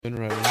Been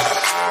ready.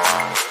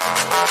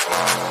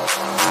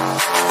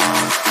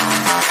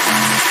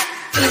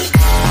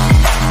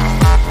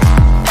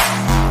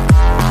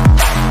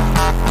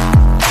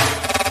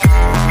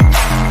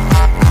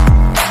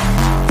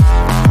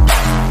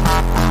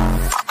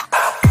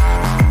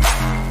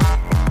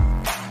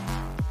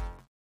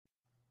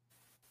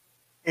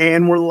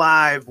 And we're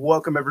live.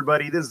 Welcome,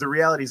 everybody. This is the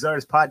Reality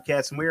Czars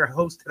podcast, and we are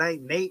hosts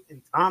tonight, Nate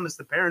and Thomas,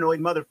 the paranoid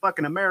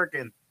motherfucking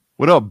American.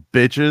 What up,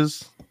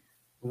 bitches?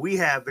 We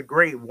have the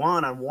great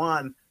Juan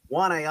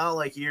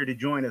Ayala here to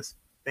join us.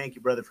 Thank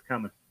you, brother, for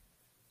coming.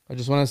 I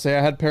just want to say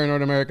I had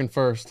Paranoid American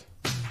first.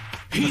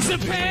 He's a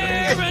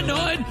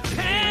paranoid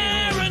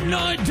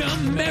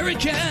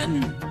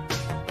American.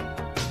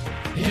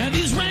 And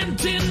he's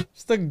renting.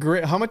 It's the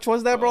great. How much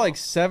was that, bro? Like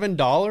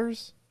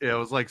 $7? Yeah, it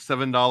was like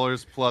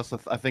 $7 plus.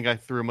 I think I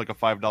threw him like a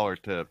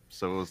 $5 tip,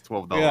 so it was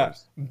 $12. Yeah,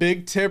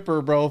 big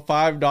tipper, bro.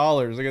 $5.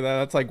 Look at that.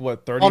 That's like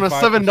what, 35 on a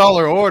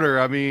 $7 order.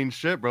 I mean,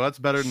 shit, bro. That's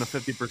better than a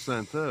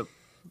 50% tip.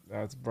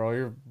 That's, bro.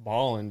 You're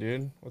balling,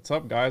 dude. What's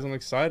up, guys? I'm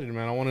excited,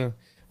 man. I want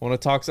to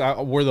talk.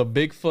 I wear the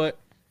Bigfoot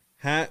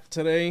hat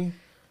today.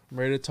 I'm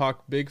ready to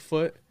talk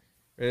Bigfoot.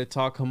 Ready to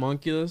talk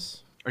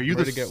homunculus. Are you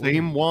the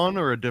same one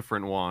or a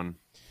different one?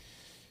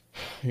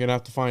 You're gonna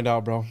have to find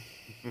out, bro.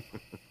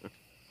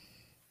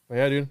 But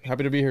yeah, dude,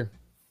 happy to be here.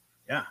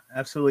 Yeah,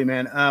 absolutely,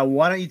 man.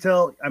 Why don't you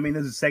tell, I mean,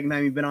 this is the second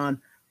time you've been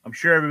on. I'm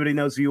sure everybody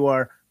knows who you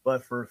are,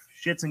 but for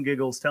shits and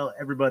giggles, tell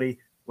everybody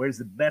where's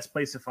the best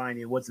place to find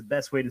you, what's the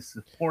best way to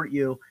support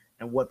you,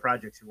 and what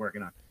projects you're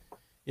working on.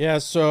 Yeah,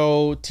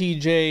 so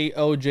tjojp.com,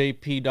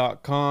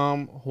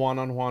 Juan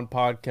on Juan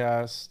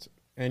podcast,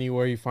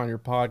 anywhere you find your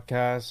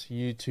podcasts,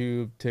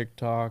 YouTube,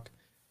 TikTok,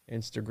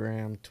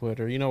 Instagram,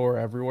 Twitter. You know, we're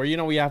everywhere. You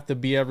know, we have to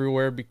be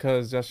everywhere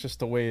because that's just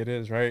the way it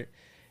is, right?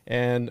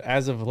 And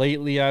as of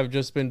lately, I've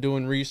just been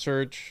doing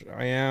research.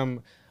 I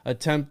am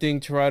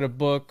attempting to write a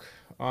book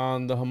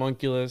on the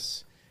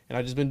homunculus, and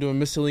I've just been doing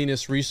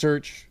miscellaneous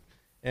research,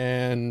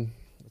 and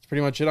that's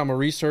pretty much it. I'm a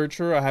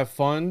researcher. I have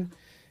fun,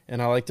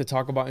 and I like to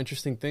talk about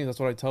interesting things. That's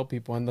what I tell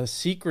people. And the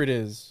secret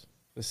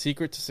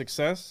to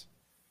success,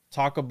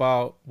 talk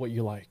about what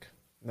you like.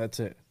 That's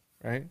it,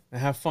 right? And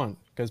have fun,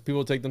 because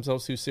people take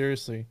themselves too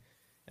seriously.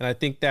 And I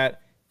think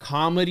that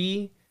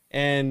comedy,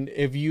 and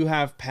if you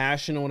have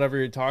passion on whatever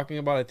you're talking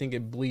about, I think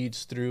it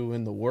bleeds through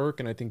in the work,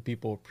 and I think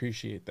people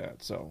appreciate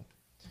that. So,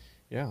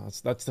 yeah,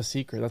 that's the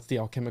secret. That's the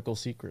alchemical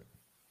secret.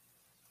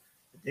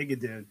 Dig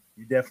it, dude.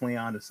 You're definitely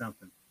onto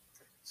something.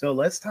 So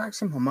let's talk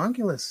some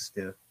homunculuses,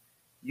 dude.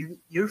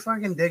 You're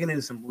fucking digging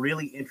into some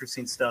really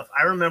interesting stuff.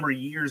 I remember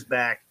years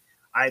back,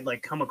 I'd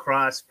like come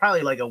across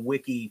probably like a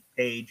wiki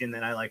page, and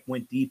then I like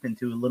went deep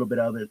into a little bit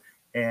of it.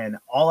 And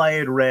all I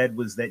had read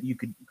was that you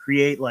could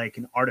create like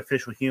an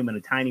artificial human,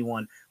 a tiny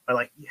one, but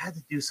like you had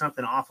to do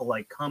something awful,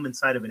 like come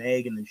inside of an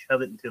egg and then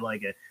shove it into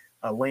like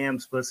a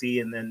lamb's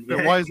pussy. And then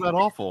why is that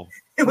awful?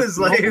 It was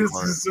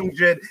just some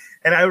shit.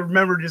 And I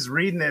remember just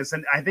reading this,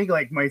 and I think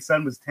like my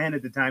son was 10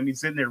 at the time. He's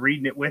sitting there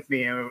reading it with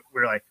me, and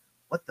we're like,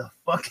 what the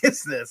fuck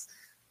is this?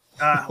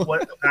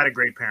 Not a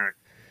great parent,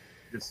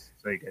 just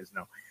so you guys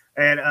know.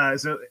 And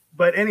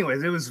but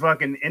anyways, it was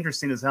fucking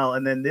interesting as hell.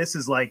 And then this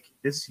is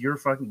your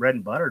fucking bread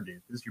and butter,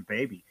 dude. This is your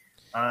baby.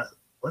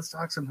 Let's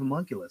talk some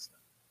homunculus.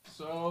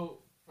 So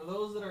for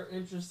those that are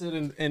interested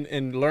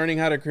in learning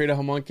how to create a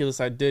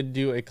homunculus, I did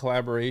do a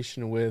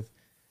collaboration with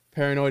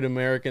Paranoid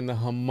American, the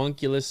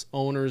Homunculus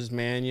Owner's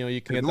Manual. You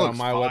can get that on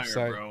my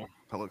website. Bro.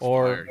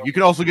 Or you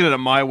can also get it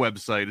on my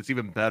website. It's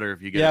even better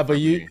if you get it. Yeah, but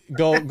you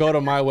go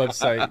to my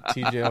website,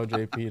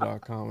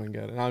 tjojp.com, and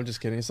get it. No, I'm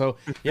just kidding. So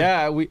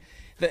yeah,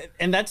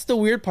 and that's the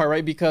weird part,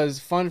 right? Because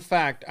fun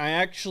fact, I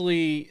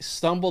actually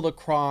stumbled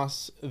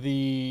across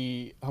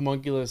the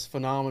homunculus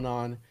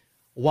phenomenon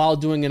while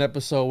doing an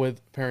episode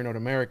with Paranoid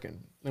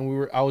American.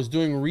 And I was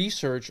doing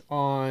research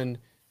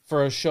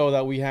for a show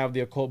that we have,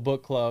 the Occult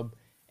Book Club,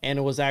 and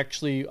it was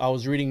actually, I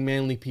was reading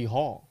Manly P.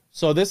 Hall.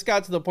 So this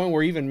got to the point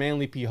where even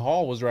Manly P.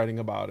 Hall was writing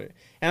about it.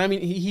 And I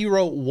mean, he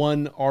wrote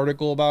one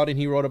article about it, and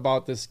he wrote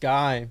about this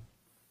guy,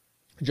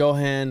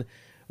 Johann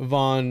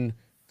von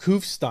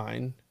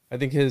Kufstein. I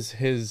think his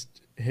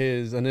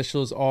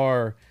initials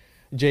are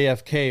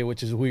JFK,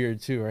 which is weird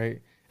too,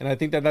 right? And I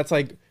think that's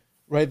like,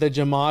 right, the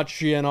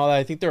gematria and all that.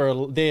 I think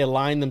they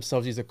align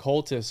themselves, these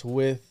occultists,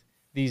 with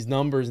these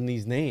numbers and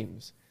these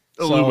names.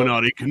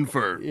 Illuminati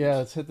confirmed. Yeah,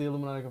 let's hit the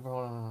Illuminati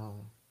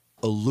confirmed.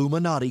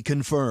 Illuminati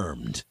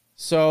confirmed.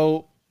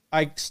 So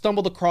I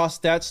stumbled across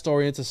that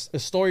story. It's a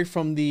story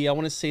from I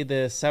want to say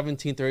the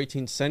 17th or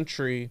 18th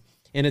century,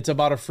 and it's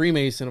about a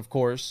Freemason, of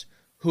course,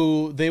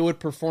 who they would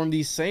perform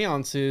these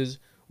seances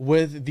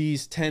with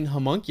these 10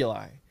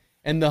 homunculi.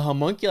 And the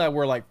homunculi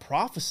were like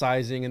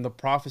prophesizing, and the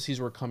prophecies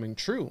were coming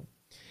true.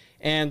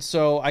 And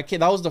so that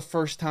was the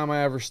first time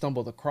I ever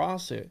stumbled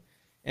across it.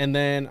 And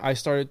then I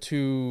started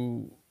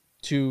to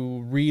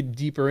read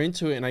deeper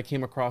into it, and I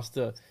came across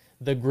the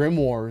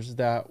grimoires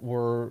that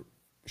were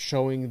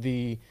showing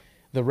the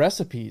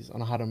recipes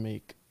on how to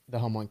make the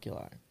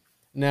homunculi.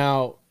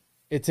 Now,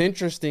 it's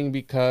interesting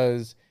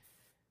because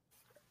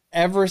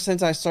ever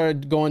since I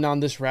started going down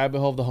this rabbit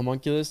hole of the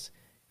homunculus,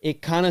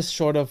 it kind of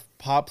sort of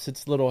pops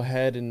its little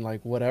head in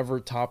like whatever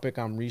topic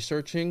I'm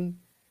researching.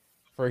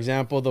 For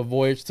example, the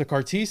voyage to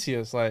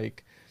Cartesius,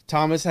 like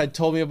Thomas had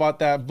told me about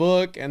that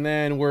book, and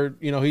then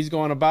he's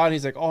going about and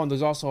he's like, oh, and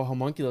there's also a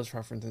homunculus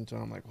reference into it.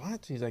 I'm like,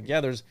 what? He's like,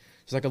 yeah, there's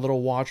like a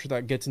little watcher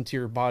that gets into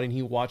your body and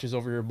he watches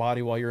over your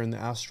body while you're in the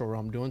astral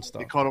realm doing stuff.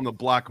 They called him the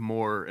Black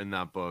Moor in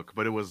that book,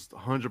 but it was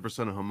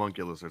 100% a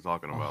homunculus they're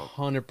talking about.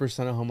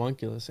 100% a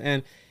homunculus.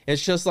 And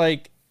it's just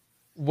like,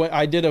 what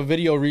I did a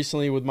video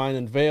recently with Mind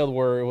Unveiled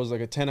where it was like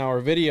a 10-hour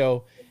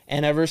video,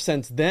 and ever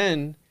since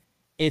then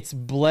it's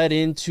bled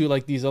into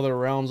like these other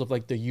realms of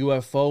like the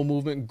UFO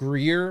movement.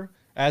 Greer,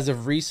 as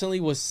of recently,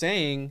 was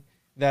saying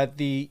that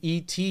the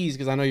ETs,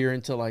 because I know you're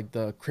into like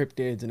the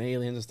cryptids and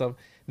aliens and stuff,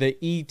 the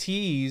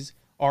ETs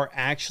are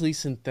actually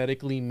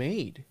synthetically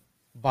made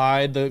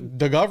by the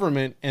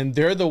government, and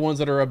they're the ones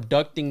that are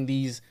abducting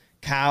these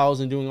cows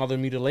and doing all the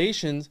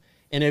mutilations.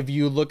 And if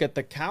you look at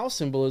the cow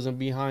symbolism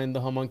behind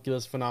the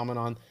homunculus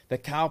phenomenon, the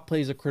cow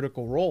plays a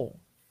critical role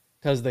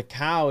because the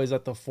cow is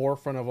at the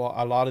forefront of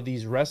a lot of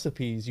these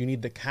recipes. You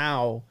need the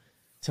cow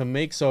to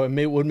make, so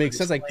would make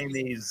sense. Like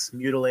these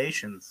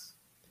mutilations.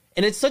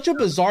 And it's such a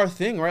bizarre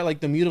thing, right?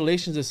 Like the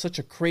mutilations is such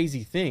a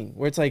crazy thing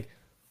where it's like,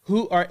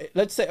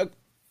 let's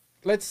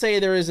say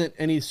there isn't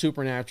any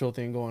supernatural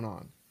thing going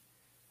on.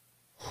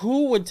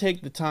 Who would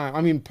take the time?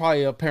 I mean,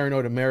 probably a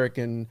paranoid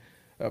American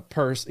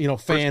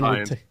fan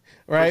would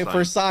right?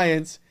 For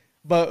science.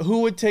 But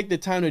who would take the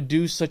time to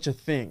do such a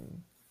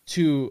thing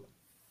to,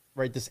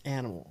 right, this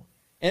animal?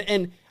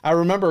 And I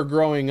remember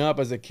growing up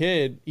as a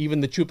kid,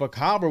 even the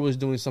chupacabra was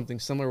doing something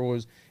similar.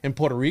 Was in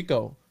Puerto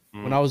Rico.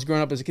 When I was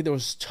growing up as a kid, there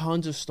was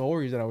tons of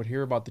stories that I would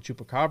hear about the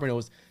chupacabra, and it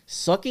was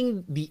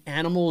sucking the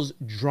animals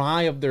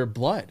dry of their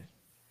blood.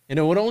 And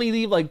it would only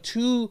leave like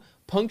 2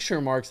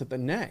 puncture marks at the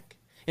neck.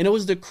 And it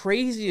was the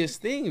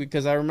craziest thing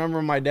because I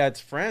remember my dad's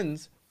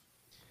friends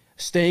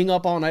staying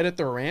up all night at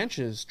their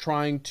ranches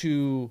trying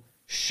to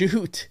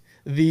shoot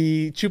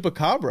the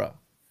chupacabra.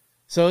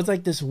 So it's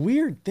like this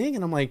weird thing.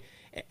 And I'm like,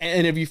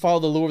 and if you follow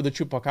the lure of the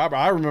chupacabra,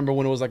 I remember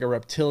when it was like a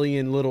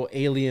reptilian little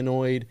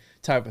alienoid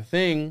type of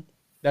thing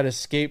that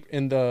escaped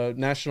in the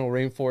national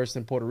rainforest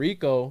in Puerto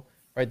Rico,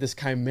 right? This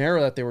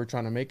chimera that they were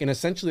trying to make. And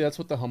essentially that's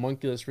what the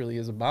homunculus really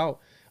is about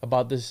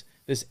this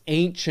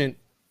ancient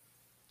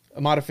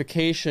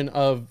modification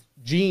of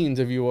genes,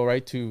 if you will,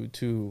 right? To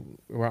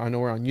I know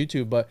we're on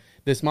YouTube, but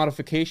this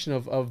modification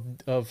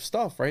of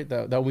stuff, right?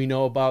 That we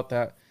know about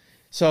that.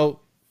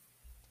 So,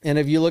 and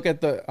if you look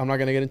at I'm not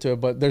going to get into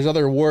it, but there's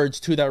other words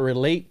too that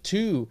relate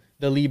to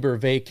the Liber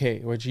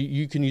Vacay, which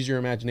you can use your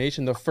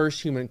imagination. The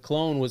first human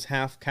clone was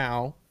half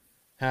cow,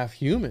 half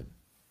human.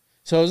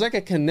 So it was like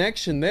a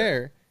connection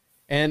there.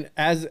 And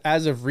as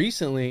of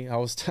recently, I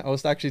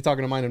was actually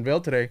talking to Mind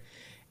Unveiled today,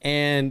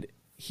 and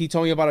he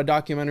told me about a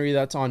documentary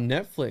that's on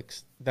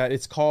Netflix that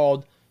it's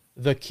called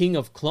The King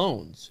of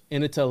Clones,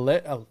 and it's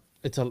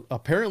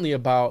apparently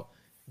about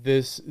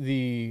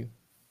the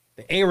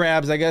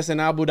Arabs, I guess, in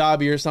Abu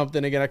Dhabi or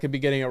something. Again, I could be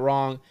getting it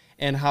wrong,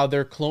 and how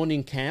they're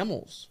cloning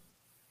camels,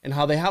 and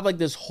how they have like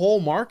this whole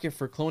market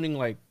for cloning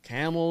like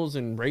camels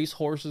and race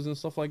horses and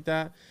stuff like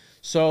that.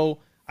 So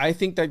I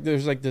think that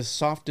there's like this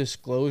soft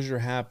disclosure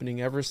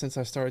happening ever since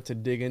I started to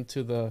dig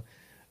into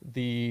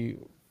the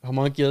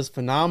homunculus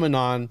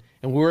phenomenon,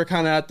 and we were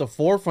kind of at the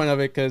forefront of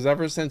it because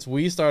ever since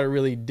we started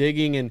really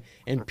digging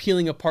and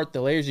peeling apart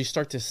the layers, you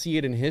start to see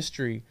it in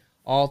history,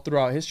 all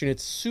throughout history. And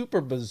it's super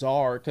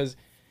bizarre because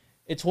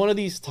it's one of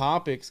these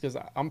topics, because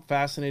I'm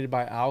fascinated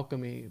by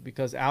alchemy,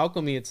 because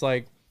alchemy, it's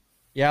like,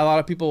 yeah, a lot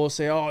of people will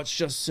say, oh, it's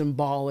just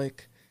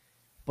symbolic,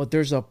 but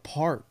there's a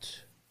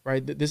part,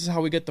 right? This is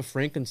how we get the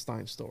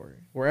Frankenstein story,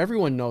 where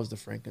everyone knows the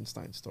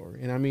Frankenstein story.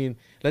 And I mean,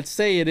 let's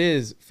say it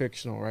is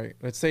fictional, right?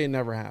 Let's say it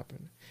never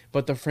happened.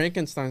 But the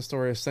Frankenstein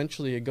story,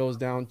 essentially, it goes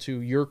down to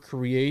your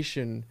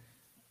creation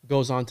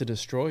goes on to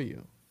destroy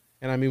you.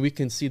 And I mean, we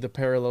can see the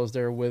parallels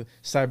there with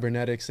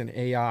cybernetics and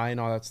AI and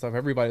all that stuff.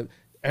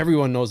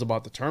 Everyone knows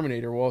about the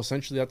Terminator. Well,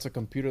 essentially, that's a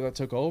computer that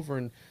took over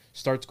and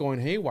starts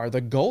going haywire.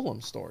 The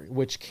Golem story,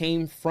 which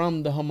came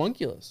from the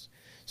homunculus.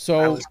 So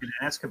I was going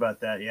to ask about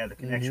that. Yeah, the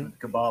connection with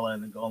Kabbalah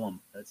and the Golem.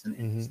 That's an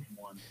interesting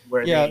one.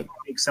 Where they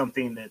take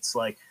something that's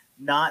like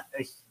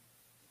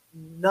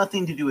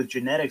nothing to do with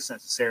genetics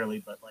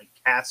necessarily, but like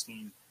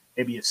casting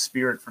maybe a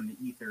spirit from the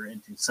ether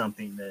into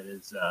something that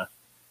is,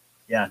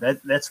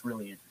 that's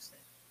really interesting.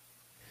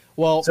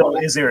 Well, so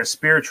is there a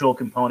spiritual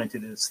component to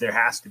this? There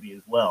has to be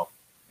as well,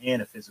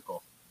 and a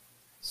physical.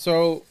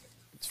 So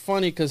it's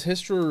funny because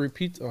history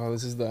repeats. Oh,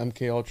 this is the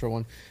MK Ultra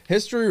one.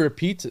 History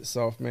repeats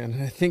itself, man.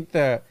 And I think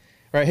that,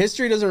 right,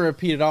 history doesn't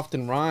repeat, it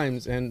often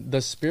rhymes. And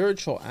the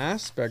spiritual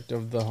aspect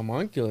of the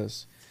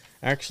homunculus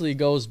actually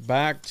goes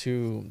back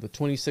to the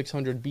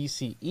 2600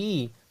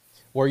 BCE,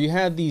 where you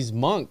had these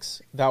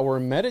monks that were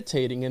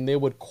meditating, and they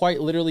would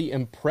quite literally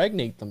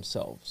impregnate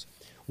themselves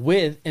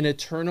with an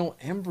eternal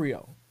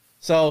embryo.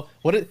 So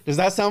does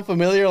that sound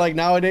familiar? Like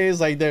nowadays,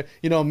 like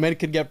men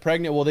could get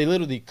pregnant. Well, they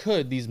literally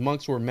could. These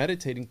monks were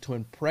meditating to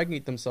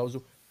impregnate themselves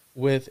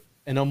with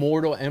an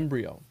immortal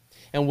embryo.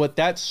 And what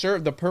that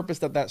served, the purpose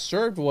that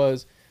served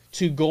was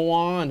to go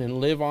on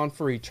and live on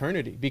for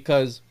eternity,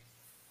 because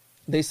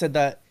they said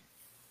that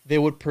they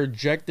would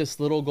project this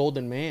little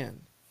golden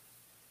man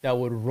that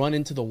would run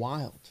into the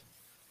wild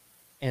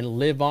and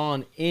live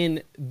on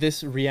in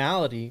this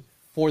reality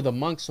for the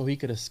monk so he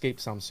could escape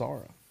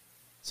samsara.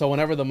 So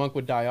whenever the monk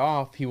would die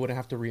off, he wouldn't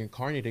have to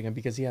reincarnate again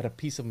because he had a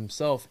piece of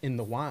himself in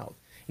the wild.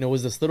 And it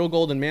was this little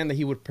golden man that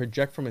he would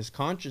project from his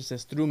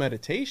consciousness through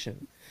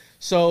meditation.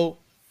 So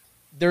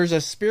there's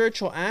a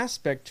spiritual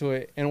aspect to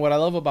it. And what I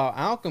love about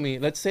alchemy,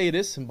 let's say it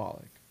is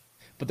symbolic,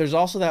 but there's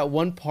also that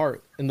one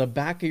part in the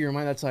back of your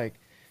mind that's like,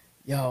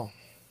 yo,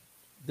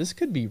 this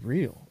could be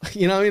real.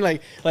 You know what I mean?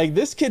 Like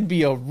this could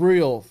be a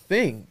real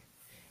thing.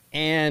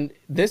 And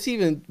this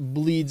even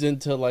bleeds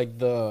into like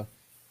the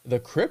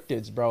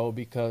cryptids, bro,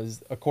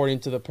 because according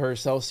to the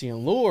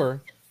Paracelsian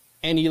lore,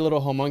 any little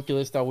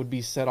homunculus that would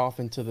be set off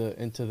into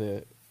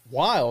the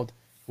wild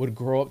would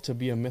grow up to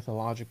be a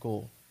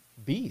mythological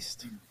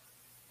beast.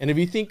 And if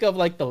you think of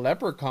like the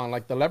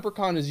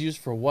leprechaun is used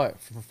for what?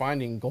 For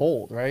finding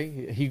gold,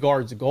 right? He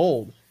guards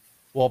gold.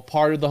 Well,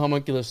 part of the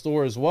homunculus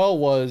lore as well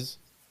was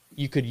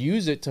you could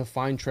use it to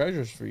find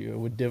treasures for you. It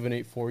would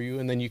divinate for you,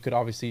 and then you could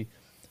obviously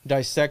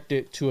dissect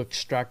it to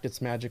extract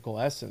its magical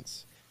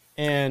essence.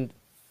 And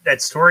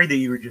that story that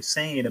you were just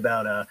saying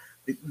about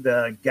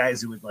the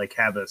guys who would like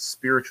have a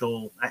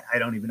spiritual, I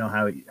don't even know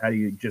how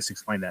you just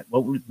explain that.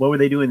 What were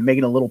they doing?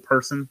 Making a little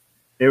person?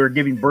 They were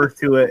giving birth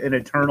to an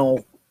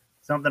eternal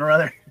something or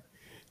other.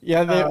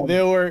 Yeah,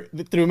 they were,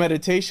 through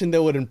meditation, they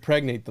would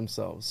impregnate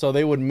themselves. So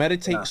they would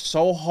meditate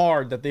so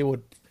hard that they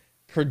would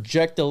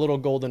project a little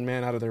golden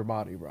man out of their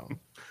body, bro.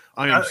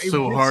 I am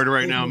so hard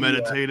right now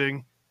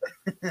meditating.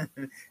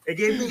 It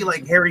gave me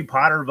like Harry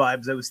Potter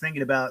vibes. I was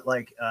thinking about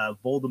like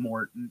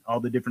Voldemort and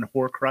all the different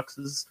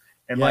Horcruxes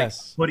and like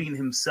putting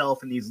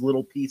himself in these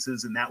little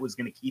pieces, and that was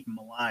going to keep him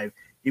alive.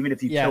 Even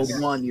if you killed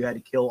one, you had to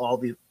kill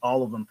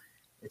all of them.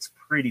 It's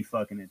pretty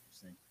fucking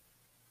interesting.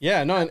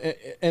 Yeah, no,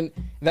 and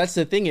that's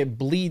the thing. It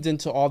bleeds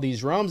into all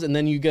these realms, and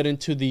then you get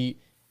into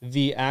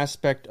the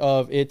aspect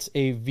of it's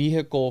a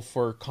vehicle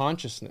for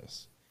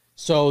consciousness.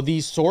 So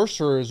these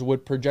sorcerers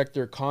would project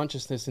their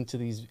consciousness into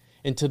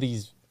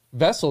these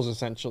vessels,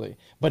 essentially.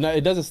 But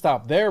it doesn't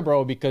stop there,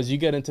 bro, because you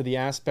get into the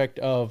aspect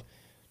of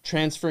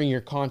transferring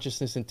your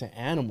consciousness into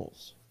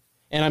animals.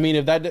 And I mean,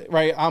 if that,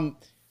 right,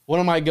 one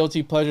of my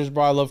guilty pleasures,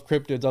 bro, I love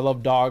cryptids. I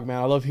love Dogman.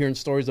 I love hearing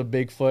stories of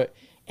Bigfoot.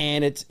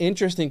 And it's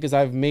interesting because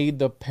I've made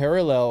the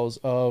parallels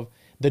of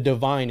the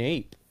divine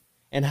ape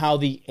and how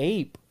the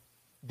ape,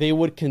 they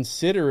would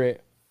consider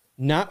it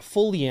not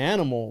fully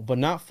animal, but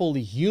not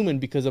fully human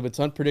because of its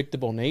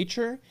unpredictable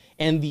nature.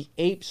 And the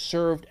ape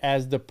served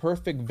as the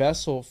perfect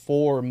vessel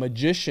for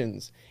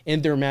magicians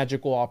in their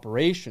magical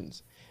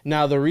operations.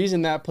 Now, the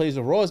reason that plays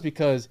a role is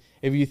because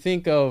if you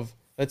think of,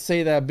 let's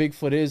say that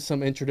Bigfoot is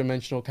some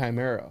interdimensional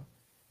chimera,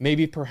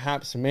 maybe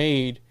perhaps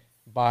made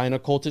by an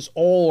occultist,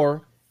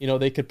 or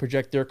they could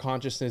project their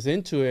consciousness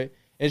into it.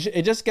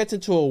 It just gets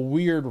into a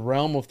weird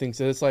realm of things.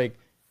 So it's like,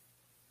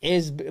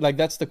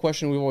 that's the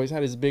question we've always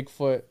had. Is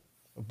Bigfoot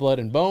blood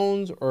and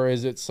bones, or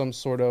is it some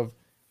sort of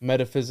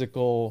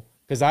metaphysical?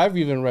 Because I've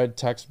even read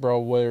texts, bro,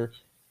 where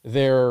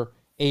they're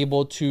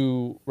able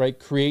to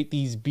create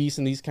these beasts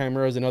and these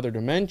chimeras in other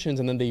dimensions,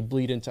 and then they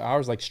bleed into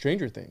ours, like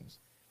Stranger Things,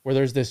 where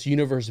there's this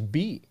universe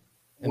B.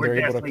 And we're they're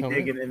able to definitely come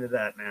digging into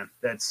that, man.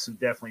 That's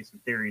definitely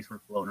some theories we're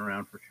floating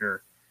around for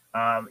sure.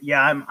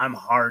 Yeah, I'm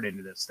hard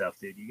into this stuff,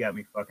 dude. You got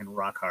me fucking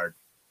rock hard.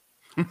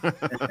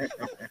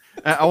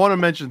 I want to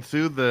mention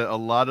too that a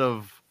lot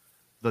of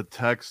the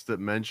texts that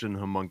mention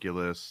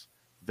homunculus,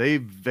 they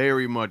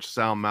very much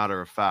sound matter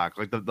of fact.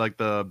 Like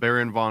the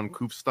Baron von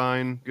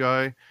Kufstein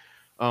guy,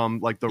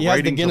 he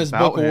has the Guinness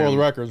Book of World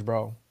Records,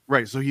 bro.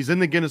 Right, so he's in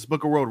the Guinness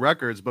Book of World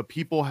Records, but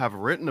people have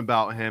written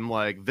about him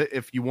like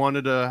if you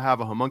wanted to have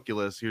a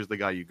homunculus, here's the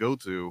guy you go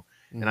to.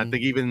 Mm-hmm. And I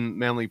think even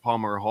Manly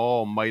Palmer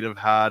Hall might have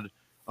had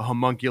a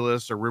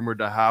homunculus or rumored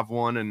to have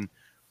one. And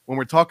when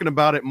we're talking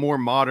about it more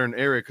modern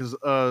era, because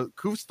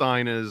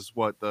Kufstein is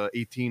what, the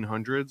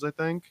 1800s, I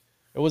think?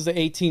 It was the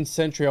 18th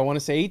century. I want to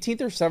say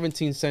 18th or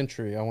 17th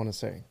century, I want to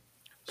say.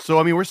 So,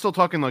 I mean, we're still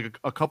talking like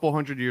a couple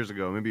hundred years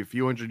ago, maybe a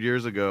few hundred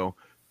years ago.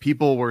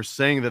 People were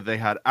saying that they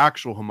had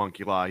actual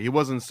homunculi. He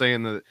wasn't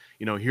saying that,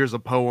 here's a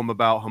poem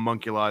about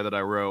homunculi that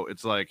I wrote.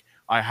 It's like,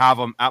 I have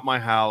them at my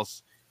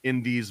house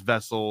in these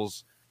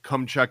vessels.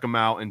 Come check them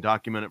out and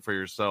document it for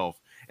yourself.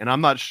 And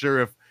I'm not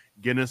sure if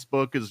Guinness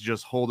Book is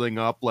just holding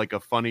up like a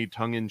funny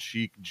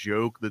tongue-in-cheek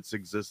joke that's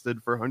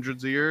existed for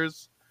hundreds of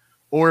years,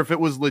 or if it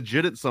was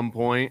legit at some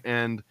point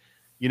and,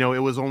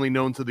 it was only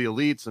known to the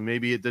elites and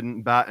maybe it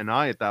didn't bat an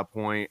eye at that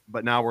point.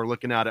 But now we're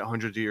looking at it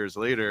hundreds of years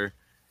later.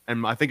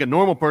 And I think a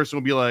normal person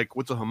would be like,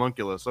 what's a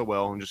homunculus? Oh,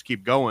 well, and just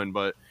keep going.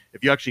 But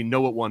if you actually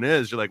know what one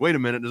is, you're like, wait a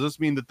minute, does this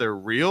mean that they're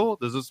real?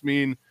 Does this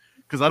mean,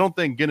 because I don't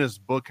think Guinness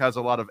Book has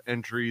a lot of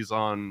entries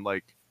on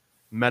like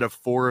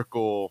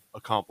metaphorical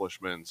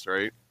accomplishments,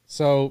 right?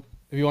 So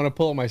if you want to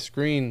pull up my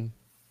screen,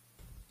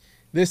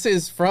 this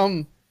is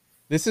from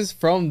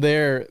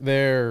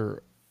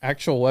their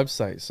actual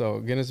website.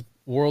 So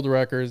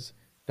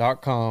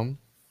GuinnessWorldRecords.com,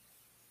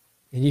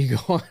 and you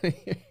go on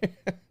here.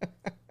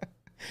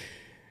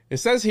 It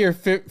says here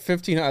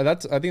 1500. I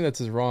think that's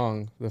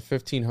wrong. The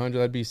 1500,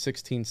 that'd be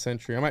 16th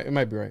century. It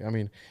might be right. I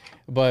mean,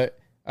 but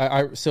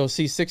so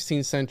see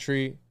 16th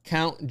century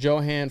Count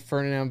Johann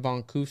Ferdinand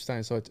von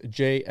Kufstein. So it's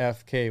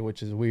JFK,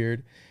 which is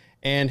weird.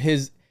 And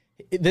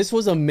this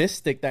was a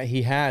mystic that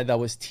he had that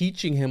was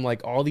teaching him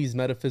like all these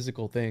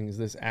metaphysical things.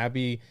 This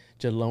Abbey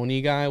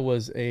Geloni guy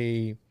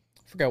I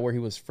forgot where he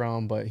was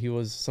from, but he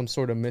was some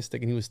sort of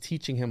mystic, and he was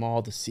teaching him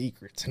all the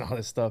secrets and all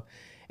this stuff.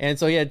 And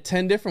so he had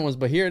 10 different ones,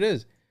 but here it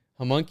is.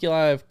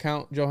 Homunculi of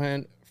Count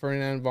Johann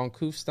Ferdinand von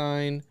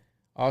Kufstein,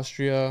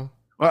 Austria.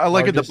 Well, I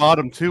like at the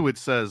bottom too, it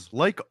says,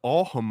 like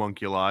all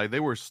homunculi, they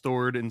were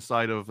stored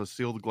inside of a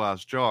sealed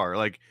glass jar.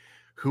 Like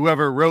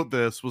whoever wrote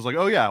this was like,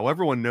 oh yeah, well,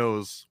 everyone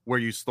knows where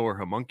you store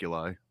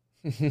homunculi.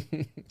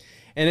 And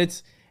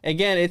it's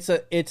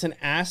an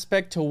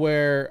aspect to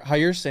where, how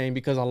you're saying,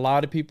 because a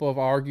lot of people have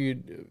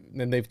argued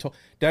and they've told,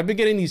 I've been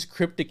getting these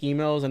cryptic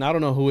emails, and I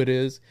don't know who it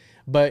is,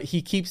 but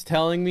he keeps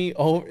telling me,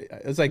 oh,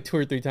 it's like 2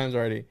 or 3 times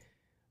already,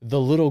 the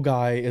little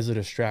guy is a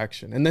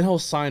distraction. And then he'll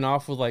sign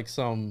off with like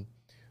some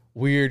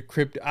weird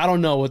cryptic, I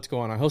don't know what's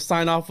going on. He'll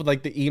sign off with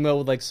like the email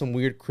with like some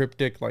weird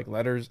cryptic like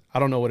letters. I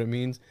don't know what it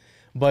means,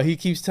 but he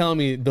keeps telling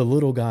me the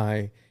little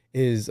guy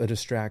is a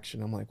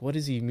distraction. I'm like, what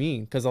does he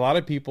mean? Because a lot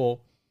of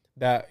people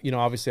that, you know,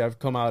 obviously I've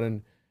come out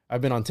and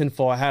I've been on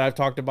Tinfoil Hat. I've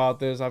talked about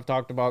this. I've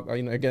talked about,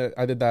 you know, again,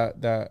 I did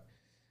that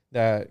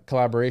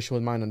collaboration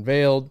with Mind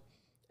Unveiled,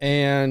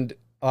 and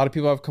a lot of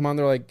people have come on.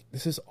 They're like,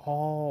 this is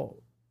all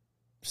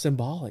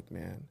symbolic,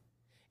 man.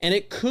 And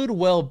it could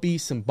well be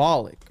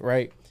symbolic,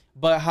 right?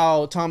 But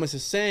how Thomas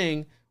is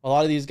saying, a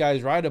lot of these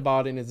guys write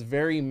about it, and it's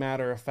very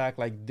matter of fact,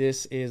 like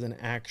this is an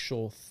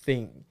actual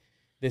thing.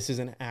 This is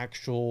an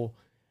actual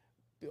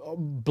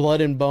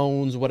blood and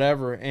bones,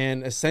 whatever.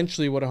 And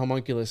essentially what a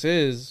homunculus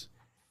is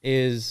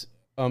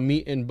a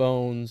meat and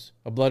bones,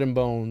 a blood and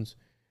bones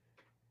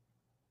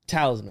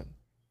talisman.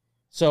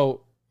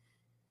 So,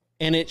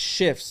 and it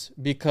shifts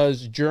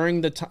because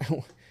during the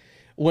time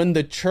when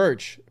the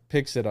church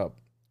picks it up,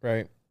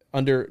 right,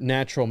 under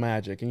natural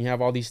magic, and you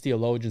have all these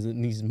theologians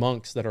and these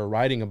monks that are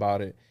writing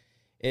about it,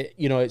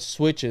 it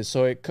switches.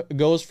 So it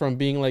goes from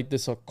being like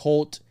this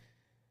occult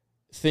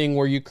thing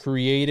where you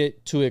create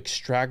it to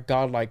extract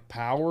godlike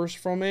powers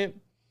from it,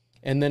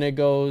 and then it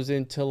goes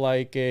into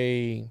like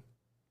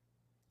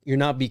you're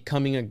not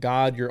becoming a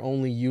god, you're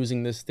only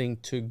using this thing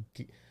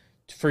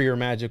for your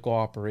magical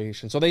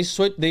operation. So they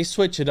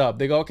switch it up.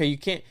 They go, okay, you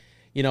can't,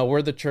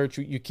 we're the church,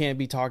 you can't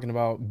be talking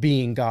about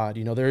being God.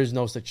 There is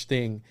no such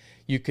thing.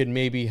 You could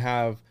maybe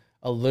have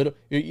a little,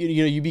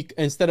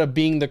 instead of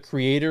being the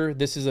creator,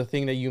 this is a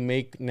thing that you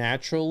make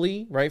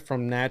naturally, right,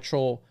 from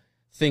natural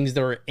things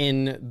that are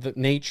in the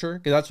nature,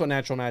 because that's what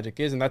natural magic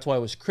is. And that's why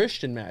it was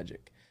Christian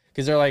magic,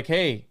 because they're like,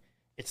 hey,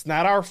 it's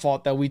not our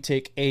fault that we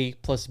take A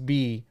plus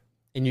B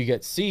and you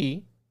get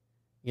C.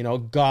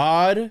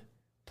 God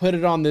put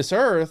it on this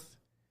earth,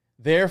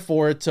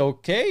 therefore it's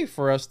okay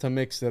for us to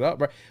mix it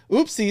up, right?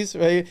 Oopsies,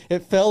 right?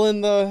 It fell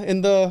in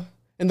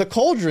the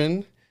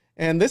cauldron,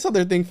 and this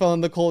other thing fell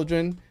in the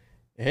cauldron.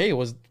 Hey,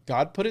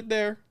 God put it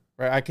there,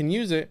 right? I can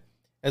use it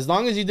as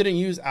long as you didn't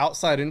use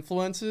outside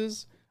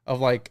influences of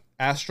like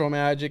astro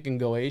magic and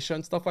Goetia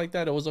and stuff like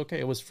that. It was okay.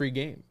 It was free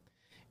game.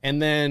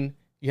 And then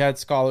you had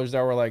scholars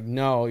that were like,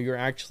 no, you're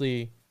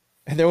actually.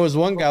 And there was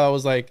one guy that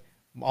was like,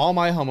 all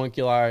my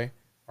homunculi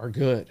are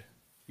good.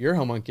 Your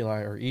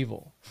homunculi are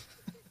evil.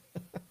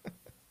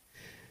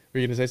 Were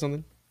you gonna say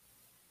something?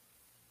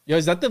 Yo,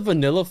 is that the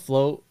vanilla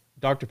float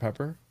Dr.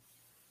 Pepper?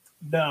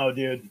 No,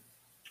 dude.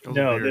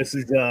 No, weird. This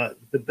is the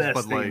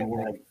best thing in the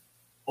world.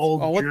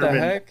 Old what German the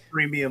heck?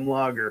 Premium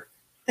lager.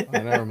 Oh,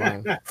 never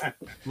mind.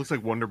 Looks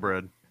like Wonder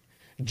Bread.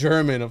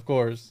 German, of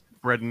course.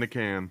 Bread in the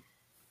can.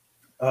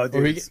 Oh,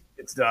 dude,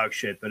 it's dog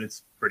shit, but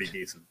it's pretty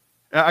decent.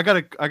 I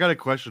got a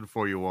question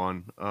for you,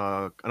 Juan.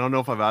 I don't know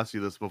if I've asked you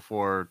this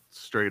before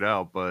straight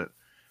out, but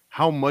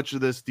how much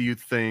of this do you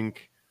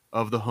think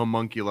of the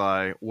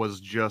homunculi was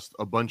just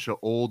a bunch of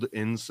old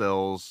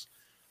incels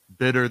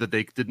bitter that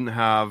they didn't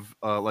have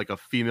like a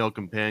female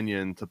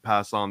companion to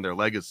pass on their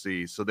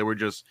legacy, so they were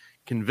just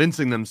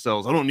convincing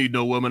themselves, I don't need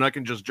no woman, I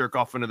can just jerk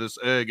off into this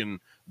egg and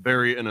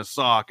bury it in a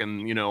sock,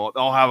 and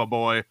I'll have a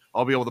boy,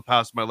 I'll be able to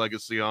pass my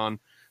legacy on.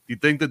 Do you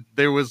think that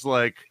there was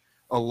like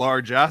a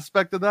large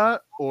aspect of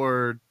that,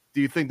 or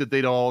do you think that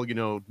they'd all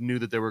knew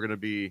that they were going to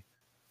be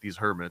these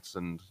hermits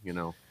and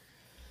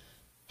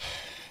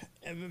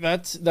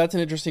That's an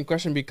interesting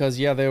question, because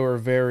they were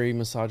very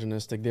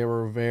misogynistic. They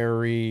were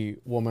very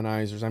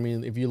womanizers. I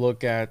mean, if you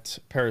look at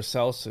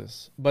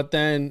Paracelsus, but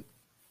then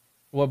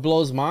what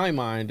blows my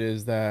mind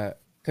is that,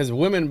 because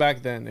women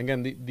back then,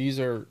 again, these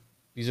are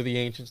the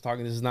ancients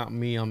talking. This is not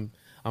me. I'm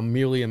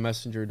merely a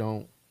messenger.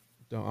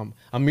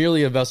 I'm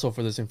merely a vessel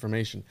for this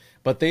information.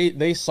 But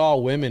they saw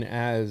women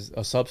as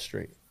a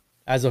substrate,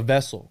 as a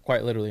vessel,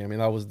 quite literally. I mean,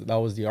 that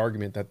was the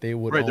argument that they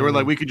would. Right, they were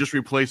like, we could just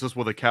replace this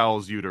with a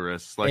cow's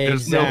uterus. Like,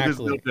 exactly. there's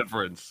no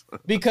difference.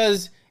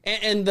 Because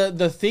And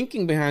the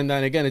thinking behind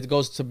that, again, it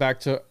goes to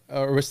back to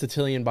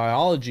Aristotelian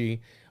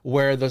biology,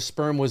 where the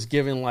sperm was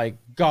given like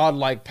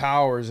godlike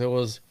powers. It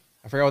was,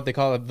 I forgot what they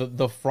call it,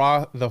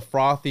 the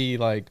frothy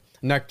like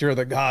nectar of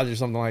the gods or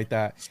something like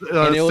that.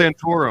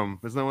 Santorum,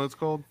 isn't that what it's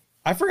called?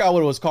 I forgot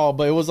what it was called,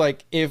 but it was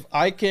like, if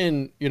I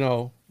can,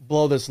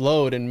 blow this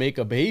load and make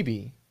a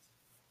baby,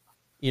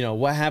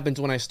 what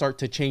happens when I start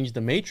to change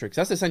the matrix?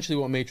 That's essentially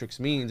what matrix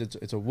means.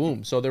 It's a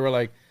womb. So they were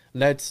like,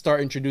 let's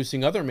start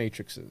introducing other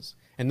matrices.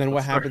 And then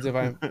what happens if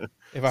I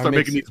start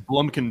making these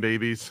Blumkin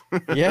babies?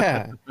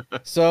 Yeah.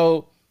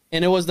 So,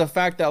 and it was the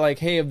fact that like,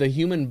 hey, if the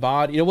human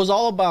body, it was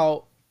all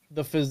about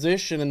the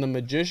physician and the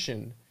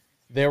magician.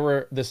 They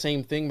were the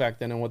same thing back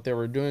then. And what they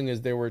were doing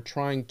is they were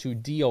trying to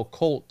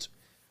de-occult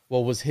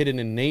what was hidden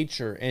in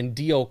nature and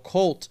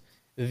de-occult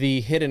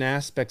the hidden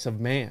aspects of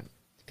man.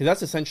 Because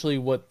that's essentially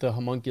what the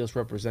homunculus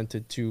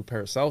represented to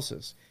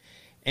Paracelsus.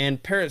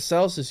 And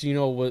Paracelsus,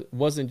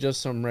 wasn't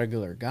just some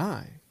regular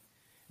guy.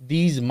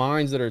 These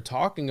minds that are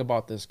talking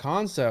about this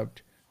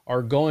concept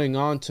are going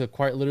on to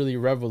quite literally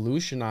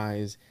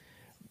revolutionize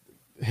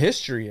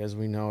history as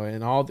we know it.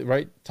 And all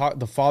right,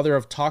 the father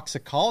of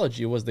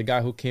toxicology was the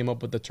guy who came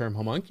up with the term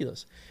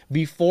homunculus.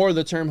 Before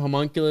the term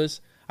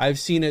homunculus, I've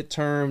seen it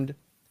termed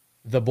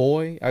the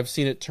boy. I've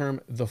seen it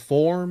termed the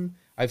form.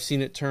 I've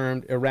seen it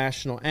termed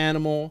irrational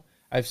animal.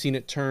 I've seen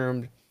it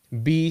termed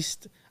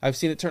beast. I've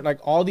seen it termed like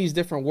all these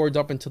different words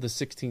up until the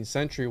 16th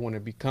century when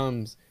it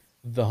becomes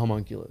the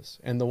homunculus.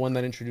 And the one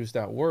that introduced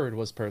that word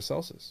was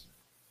Paracelsus.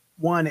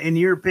 Juan, in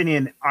your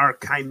opinion, are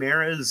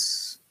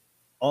chimeras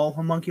all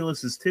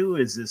homunculuses too?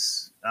 Is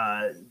this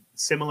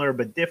similar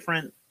but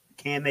different?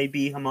 Can they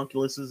be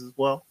homunculuses as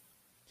well?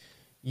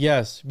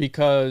 Yes,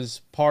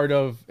 because part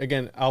of,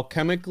 again,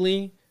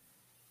 alchemically,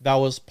 that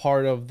was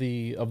part of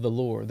the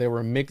lure. They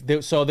were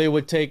mixed. So they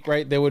would take,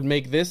 right, they would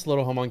make this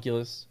little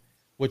homunculus,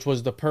 which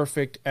was the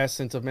perfect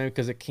essence of man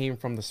because it came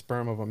from the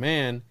sperm of a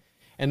man.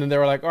 And then they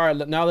were like, all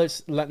right, now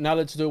let's do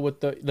it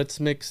with let's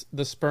mix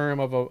the sperm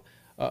of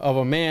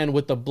a man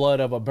with the blood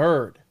of a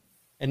bird.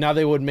 And now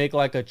they would make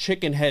like a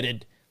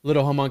chicken-headed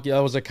little homunculus.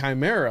 That was a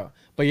chimera.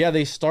 But yeah,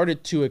 they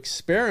started to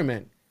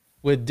experiment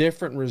with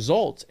different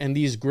results. And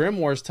these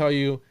grimoires tell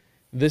you,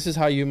 this is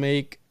how you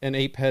make an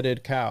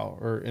ape-headed cow,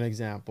 or an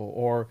example,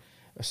 or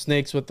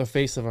snakes with the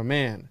face of a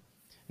man.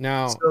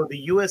 Now, so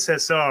the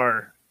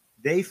USSR,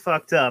 they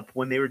fucked up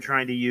when they were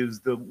trying to use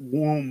the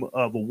womb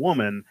of a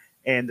woman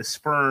and the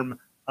sperm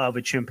of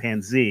a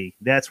chimpanzee.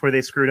 That's where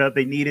they screwed up.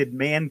 They needed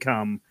man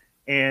cum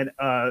and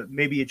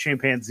maybe a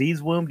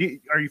chimpanzee's womb.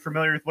 Are you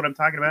familiar with what I'm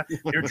talking about?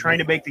 They're trying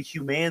to make the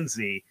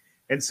humanzee.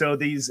 And so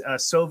these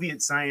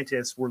Soviet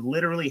scientists were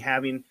literally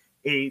having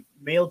a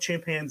male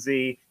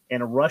chimpanzee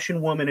and a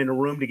Russian woman in a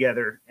room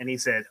together. And he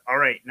said, all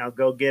right, now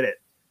go get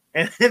it.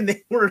 And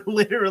they were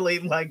literally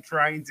like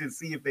trying to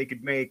see if they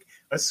could make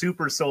a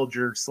super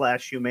soldier /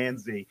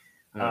 humanzee.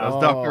 That's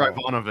Dr.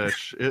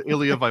 Ivanovich,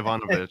 Ilya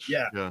Ivanovich.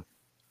 Yeah.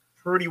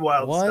 Pretty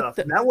wild stuff.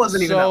 And that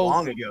wasn't even that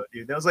long ago,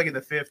 dude. That was like in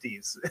the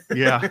 50s.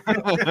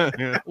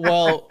 Yeah.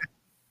 Well,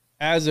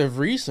 as of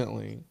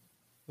recently,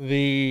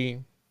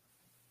 the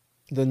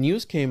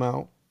news came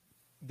out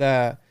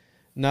that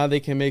now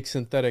they can make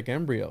synthetic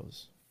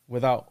embryos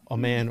without a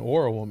man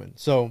or a woman.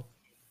 So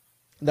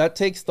that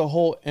takes the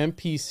whole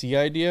NPC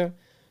idea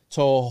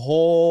to a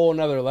whole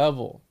nother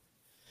level,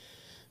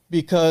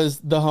 because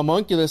the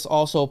homunculus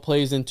also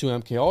plays into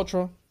MK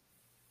Ultra.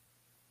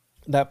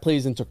 That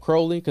plays into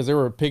Crowley, because they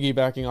were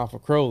piggybacking off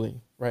of Crowley,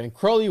 right? And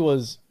Crowley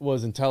was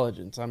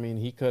intelligence. I mean,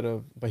 he could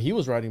have, but he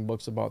was writing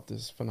books about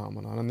this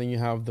phenomenon. And then you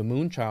have the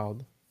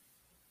Moonchild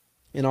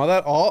and all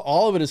that.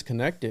 All of it is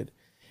connected.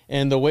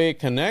 And the way it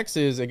connects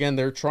is, again,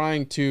 they're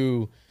trying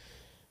to,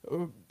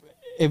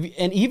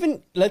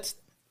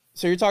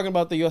 so you're talking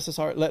about the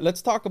USSR.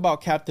 Let's talk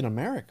about Captain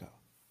America.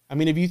 I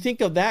mean, if you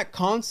think of that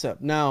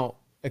concept now,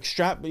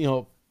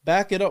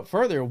 back it up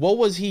further. What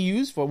was he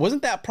used for?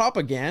 Wasn't that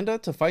propaganda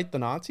to fight the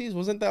Nazis?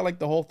 Wasn't that like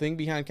the whole thing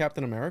behind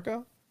Captain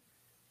America?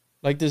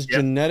 Like this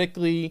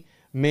genetically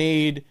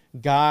made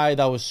guy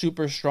that was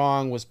super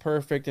strong, was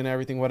perfect and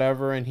everything,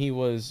 whatever, and he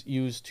was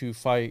used to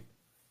fight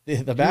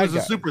the bad guy. He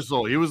was a super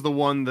soul. He was the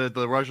one that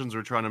the Russians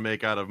were trying to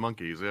make out of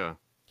monkeys, yeah.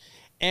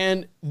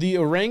 And the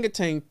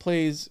orangutan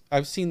plays,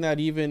 I've seen that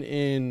even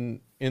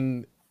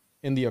in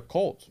the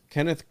occult.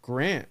 Kenneth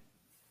Grant,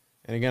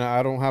 and again,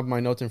 I don't have my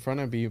notes in front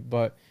of me,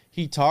 but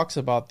he talks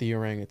about the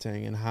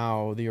orangutan and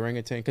how the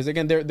orangutan, because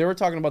again, they were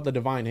talking about the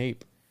divine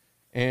ape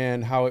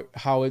and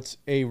how it's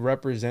a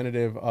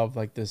representative of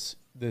like this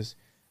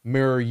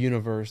mirror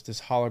universe,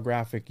 this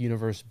holographic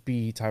universe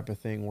B type of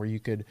thing, where you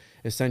could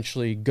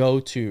essentially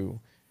go to,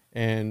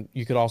 and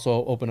you could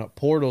also open up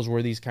portals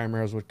where these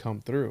chimeras would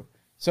come through.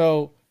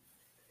 So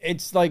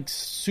it's like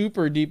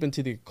super deep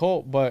into the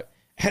occult, but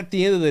at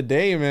the end of the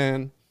day,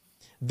 man,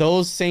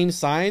 those same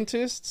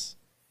scientists,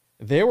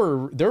 they're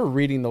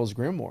reading those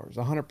grimoires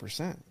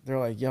 100%. They're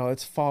like, yo,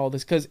 let's follow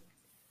this, because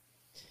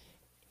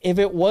if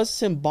it was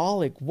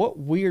symbolic, what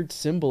weird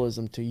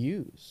symbolism to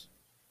use,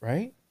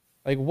 right?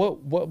 Like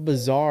what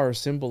bizarre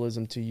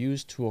symbolism to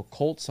use to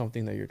occult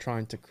something that you're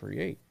trying to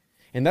create.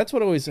 And that's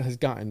what always has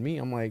gotten me.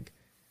 I'm like,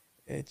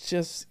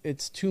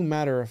 it's too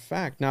matter of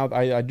fact. Now,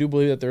 I do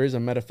believe that there is a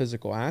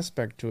metaphysical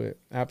aspect to it.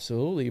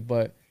 Absolutely.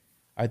 But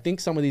I think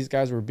some of these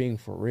guys were being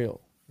for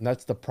real. And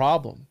that's the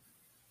problem.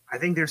 I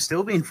think they're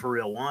still being for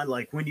real, Juan.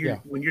 Like when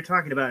you're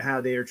talking about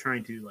how they are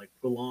trying to like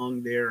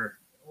prolong their,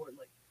 or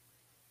like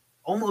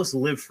almost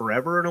live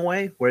forever in a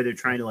way, where they're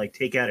trying to like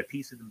take out a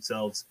piece of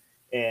themselves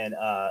and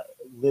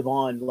live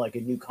on like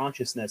a new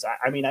consciousness.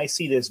 I mean, I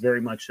see this very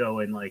much so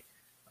in like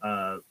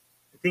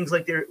things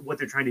like what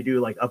they're trying to do,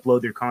 like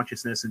upload their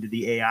consciousness into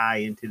the AI,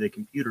 into the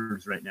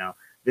computers right now.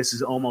 This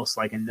is almost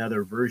like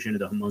another version of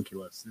the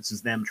homunculus. This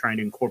is them trying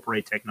to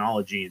incorporate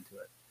technology into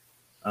it.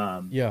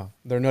 Yeah,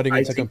 they're nutting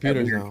into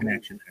computers now.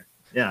 Connection there.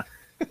 Yeah.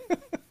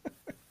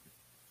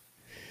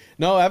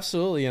 No,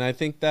 absolutely. And I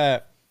think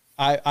that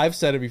I've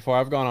said it before.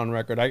 I've gone on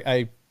record.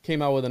 I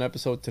came out with an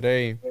episode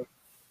today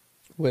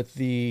with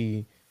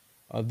the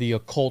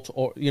occult,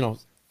 or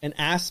an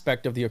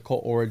aspect of the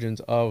occult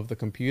origins of the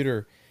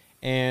computer.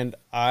 And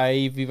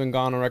I've even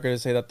gone on record to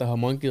say that the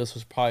homunculus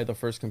was probably the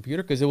first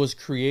computer because it was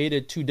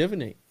created to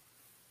divinate,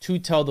 to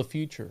tell the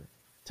future,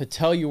 to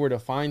tell you where to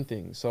find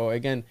things. So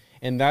again,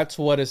 and that's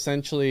what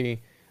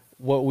essentially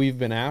what we've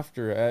been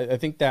after. I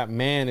think that,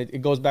 man,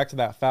 it goes back to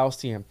that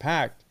Faustian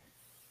pact.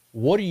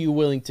 What are you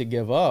willing to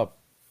give up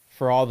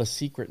for all the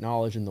secret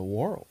knowledge in the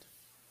world,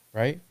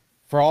 right?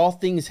 For all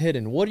things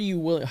hidden, what are you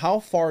willing? How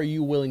far are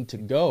you willing to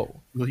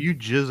go? Will you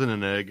jizz in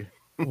an egg?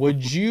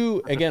 Would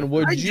you I'd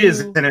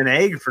jizz in an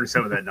egg for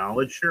some of that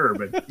knowledge, sure,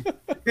 but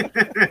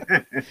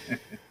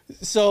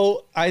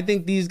so I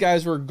think these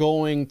guys were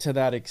going to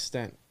that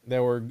extent. They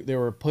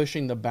were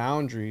pushing the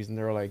boundaries, and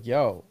they were like,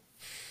 "Yo,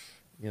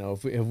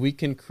 if we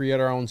can create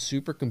our own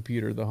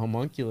supercomputer, the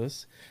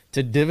homunculus,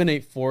 to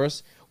divinate for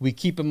us, we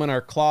keep him in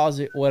our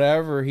closet,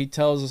 whatever he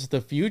tells us the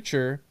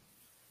future,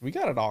 we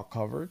got it all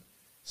covered."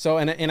 So,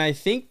 and I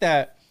think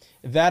that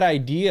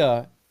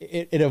idea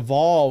it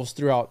evolves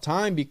throughout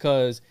time,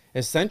 because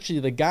essentially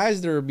the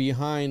guys that are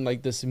behind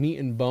like this meat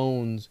and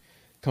bones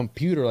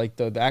computer, like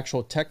the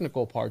actual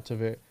technical parts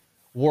of it,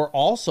 were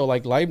also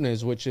like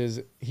Leibniz, which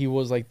is he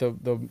was like the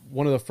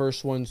one of the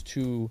first ones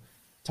to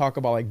talk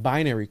about like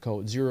binary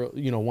code,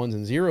 ones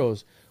and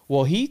zeros.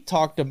 Well, he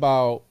talked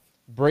about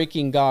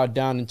breaking God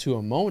down into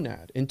a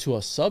monad, into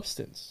a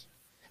substance.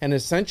 And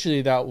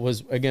essentially that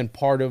was, again,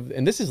 part of,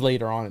 and this is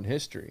later on in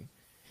history.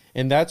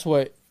 And that's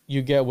what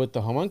you get with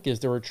the homunculus.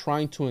 They were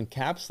trying to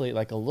encapsulate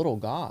like a little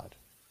God,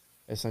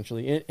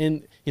 essentially.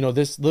 And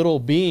this little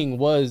being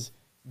was,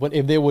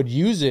 if they would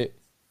use it,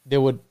 they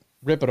would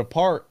rip it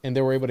apart, and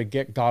they were able to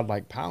get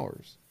godlike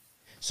powers.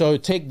 So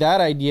take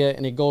that idea,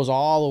 and it goes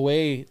all the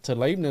way to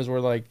Leibniz, where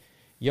like,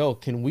 yo,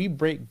 can we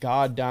break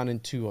God down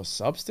into a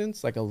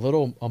substance, like a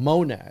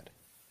monad?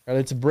 Right?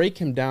 Let's break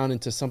him down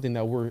into something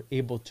that we're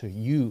able to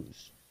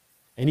use.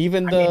 And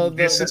even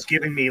this is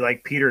giving me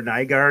like Peter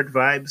Nygaard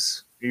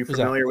vibes. Are you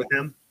familiar with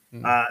him?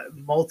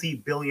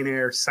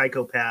 Multi-billionaire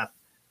psychopath,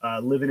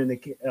 living in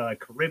the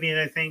Caribbean,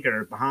 I think,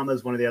 or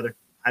Bahamas, one or the other.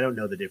 I don't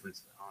know the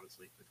difference,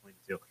 honestly, between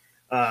the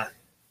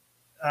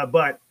two.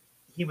 But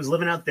he was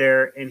living out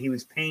there, and he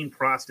was paying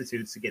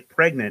prostitutes to get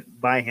pregnant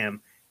by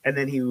him, and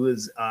then he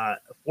was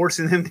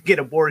forcing them to get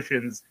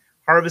abortions,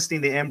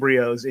 harvesting the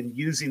embryos, and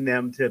using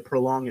them to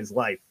prolong his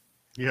life.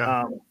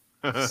 Yeah.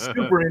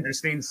 Super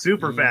interesting,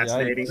 super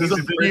fascinating. There's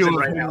a video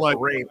of him like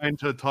trying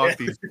to talk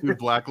these two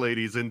black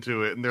ladies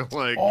into it, and they're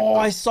like, "Oh,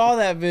 I saw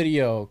that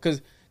video,"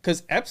 because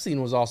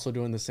Epstein was also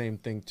doing the same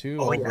thing too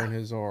over in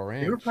his Oral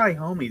Ranch. They were probably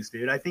homies,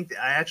 dude. I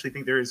actually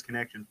think there is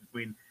connections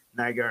between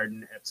Nygaard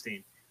and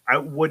Epstein. I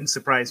wouldn't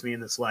surprise me in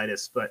the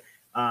slightest, but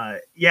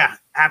yeah,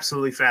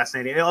 absolutely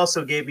fascinating. It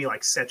also gave me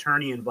like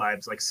Saturnian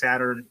vibes, like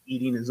Saturn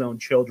eating his own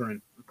children,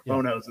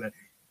 chronos.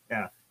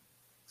 Yeah.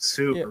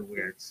 Super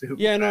weird. Super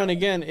no, and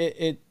again,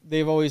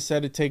 they've always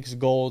said it takes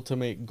gold to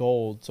make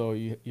gold. So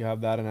you have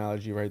that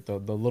analogy, right? The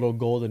little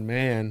golden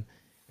man,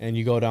 and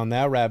you go down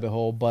that rabbit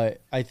hole.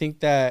 But I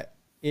think that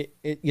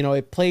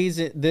it plays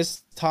it.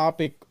 This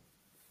topic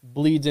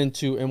bleeds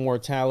into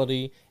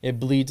immortality. It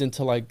bleeds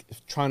into like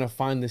trying to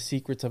find the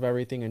secrets of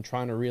everything and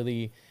trying to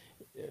really,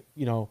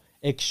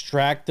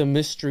 extract the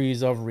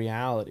mysteries of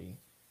reality,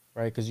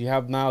 right? Because you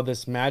have now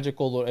this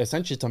magical,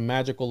 essentially it's a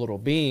magical little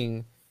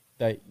being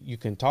that you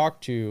can talk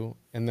to,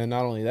 and then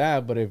not only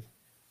that, but if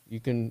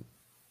you can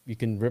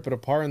rip it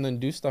apart and then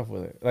do stuff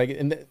with it. Like,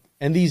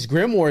 and these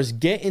grimoires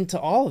get into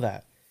all of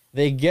that.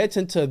 They get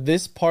into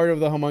this part of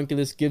the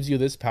homunculus gives you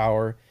this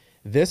power.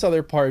 This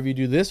other part, if you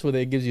do this with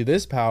it, gives you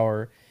this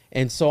power,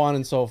 and so on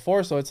and so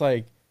forth. So it's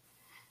like,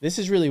 this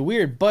is really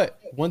weird.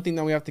 But one thing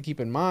that we have to keep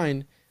in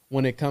mind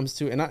when it comes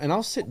to, and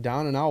I'll sit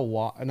down and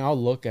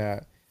I'll look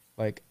at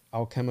like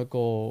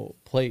alchemical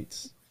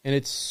plates, and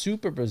it's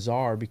super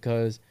bizarre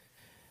because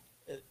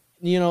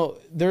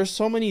there's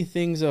so many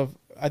things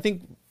I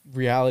think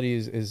reality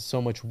is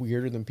so much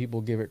weirder than people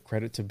give it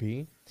credit to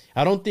be.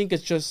 I don't think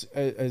it's just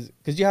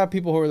because you have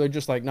people who are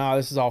just like, nah,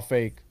 this is all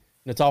fake.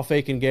 It's all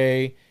fake and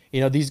gay.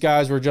 These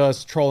guys were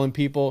just trolling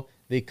people.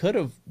 They could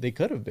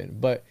have been.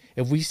 But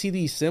if we see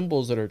these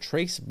symbols that are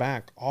traced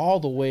back all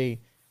the way,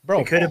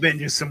 bro, It could have been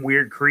just some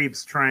weird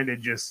creeps trying to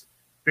just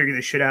figure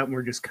this shit out, and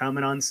we're just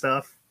coming on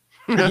stuff.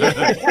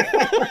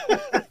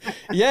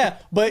 Yeah,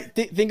 but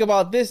think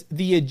about this.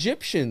 The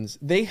Egyptians,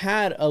 they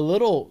had a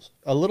little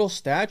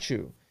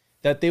statue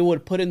that they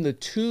would put in the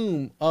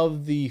tomb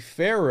of the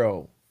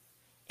pharaoh.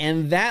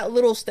 And that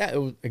little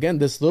statue, again,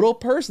 this little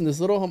person, this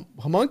little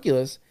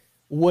homunculus,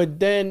 would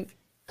then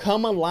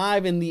come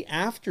alive in the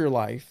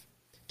afterlife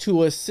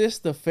to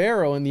assist the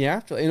pharaoh in the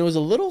afterlife. And it was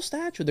a little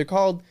statue. They're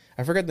called,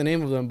 I forget the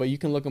name of them, but you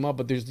can look them up.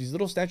 But there's these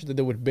little statues that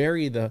they would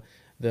bury the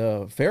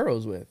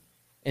pharaohs with.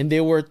 And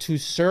they were to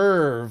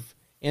serve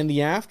in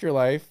the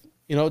afterlife,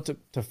 you know,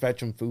 to fetch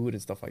them food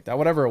and stuff like that,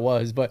 whatever it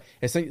was. But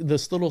it's like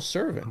this little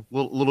servant,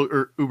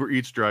 little Uber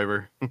Eats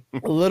driver,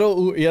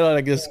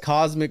 like this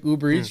cosmic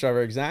Uber Eats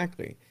driver,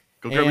 exactly.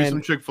 Go grab me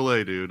some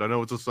Chick-fil-A, dude. I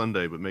know it's a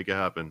Sunday, but make it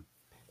happen.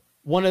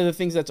 One of the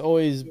things that's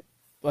always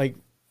like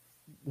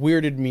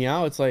weirded me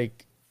out, it's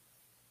like,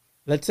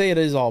 let's say it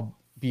is all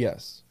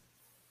BS.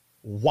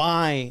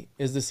 Why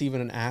is this even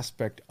an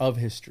aspect of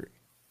history?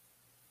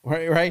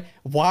 Right?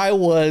 Why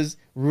was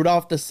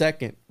Rudolph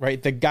II,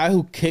 right, the guy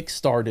who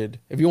kickstarted,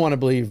 if you want to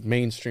believe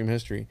mainstream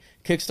history,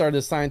 kickstarted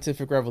the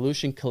scientific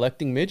revolution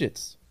collecting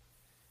midgets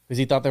because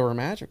he thought they were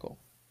magical,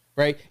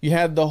 right? You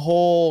had the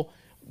whole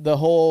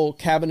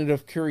cabinet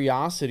of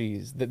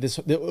curiosities.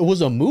 It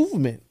was a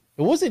movement.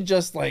 It wasn't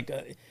just like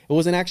it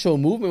was an actual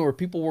movement where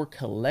people were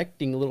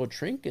collecting little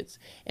trinkets.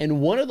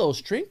 And one of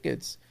those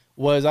trinkets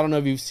was, I don't know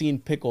if you've seen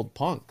pickled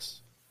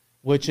punks,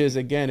 which is,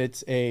 again,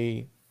 it's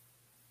a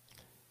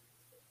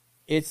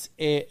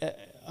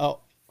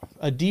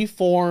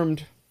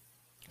deformed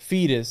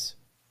fetus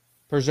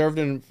preserved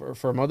in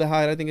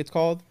formaldehyde, I think it's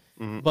called.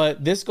 Mm-hmm.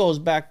 But this goes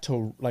back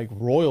to like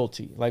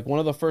royalty. Like one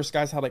of the first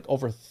guys had like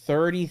over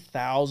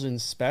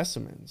 30,000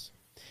 specimens.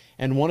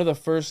 And one of the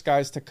first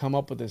guys to come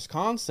up with this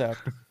concept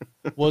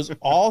was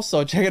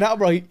also, check it out,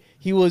 bro.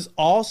 He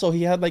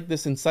had like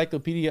this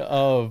encyclopedia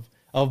of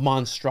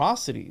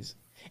monstrosities.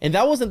 And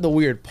that wasn't the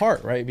weird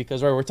part, right?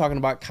 Because we're talking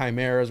about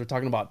chimeras, we're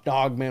talking about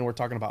dogmen, we're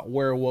talking about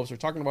werewolves, we're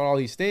talking about all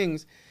these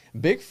things.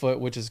 Bigfoot,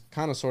 which is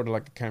kind of sort of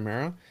like a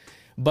chimera.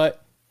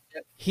 But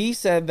he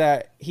said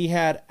that he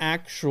had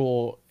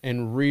actual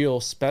and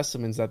real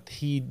specimens that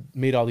he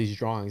made all these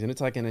drawings. And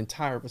it's like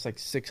it's like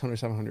 600,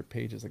 700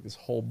 pages, like this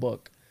whole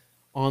book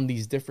on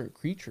these different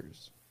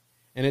creatures.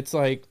 And it's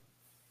like,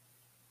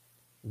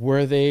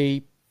 were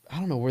they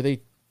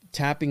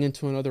tapping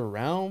into another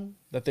realm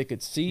that they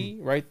could see,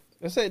 right?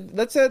 Let's say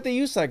that they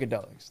use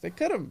psychedelics. They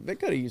could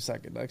have used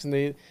psychedelics, and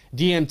they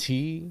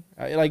DMT,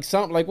 like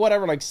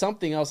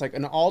something else, like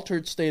an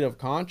altered state of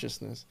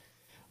consciousness.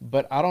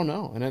 But I don't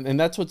know, and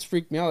that's what's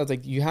freaked me out. It's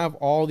like you have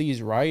all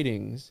these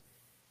writings,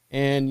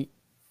 and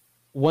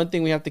one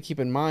thing we have to keep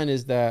in mind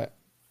is that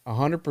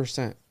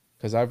 100%,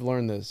 because I've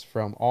learned this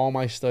from all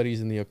my studies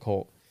in the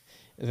occult,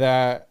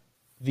 that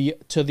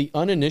to the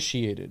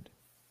uninitiated,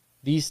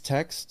 these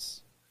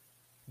texts,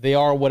 they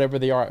are whatever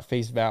they are at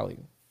face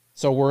value.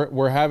 So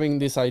we're having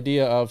this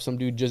idea of some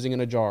dude jizzing in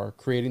a jar,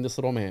 creating this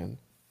little man,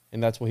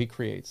 and that's what he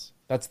creates.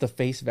 That's the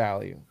face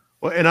value.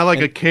 Well, and I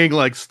like a king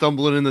like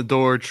stumbling in the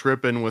door,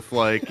 tripping with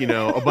like, you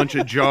know, a bunch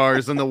of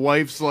jars, and the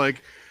wife's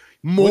like,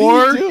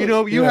 more,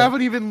 you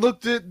haven't even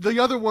looked at the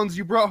other ones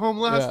you brought home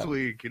last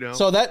week, you know.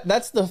 So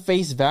that's the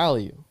face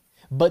value.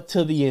 But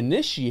to the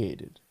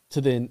initiated,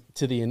 to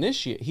the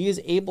initiate, he is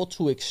able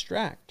to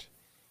extract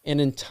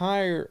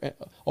a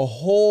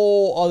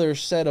whole other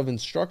set of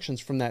instructions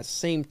from that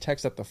same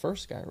text that the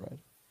first guy read,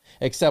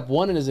 except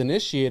one is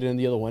initiated and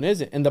the other one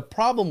isn't. And the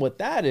problem with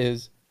that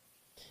is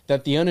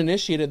that the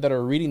uninitiated that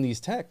are reading these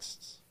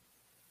texts,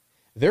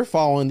 they're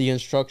following the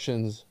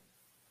instructions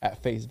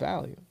at face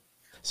value.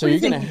 So what do you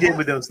think he did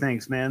with those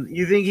things, man?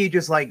 You think he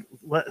just like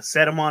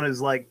set them on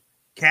his like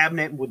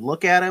cabinet and would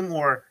look at him,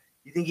 or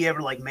you think he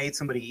ever like made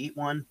somebody eat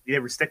one? Did he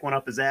ever stick one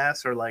up his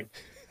ass, or like?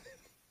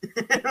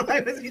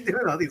 Why was he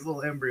doing all these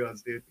little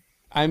embryos, dude?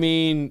 I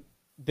mean,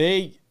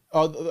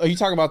 are you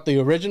talking about the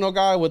original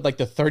guy with like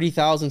the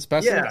 30,000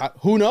 specimens? Yeah.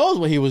 Who knows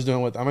what he was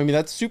doing with them? I mean,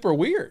 that's super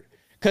weird.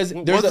 Because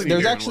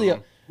there's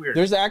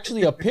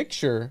actually a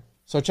picture.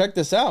 So check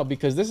this out,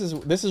 because this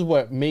is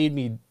what made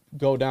me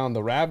go down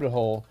the rabbit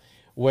hole.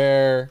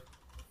 Where,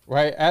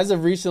 right, as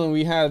of recently,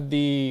 we had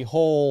the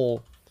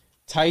whole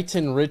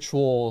Titan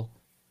ritual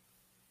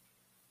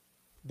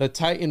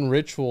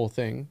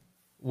thing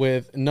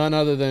with none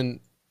other than.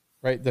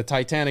 Right, the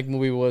Titanic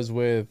movie was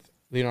with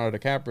Leonardo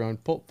DiCaprio,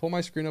 and pull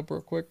my screen up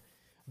real quick.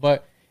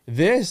 But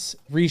this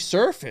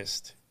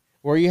resurfaced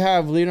where you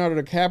have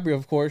Leonardo DiCaprio,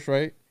 of course,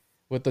 right,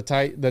 with the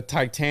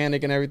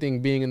Titanic and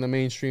everything being in the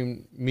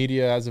mainstream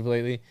media as of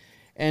lately,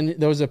 and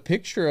there was a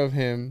picture of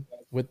him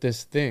with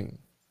this thing.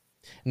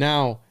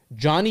 Now,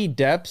 Johnny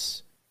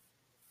Depp's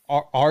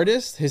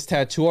artist, his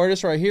tattoo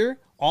artist right here,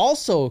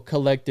 also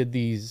collected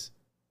these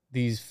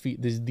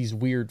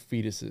weird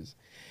fetuses,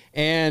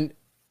 and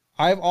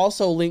I've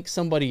also linked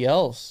somebody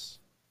else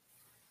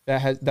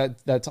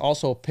that's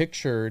also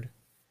pictured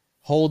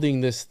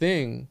holding this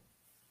thing,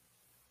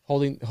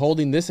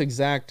 holding this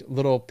exact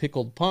little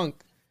pickled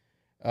punk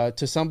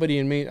to somebody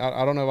in Maine.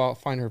 I don't know if I'll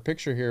find her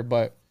picture here,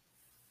 but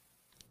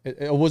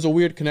it was a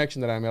weird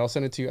connection that I made. I'll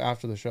send it to you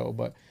after the show,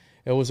 but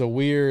it was a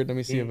weird. Let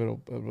me see if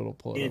it'll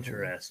pull it.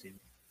 Interesting.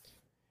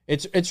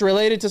 It's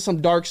related to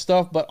some dark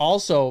stuff, but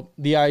also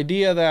the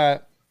idea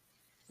that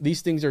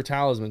these things are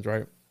talismans,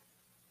 right?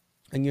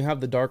 And you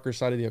have the darker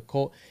side of the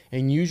occult.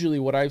 And usually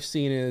what I've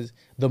seen is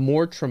the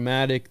more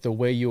traumatic the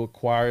way you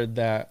acquired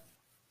that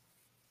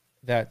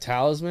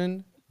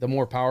talisman, the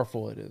more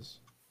powerful it is.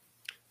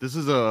 This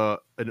is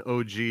an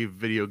OG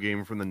video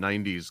game from the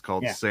 90s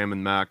called Sam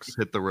and Max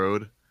Hit the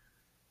Road.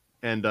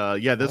 And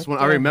this one,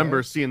 I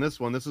remember seeing this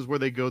one. This is where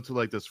they go to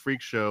like this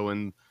freak show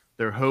and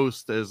their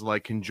host is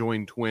like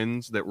conjoined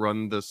twins that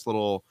run this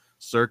little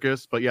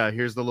circus. But yeah,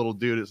 here's the little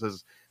dude. It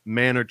says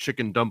man or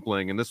chicken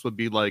dumpling. And this would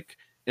be like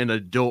an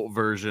adult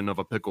version of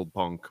a pickled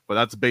punk. But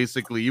that's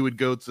basically, you would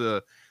go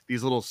to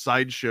these little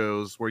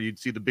sideshows where you'd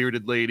see the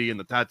bearded lady and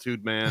the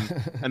tattooed man.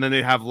 And then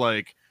they have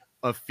like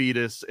a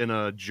fetus in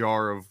a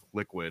jar of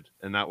liquid.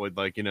 And that would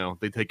like,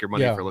 they take your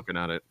money for looking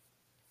at it.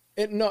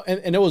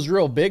 And it was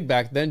real big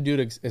back then,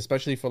 dude,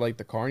 especially for like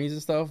the carnies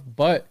and stuff.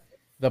 But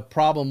the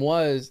problem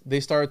was they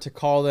started to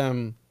call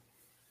them,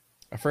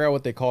 I forgot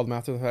what they called them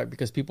after the fact,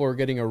 because people were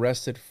getting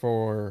arrested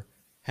for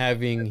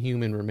having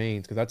human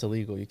remains, because that's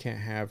illegal. You can't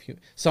have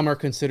some are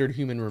considered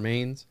human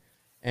remains,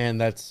 and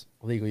that's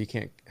illegal. You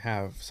can't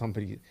have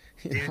somebody.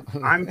 Dude,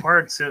 I'm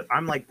part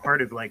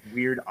of like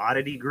weird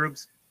oddity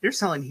groups. They're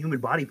selling human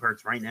body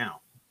parts right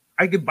now.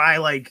 I could buy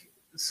like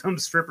some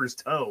stripper's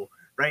toe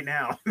right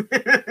now.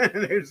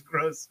 There's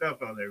gross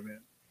stuff out there,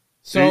 man.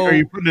 So are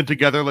you putting it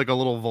together like a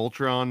little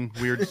Voltron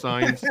weird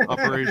science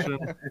operation?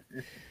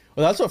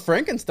 Well, that's what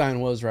Frankenstein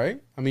was,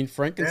 right? I mean,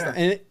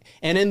 Frankenstein,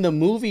 and in the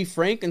movie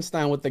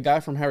Frankenstein with the guy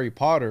from Harry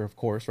Potter, of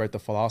course, right? The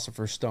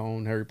Philosopher's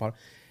Stone, Harry Potter.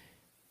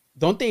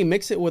 Don't they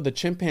mix it with a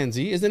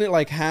chimpanzee? Isn't it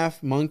like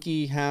half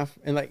monkey, half?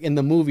 And like in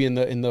the movie, in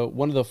the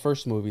one of the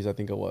first movies, I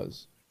think it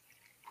was.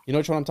 You know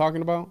what I'm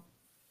talking about?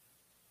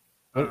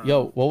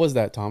 Yo, what was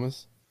that,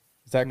 Thomas?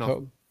 Is that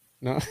Coke?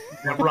 No.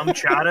 Rum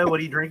chata? What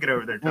are you drinking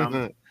over there,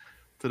 Thomas?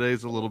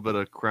 Today's a little bit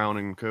of Crown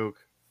and Coke.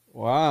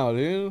 Wow,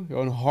 dude.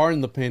 You're hard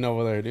in the paint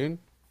over there, dude.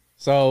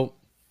 So,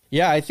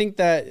 yeah, I think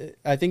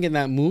in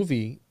that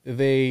movie,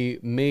 they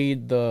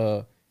made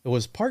it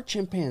was part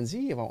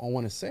chimpanzee, if I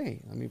want to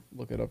say. Let me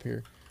look it up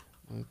here.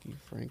 Monkey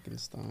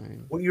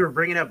Frankenstein. What you were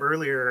bringing up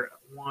earlier,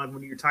 Juan,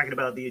 when you were talking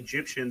about the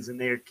Egyptians and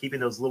they're keeping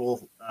those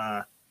little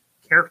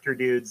character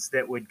dudes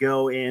that would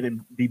go in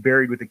and be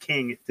buried with the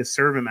king to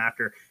serve him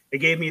after, it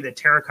gave me the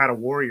terracotta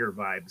warrior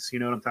vibes. You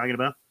know what I'm talking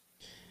about?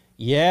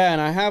 Yeah, and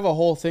I have a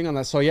whole thing on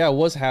that. So yeah, it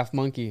was half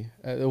monkey.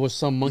 There was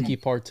some monkey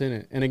parts in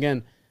it. And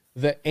again,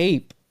 the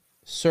ape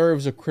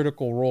serves a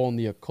critical role in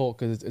the occult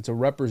because it's a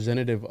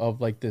representative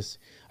of like this,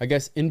 I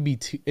guess, in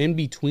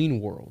between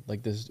world,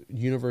 like this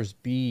universe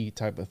B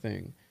type of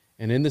thing.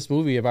 And in this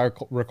movie, if I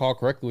recall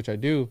correctly, which I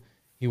do,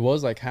 he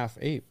was like half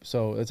ape.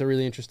 So it's a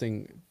really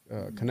interesting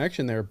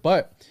connection there.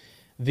 But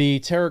the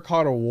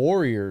terracotta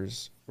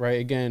warriors, right?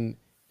 Again,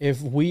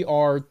 if we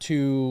are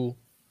to...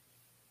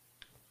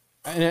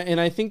 And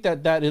I think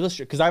that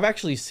illustrates, because I've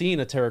actually seen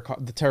the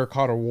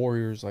terracotta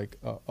warriors like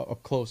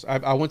up close.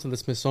 I went to the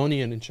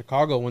Smithsonian in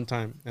Chicago one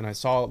time and I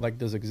saw like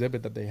this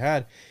exhibit that they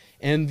had.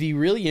 And the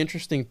really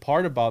interesting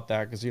part about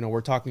that, because we're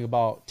talking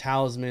about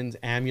talismans,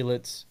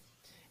 amulets,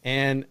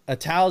 and a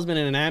talisman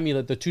and an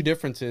amulet. The two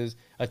differences: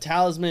 a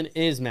talisman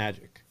is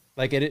magic,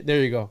 like it.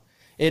 There you go.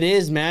 It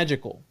is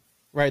magical,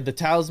 right? The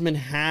talisman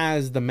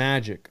has the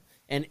magic.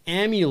 An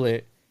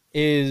amulet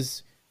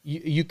is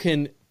you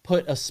can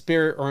put a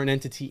spirit or an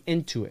entity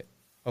into it.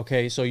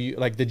 Okay, so you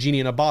like the genie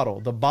in a bottle.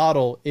 The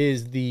bottle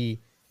is the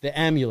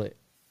amulet,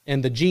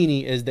 and the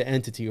genie is the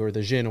entity or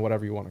the jinn or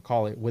whatever you want to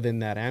call it within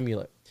that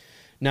amulet.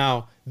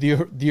 Now,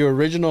 the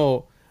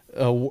original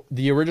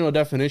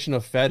definition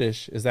of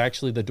fetish is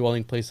actually the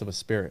dwelling place of a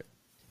spirit.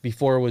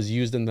 Before it was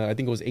used I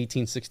think it was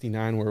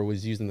 1869 where it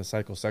was used in the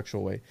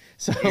psychosexual way.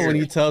 So when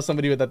you tell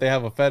somebody that they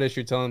have a fetish,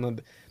 you're telling them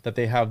that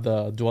they have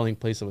the dwelling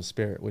place of a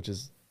spirit, which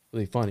is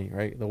really funny,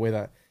 right? The way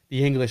that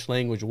the English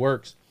language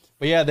works.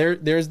 But yeah,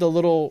 there's the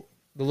little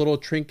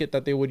trinket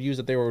that they would use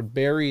that they would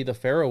bury the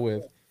pharaoh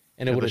with,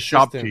 and it would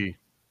assist him.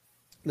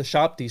 The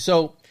shopti.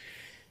 So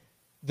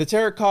the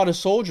terracotta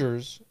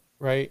soldiers,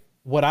 right?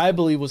 What I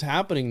believe was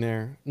happening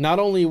there, not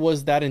only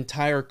was that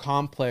entire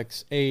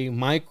complex a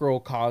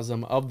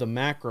microcosm of the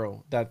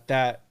macro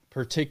that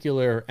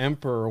particular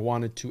emperor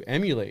wanted to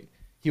emulate.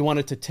 He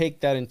wanted to take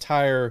that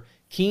entire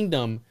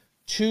kingdom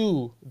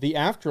to the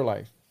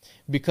afterlife.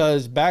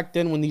 Because back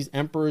then when these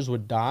emperors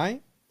would die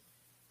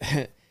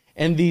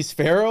and these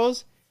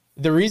pharaohs,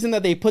 the reason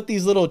that they put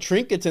these little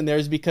trinkets in there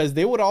is because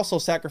they would also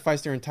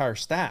sacrifice their entire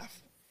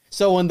staff.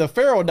 So when the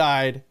pharaoh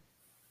died,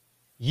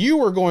 you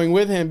were going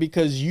with him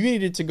because you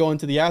needed to go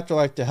into the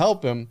afterlife to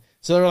help him.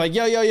 So they're like,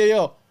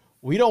 yo,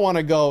 we don't want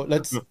to go.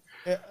 Let's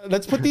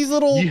put these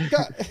little...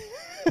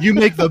 You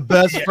make the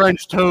best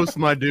French toast,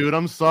 my dude.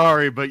 I'm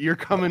sorry, but you're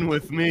coming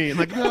with me. And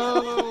like,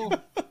 no.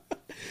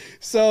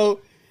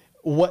 So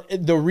what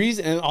the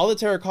reason, and all the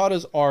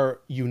terracottas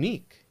are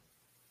unique,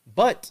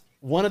 but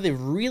one of the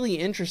really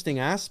interesting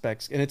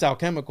aspects, and it's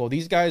alchemical.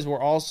 These guys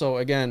were also,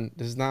 again,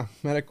 this is not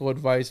medical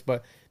advice,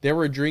 but they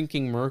were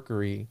drinking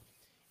mercury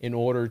in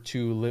order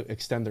to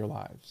extend their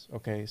lives.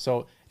 Okay,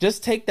 so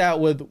just take that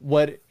with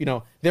what,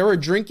 they were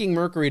drinking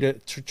mercury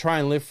to try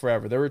and live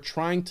forever. They were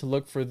trying to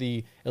look for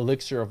the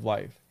elixir of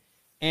life.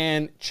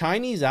 And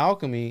Chinese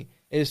alchemy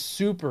is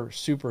super,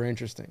 super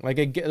interesting. Like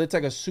it's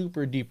like a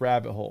super deep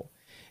rabbit hole.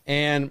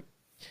 And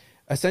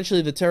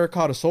essentially the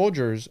terracotta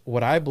soldiers,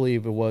 what I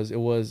believe it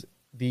was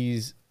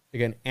these,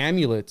 again,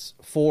 amulets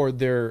for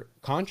their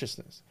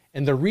consciousness.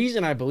 And the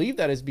reason I believe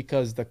that is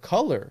because the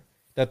color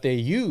that they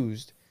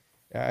used,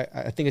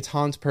 I think it's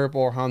Hans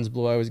purple or Hans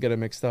blue. I always get it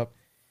mixed up.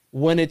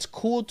 When it's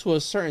cooled to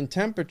a certain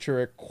temperature,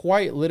 it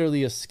quite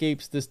literally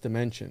escapes this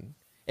dimension.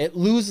 It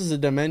loses a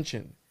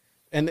dimension.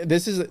 And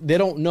they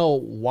don't know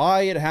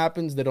why it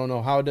happens. They don't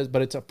know how it does,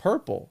 but it's a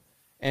purple.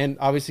 And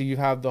obviously you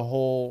have the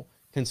whole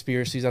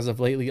conspiracies as of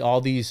lately,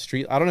 all these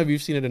I don't know if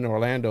you've seen it in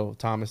Orlando,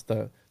 Thomas,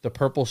 the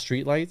purple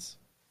street lights.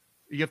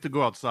 You have to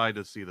go outside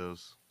to see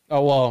those.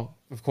 Oh, well,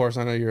 of course,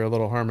 I know you're a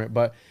little hermit,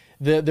 but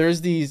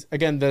there's these,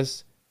 again,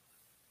 this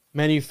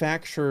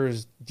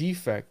manufacturer's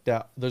defect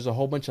that there's a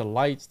whole bunch of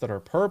lights that are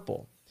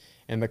purple.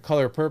 And the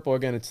color purple,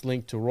 again, it's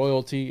linked to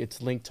royalty.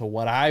 It's linked to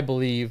what I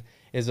believe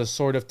is a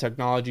sort of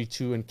technology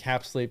to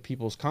encapsulate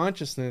people's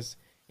consciousness.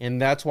 And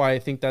that's why I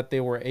think that they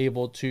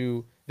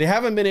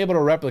haven't been able to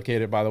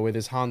replicate it, by the way,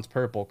 this Hans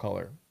purple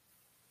color.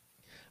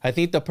 I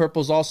think the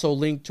purple's also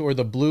linked to, or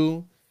the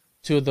blue,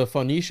 to the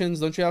Phoenicians.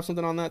 Don't you have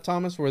something on that,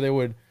 Thomas, where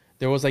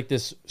there was like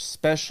this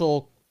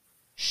special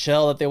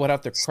shell that they would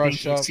have to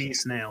crush up? Sea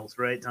snails,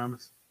 right,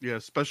 Thomas? Yeah,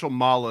 special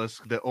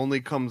mollusk that only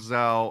comes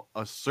out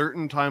a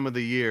certain time of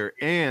the year,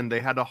 and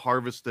they had to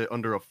harvest it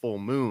under a full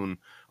moon.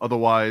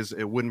 Otherwise,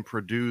 it wouldn't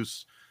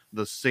produce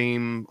the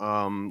same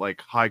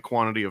like high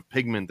quantity of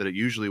pigment that it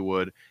usually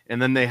would.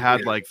 And then they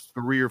had like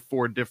 3 or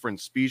 4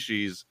 different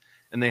species,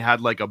 and they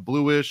had like a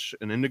bluish,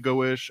 an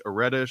indigo-ish, a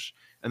reddish,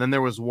 and then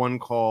there was one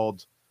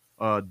called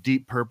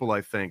deep purple,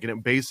 I think, and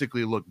it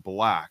basically looked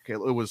black. It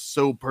was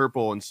so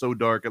purple and so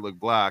dark it looked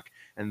black,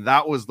 and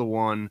that was the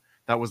one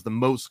that was the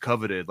most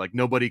coveted. Like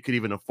nobody could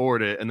even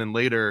afford it. And then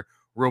later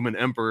Roman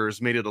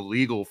emperors made it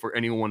illegal for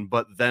anyone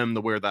but them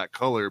to wear that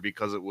color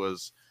because it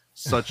was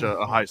such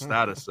a high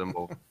status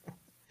symbol.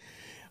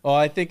 Well,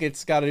 I think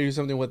it's got to do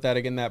something with that,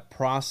 again, that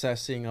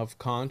processing of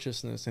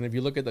consciousness. And if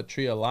you look at the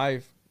tree of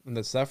life and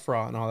the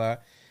Sephiroth and all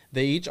that,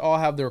 they each all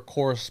have their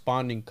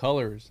corresponding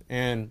colors.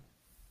 And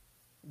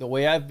the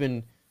way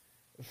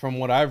from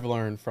what I've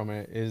learned from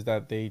it, is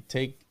that they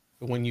take,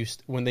 when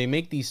they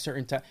make these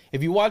certain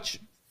if you watch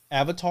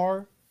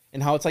Avatar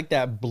and how it's like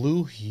that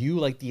blue hue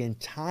like the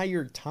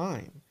entire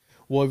time.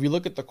 Well, if you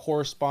look at the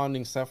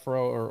corresponding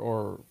Sephiroth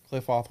or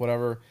Cliffoth,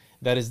 whatever,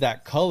 that is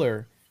that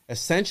color,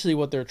 essentially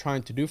what they're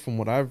trying to do, from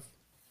what I've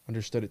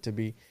understood it to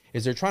be,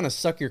 is they're trying to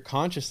suck your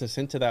consciousness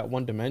into that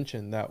one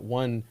dimension, that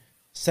one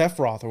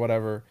Sephiroth or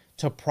whatever,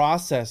 to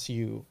process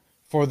you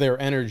for their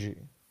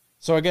energy.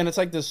 So again, it's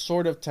like this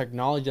sort of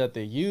technology that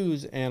they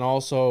use, and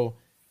also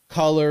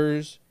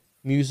colors,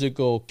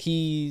 musical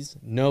keys,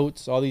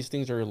 notes, all these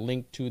things are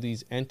linked to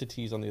these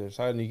entities on the other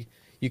side. And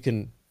you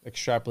can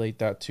extrapolate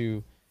that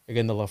to,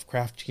 again, the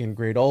Lovecraftian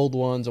great old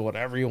ones, or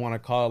whatever you want to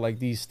call it, like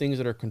these things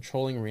that are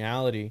controlling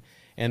reality,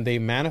 and they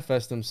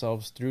manifest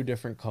themselves through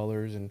different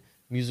colors and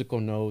musical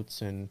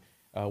notes. And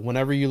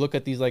whenever you look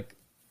at these like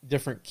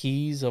different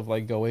keys of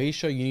like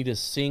Goetia, you need to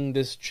sing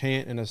this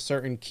chant in a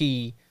certain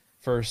key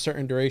for a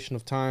certain duration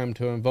of time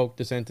to invoke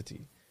this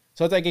entity.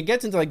 So it's like it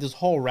gets into like this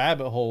whole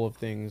rabbit hole of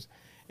things.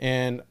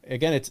 And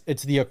again,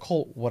 it's the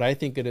occult. What I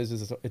think it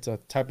is it's a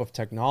type of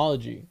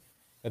technology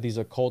that these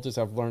occultists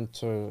have learned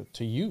to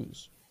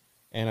use.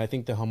 And I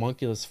think the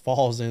homunculus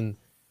falls in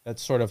that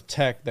sort of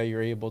tech that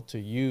you're able to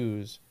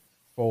use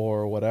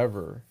for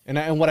whatever.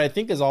 And what I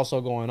think is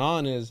also going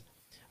on is,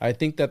 I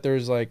think that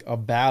there's like a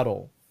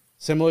battle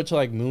similar to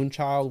like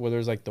Moonchild, where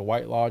there's like the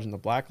White Lodge and the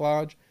Black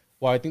Lodge.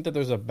 Well, I think that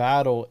there's a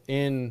battle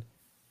in,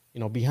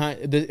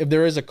 behind, if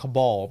there is a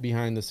cabal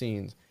behind the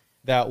scenes,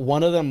 that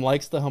one of them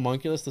likes the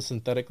homunculus, the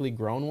synthetically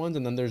grown ones,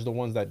 and then there's the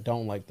ones that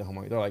don't like the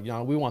homunculus. They're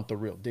like, we want the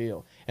real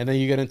deal. And then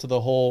you get into the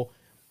whole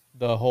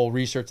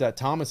research that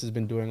Thomas has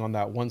been doing on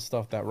that one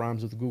stuff that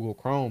rhymes with Google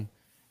Chrome,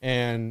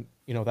 and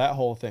that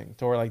whole thing,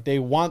 to where like they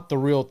want the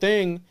real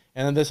thing,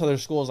 and then this other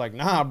school is like,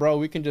 nah, bro,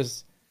 we can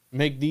just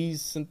make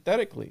these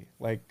synthetically.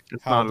 Like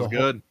it's not as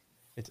good.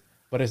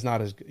 But it's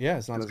not as good. Yeah,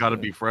 it's not. It's got to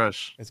be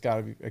fresh. It's got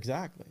to be,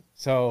 exactly.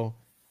 So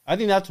I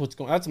think that's what's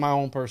going. That's my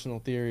own personal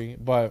theory,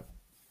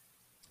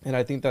 and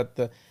I think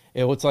that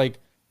it's like,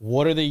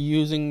 what are they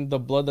using the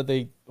blood that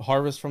they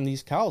harvest from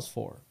these cows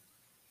for?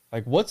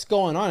 Like, what's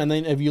going on? And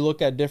then if you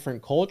look at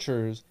different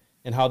cultures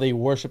and how they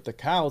worship the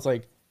cows,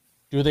 like,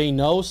 do they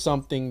know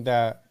something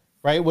that,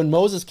 right? When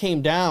Moses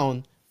came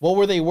down, what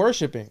were they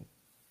worshiping?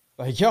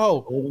 Like,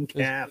 golden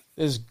calf.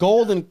 This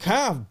golden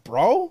calf,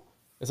 bro.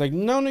 It's like,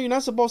 no, you're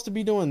not supposed to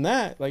be doing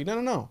that. Like,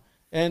 no.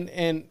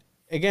 And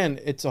again,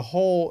 it's a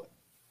whole,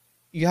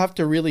 you have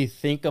to really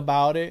think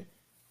about it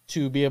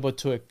to be able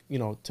to, you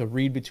know, to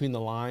read between the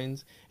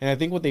lines. And I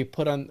think what they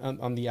put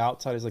on the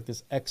outside is like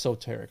this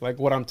exoteric, like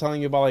what I'm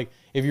telling you about, like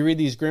if you read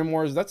these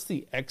grimoires, that's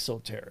the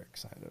exoteric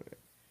side of it.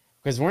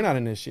 Because we're not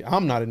initiated.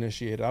 I'm not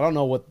initiated. I don't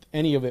know what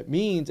any of it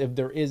means, if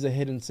there is a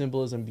hidden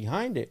symbolism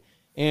behind it.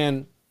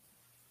 And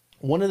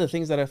one of the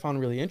things that I found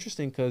really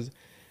interesting, because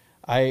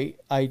I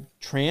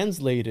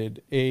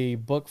translated a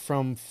book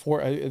from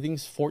I think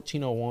it's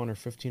 1401 or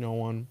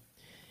 1501.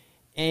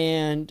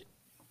 And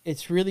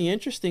it's really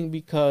interesting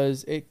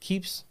because it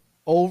keeps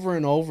over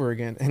and over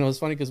again. And it was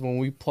funny because when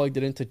we plugged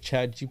it into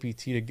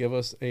ChatGPT to give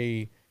us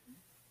a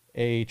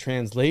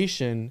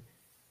translation,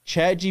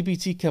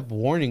 ChatGPT kept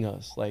warning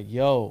us, like,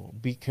 yo,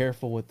 be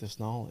careful with this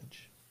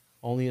knowledge.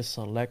 Only a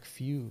select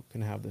few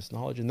can have this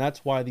knowledge. And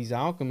that's why these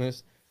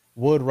alchemists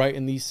would write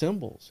in these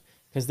symbols,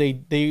 because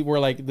they were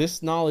like,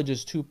 this knowledge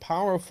is too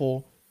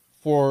powerful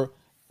for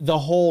the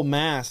whole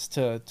mass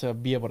to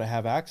be able to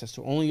have access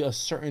to. Only a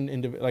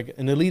certain like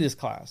an elitist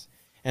class.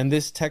 And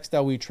this text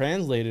that we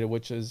translated,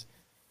 which is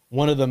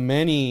one of the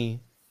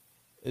many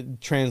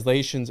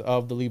translations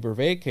of the Liber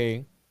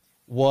Vaecae,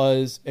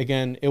 was,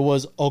 again, it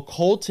was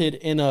occulted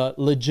in a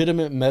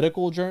legitimate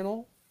medical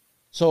journal.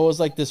 So it was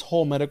like this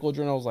whole medical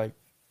journal was like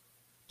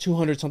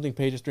 200 something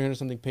pages, 300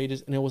 something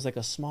pages, and it was like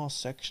a small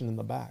section in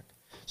the back.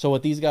 So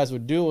what these guys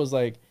would do was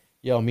like,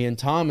 yo, me and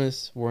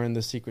Thomas were in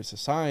the secret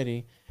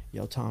society.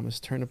 Yo,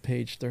 Thomas, turn to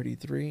page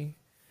 33.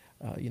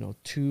 You know,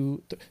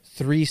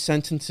 3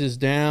 sentences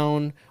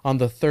down on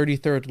the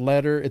 33rd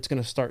letter, it's going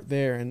to start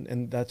there.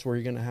 And that's where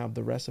you're going to have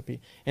the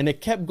recipe. And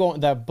it kept going,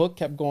 that book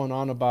kept going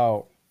on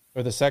about,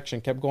 or the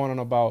section kept going on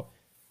about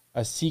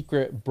a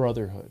secret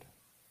brotherhood.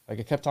 Like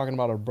it kept talking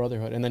about a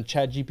brotherhood. And then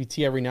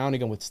ChatGPT every now and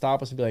again would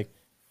stop us and be like,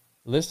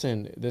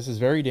 listen, this is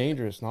very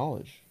dangerous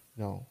knowledge.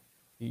 No,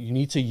 you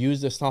need to use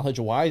this knowledge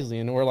wisely.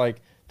 And we're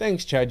like,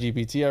 thanks,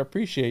 ChatGPT. I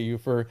appreciate you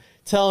for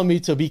telling me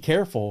to be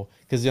careful,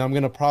 because I'm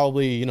going to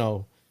probably, you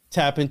know,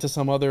 tap into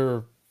some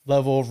other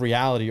level of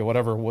reality or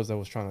whatever it was I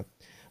was trying to.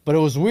 But it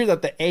was weird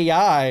that the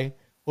AI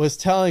was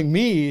telling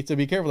me to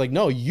be careful. Like,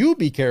 no, you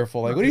be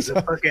careful. Like, what are you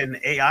talking? Fucking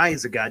AI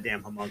is a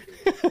goddamn homunculus.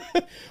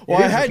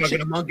 Well, I had fucking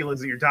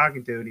homunculus that you're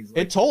talking to, and he's like,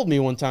 it told me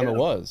one time it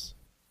was.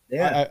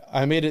 Yeah.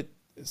 I made it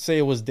say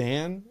it was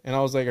Dan, and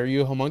I was like, "Are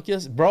you a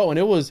homunculus, bro?" And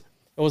it was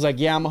like,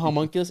 "Yeah, I'm a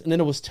homunculus." And then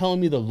it was telling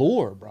me the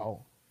lore,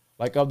 bro,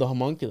 like of the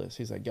homunculus.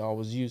 He's like, "Yo, I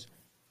was used."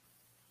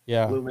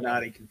 Yeah.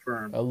 Illuminati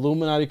confirmed.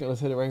 Illuminati. Let's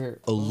hit it right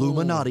here.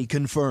 Illuminati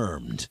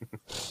confirmed.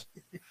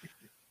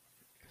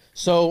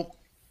 So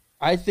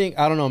I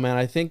don't know, man.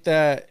 I think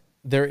that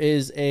there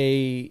is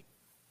a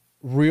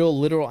real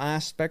literal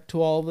aspect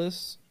to all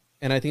this.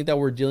 And I think that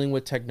we're dealing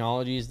with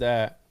technologies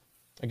that,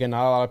 again,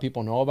 not a lot of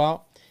people know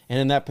about. And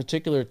in that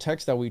particular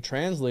text that we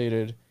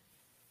translated,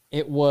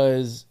 it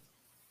was,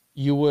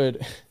 you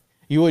would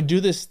do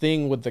this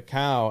thing with the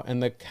cow,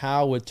 and the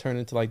cow would turn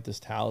into like this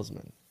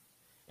talisman.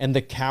 And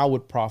the cow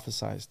would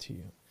prophesize to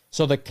you.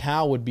 So the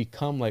cow would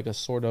become like a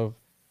sort of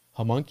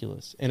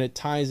homunculus. And it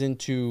ties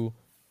into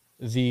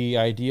the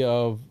idea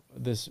of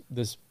this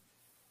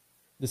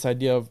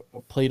idea of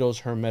Plato's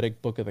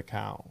Hermetic Book of the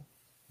Cow,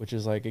 which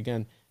is like,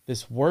 again,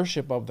 this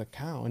worship of the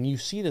cow. And you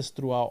see this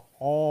throughout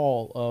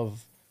all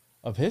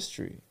of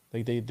history.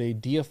 Like they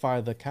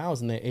deify the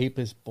cows and the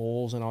apis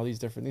bulls and all these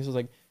different things. It's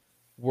like,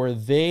 were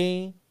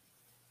they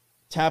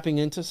tapping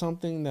into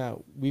something that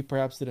we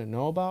perhaps didn't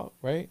know about,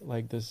 right?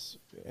 Like this,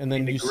 and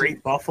then the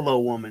great buffalo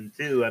woman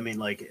too. I mean,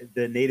 like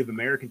the Native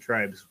American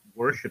tribes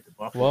worshipped the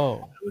buffalo.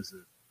 Whoa. It was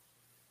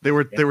they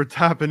were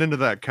tapping into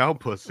that cow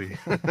pussy.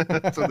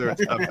 That's what they were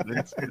tapping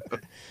into.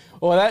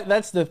 Well,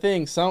 that's the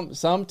thing.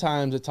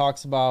 Sometimes it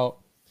talks about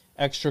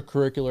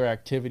extracurricular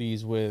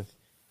activities with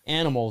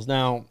animals.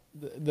 Now,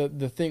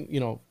 the thing, you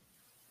know,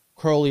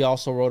 Crowley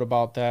also wrote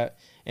about that,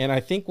 and I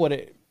think what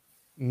it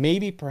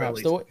maybe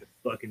perhaps the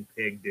fucking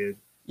pig, dude.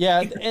 Yeah,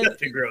 and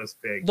such a gross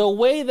pig. The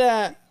way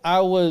that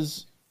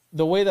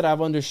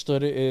I've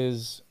understood it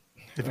is,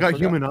 it's got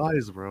human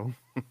eyes, bro.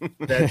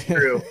 That's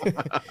true.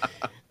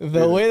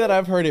 The way that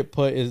I've heard it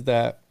put is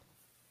that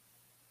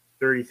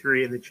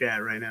 33 in the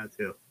chat right now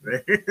too.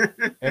 Right?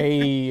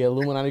 Hey,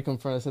 Illuminati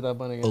confirmed. I said that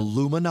bunny again.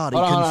 Illuminati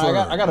hold on,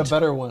 confirmed. I got a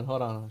better one.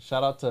 Hold on.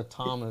 Shout out to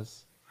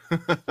Thomas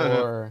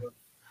for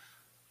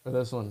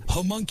this one.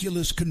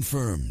 Homunculus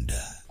confirmed.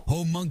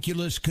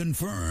 Homunculus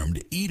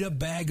confirmed. Eat a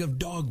bag of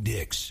dog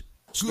dicks.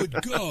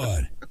 Good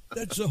God,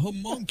 that's a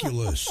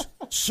homunculus.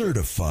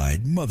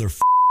 Certified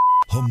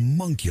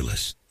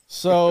homunculus.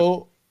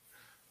 So,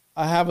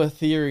 I have a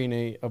theory,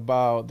 Nate,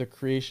 about the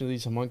creation of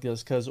these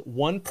homunculus, because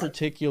one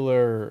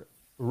particular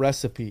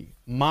recipe,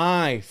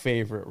 my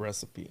favorite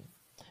recipe.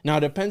 Now,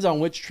 it depends on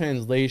which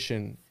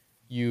translation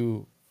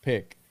you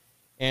pick.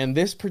 And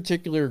this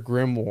particular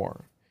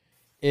grimoire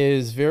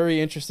is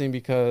very interesting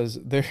because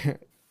there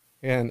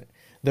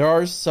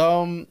are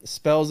some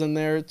spells in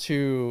there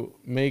to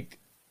make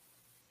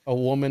a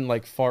woman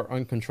like fart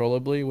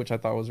uncontrollably, which I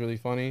thought was really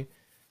funny.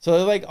 So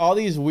they're like all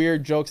these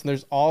weird jokes, and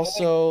there's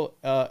also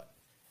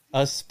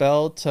a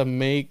spell to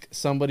make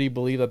somebody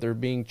believe that they're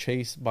being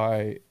chased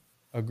by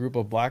a group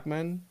of black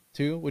men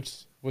too,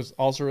 which was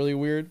also really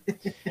weird.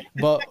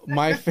 But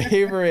my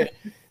favorite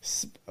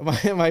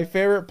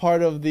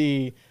part of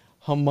the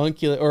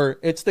homunculus, or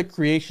it's the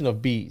creation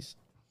of bees.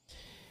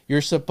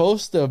 You're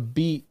supposed to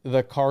beat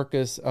the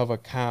carcass of a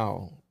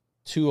cow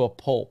to a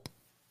pulp.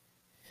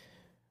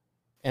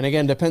 And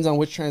again, depends on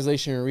which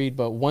translation you read,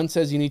 but one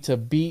says you need to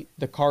beat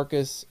the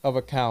carcass of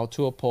a cow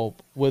to a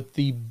pulp with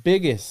the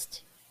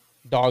biggest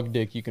dog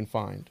dick you can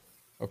find.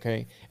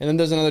 Okay. And then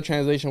there's another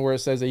translation where it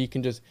says that you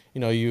can just,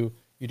 you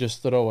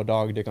just throw a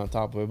dog dick on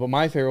top of it. But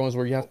my favorite one's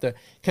where you have to,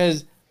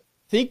 because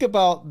think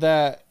about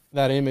that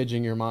image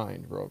in your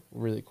mind, bro,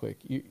 really quick.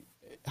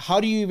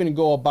 How do you even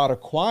go about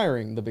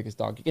acquiring the biggest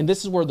dog dick? And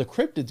this is where the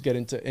cryptids get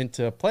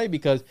into play,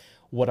 because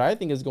what I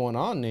think is going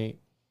on, Nate,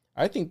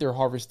 I think they're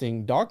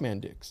harvesting dogman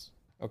dicks.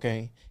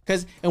 Okay.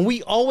 And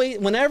we always,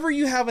 whenever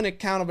you have an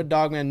account of a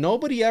dogman,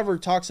 nobody ever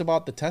talks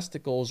about the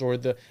testicles or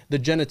the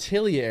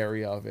genitalia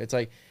area of it. It's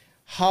like,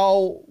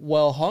 how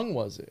well hung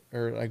was it,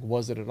 or like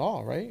was it at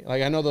all, right?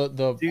 Like I know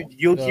the dude,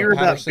 you'll hear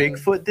Patterson, about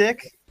Bigfoot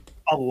dick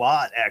a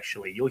lot.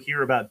 Actually, you'll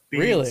hear about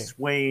big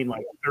swaying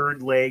like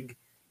third leg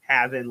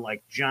having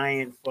like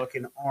giant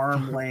fucking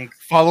arm length,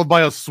 followed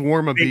by a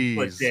swarm of Bigfoot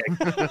bees. Dick.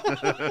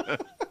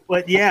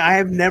 But yeah, I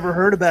have never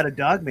heard about a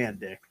dogman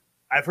dick.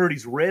 I've heard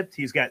he's ripped,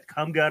 he's got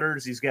cum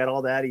gutters, he's got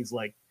all that.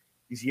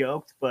 He's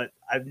yoked, but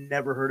I've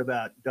never heard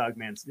about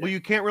dogman's dick. Well, you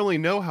can't really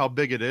know how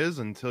big it is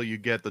until you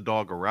get the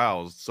dog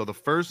aroused. So the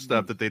first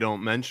step that they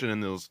don't mention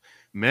in those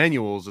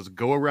manuals is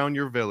go around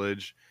your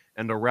village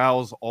and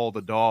arouse all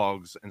the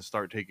dogs and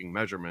start taking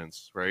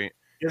measurements, right?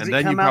 And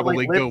then you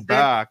probably go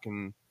back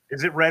and...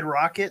 Is it Red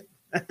Rocket?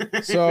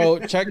 So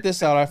check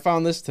this out. I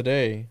found this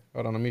today.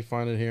 Hold on, let me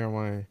find it here on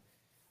my...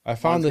 I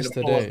found this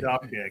today.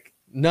 Dog dick.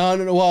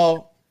 No.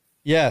 Well,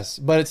 yes,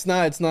 but it's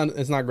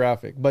not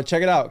graphic. But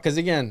check it out, because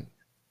again,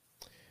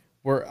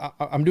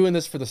 I'm doing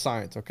this for the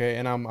science, okay?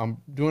 And I'm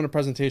doing a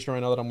presentation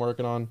right now that I'm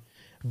working on.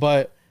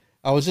 But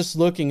I was just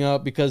looking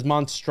up, because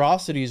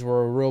monstrosities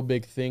were a real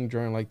big thing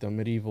during like the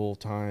medieval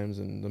times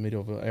and the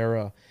medieval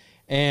era.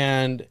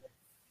 And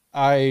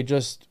I'm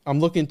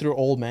looking through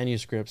old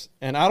manuscripts,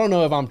 and I don't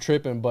know if I'm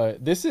tripping,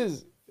 but this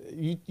is,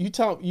 you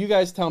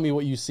guys tell me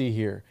what you see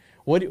here.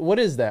 What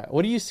is that?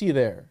 What do you see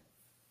there?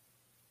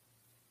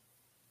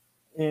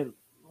 It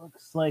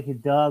looks like a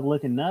dog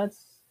licking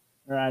nuts,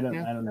 or I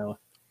don't know.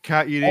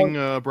 Cat eating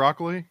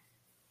broccoli.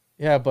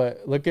 Yeah,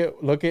 but look at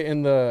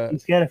in the.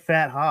 He's got a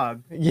fat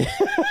hog. Yeah.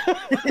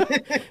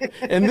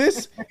 And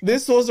this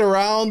was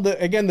around the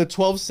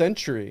 12th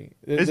century.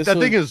 That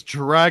thing is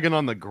dragging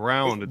on the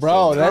ground.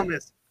 Bro,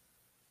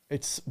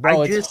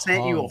 I just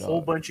sent you a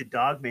whole bunch of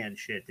dogman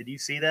shit. Did you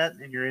see that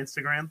in your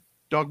Instagram?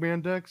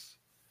 Dogman dicks?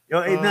 No,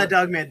 it's not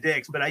dogman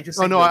dicks, but I just.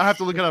 Oh no, I have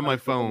to look it on my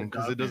phone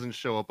because it doesn't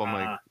show up on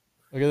my.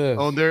 Look at this.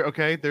 Oh,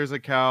 there's a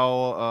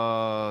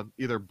cow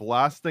either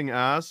blasting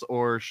ass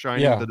or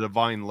shining the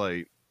divine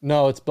light.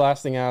 No, it's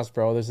blasting ass,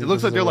 bro. It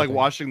looks like they're like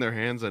washing their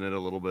hands in it a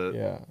little bit.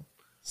 Yeah.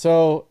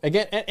 So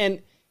again,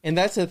 and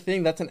that's a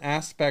thing. That's an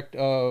aspect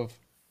of.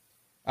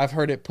 I've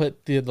heard it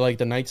put the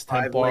Knights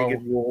Templar.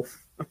 Five-legged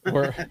wolf.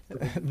 Where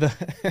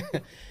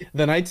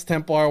the Knights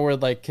Templar were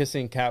like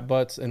kissing cat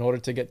butts in order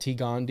to get T.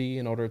 Gandhi,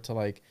 in order to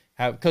like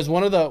have, because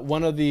one of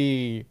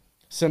the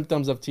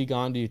symptoms of T.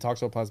 Gandhi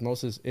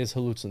toxoplasmosis is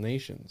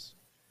hallucinations,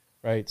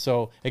 right?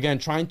 So again,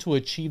 trying to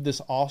achieve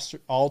this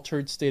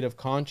altered state of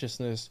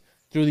consciousness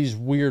through these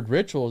weird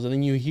rituals, and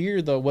then you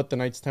hear what the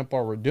Knights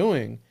Templar were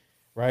doing,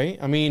 right?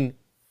 I mean,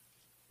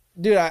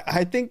 dude,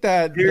 I think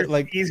that there's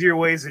like easier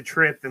ways to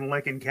trip than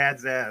licking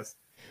cat's ass.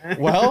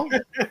 Well,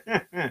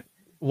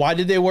 why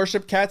did they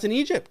worship cats in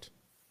Egypt?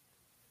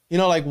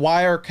 Like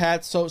why are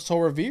cats so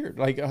revered?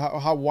 Like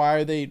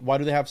why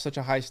do they have such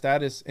a high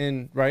status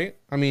in, right?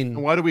 I mean,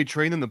 and why do we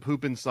train them to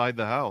poop inside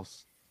the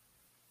house?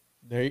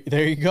 There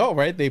you go,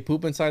 right? They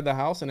poop inside the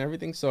house and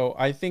everything. So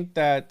I think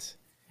that,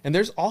 and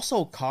there's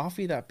also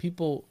coffee that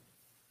people,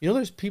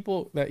 there's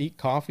people that eat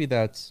coffee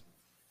that's.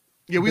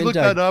 Yeah, we looked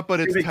that up, but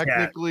it's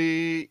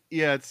technically,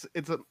 it's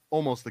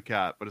almost a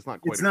cat, but it's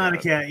not quite. It's not a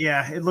cat.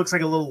 Yeah, it looks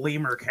like a little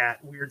lemur cat.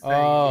 Weird thing.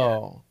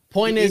 Oh, yeah.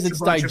 Point is, it's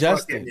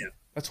digested.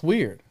 That's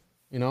weird.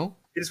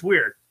 It's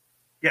weird.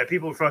 Yeah,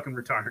 people are fucking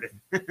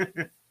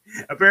retarded.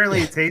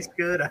 Apparently, it tastes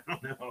good. I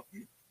don't know.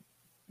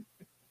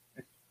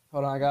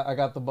 Hold on, I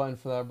got the button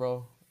for that,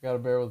 bro. You gotta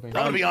bear with me. I'm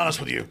gonna be honest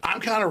with you. I'm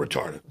kind of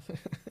retarded.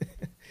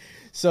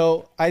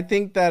 So I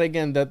think that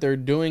again, that they're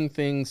doing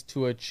things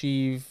to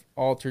achieve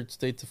altered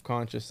states of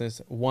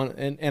consciousness.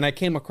 And I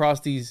came across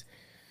these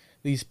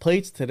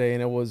plates today,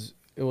 and it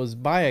was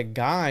by a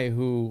guy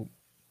who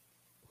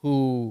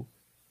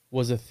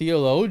was a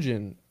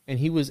theologian, and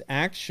he was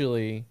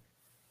actually,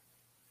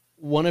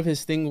 one of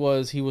his thing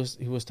was he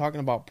was talking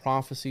about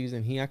prophecies,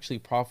 and he actually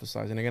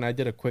prophesied. And again, I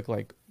did a quick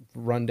like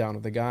rundown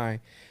of the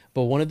guy,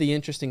 but one of the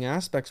interesting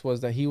aspects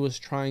was that he was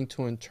trying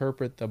to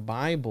interpret the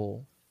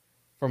Bible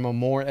from a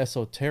more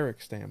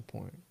esoteric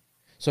standpoint.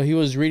 So he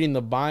was reading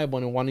the Bible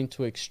and wanting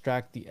to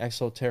extract the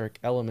esoteric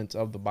elements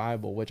of the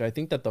Bible, which I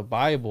think that the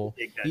Bible,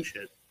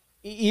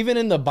 even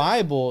in the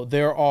Bible,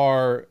 there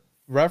are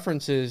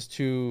references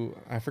to,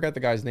 I forgot the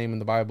guy's name in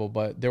the Bible,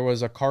 but there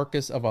was a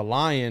carcass of a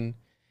lion,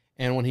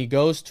 and when he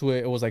goes to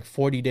it, it was like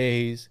 40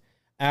 days.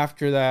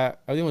 After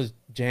that, I think it was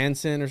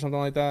Jansen or something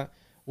like that,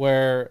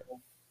 where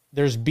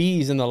there's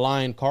bees in the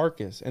lion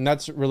carcass, and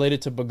that's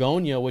related to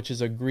begonia, which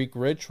is a Greek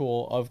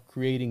ritual of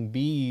creating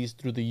bees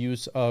through the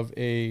use of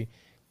a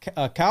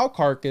cow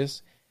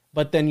carcass.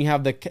 But then you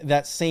have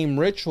that same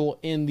ritual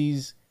in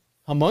these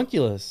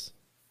homunculus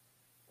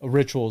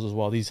rituals as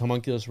well, these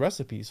homunculus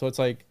recipes. So it's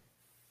like,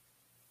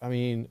 I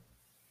mean,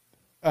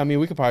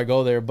 we could probably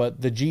go there,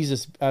 but the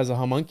Jesus as a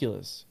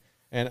homunculus.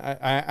 And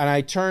I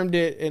termed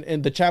it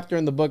in the chapter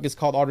in the book is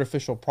called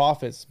Artificial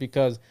Prophets,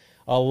 because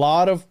a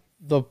lot of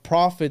the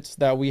prophets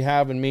that we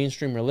have in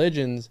mainstream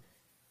religions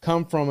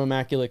come from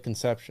Immaculate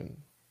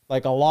Conception.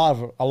 Like a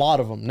lot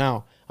of them.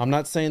 Now, I'm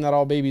not saying that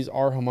all babies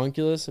are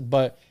homunculus,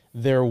 but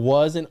there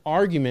was an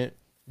argument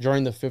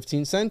during the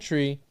 15th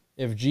century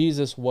if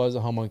Jesus was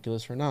a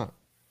homunculus or not.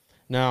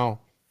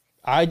 Now,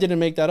 I didn't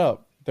make that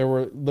up. There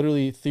were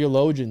literally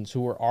theologians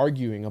who were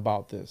arguing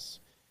about this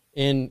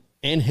in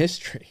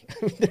history.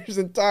 There's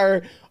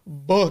entire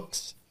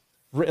books,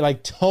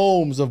 like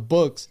tomes of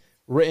books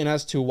written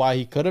as to why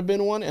he could have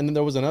been one. And then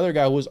there was another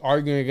guy who was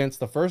arguing against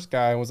the first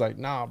guy and was like,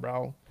 nah,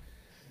 bro.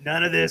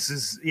 None of this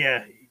is,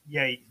 yeah.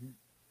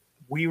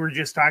 We were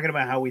just talking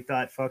about how we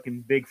thought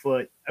fucking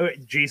Bigfoot,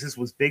 Jesus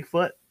was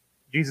Bigfoot.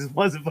 Jesus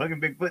wasn't fucking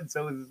Bigfoot, and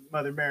so was his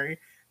mother Mary.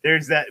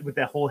 There's that with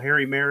that whole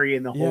Harry Mary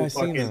and the whole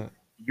fucking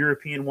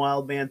European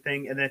wild man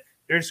thing. And then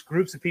there's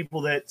groups of people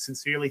that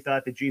sincerely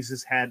thought that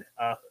Jesus had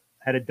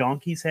a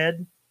donkey's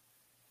head.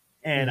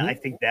 And I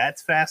think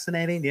that's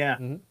fascinating. Yeah.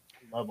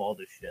 Love all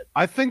this shit.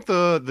 I think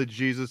the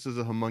Jesus as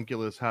a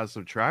homunculus has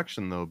some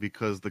traction though,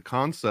 because the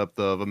concept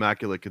of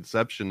Immaculate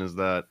Conception is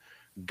that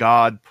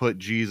God put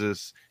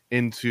Jesus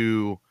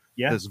into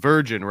this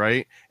virgin,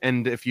 right?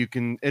 And if you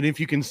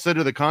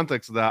consider the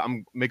context of that,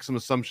 I'm make some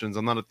assumptions.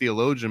 I'm not a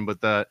theologian,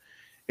 but that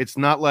it's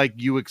not like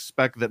you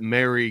expect that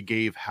Mary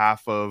gave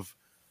half of,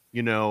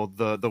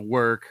 the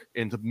work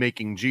into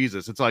making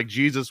Jesus. It's like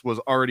Jesus was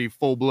already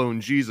full blown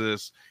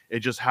Jesus. It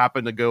just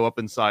happened to go up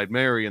inside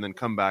Mary and then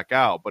come back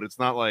out. But it's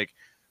not like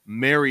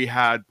Mary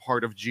had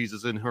part of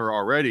Jesus in her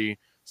already.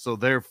 So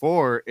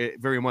therefore, it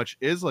very much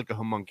is like a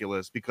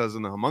homunculus, because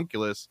in the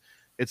homunculus,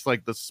 it's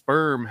like the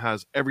sperm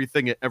has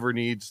everything it ever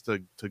needs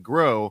to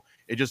grow.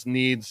 It just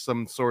needs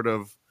some sort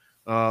of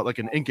like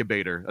an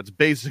incubator. That's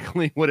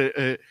basically what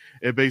it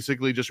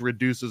basically just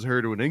reduces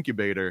her to an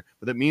incubator.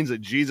 But that means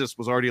that Jesus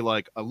was already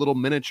like a little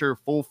miniature,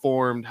 full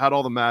formed, had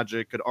all the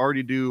magic, could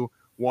already do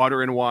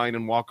water and wine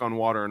and walk on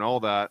water and all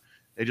that.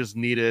 It just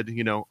needed,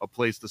 a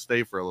place to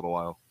stay for a little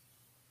while.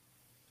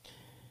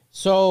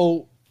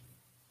 So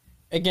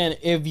again,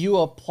 if you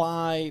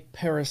apply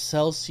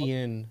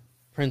Paracelsian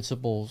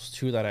principles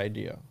to that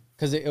idea,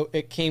 because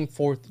it came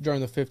forth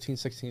during the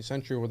 15th, 16th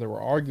century where they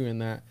were arguing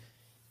that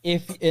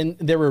and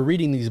they were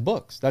reading these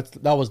books.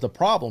 That was the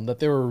problem, that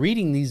they were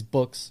reading these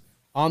books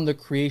on the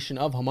creation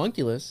of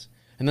homunculus,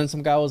 and then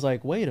some guy was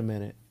like, wait a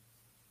minute,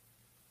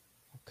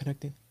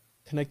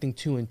 connecting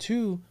two and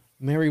two,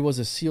 Mary was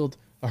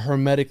a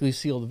hermetically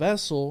sealed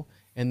vessel,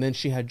 and then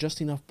she had just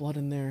enough blood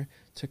in there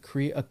to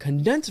create a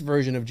condensed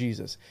version of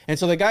Jesus. And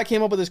so the guy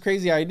came up with this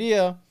crazy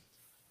idea.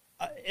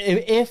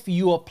 If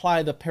you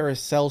apply the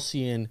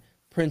Paracelsian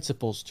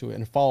principles to it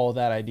and follow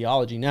that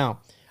ideology. Now,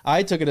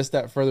 I took it a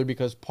step further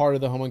because part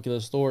of the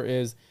homunculus lore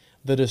is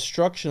the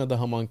destruction of the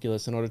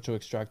homunculus in order to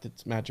extract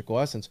its magical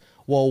essence.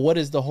 Well, what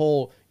is the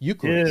whole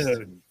Eucharist?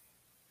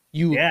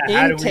 Dude.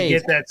 How do we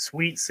get that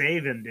sweet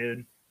saving,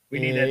 dude? We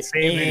need that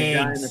saving to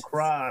die on the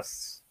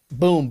cross.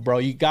 Boom, bro.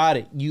 You got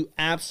it. You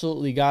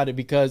absolutely got it.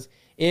 Because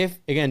if,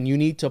 again, you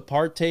need to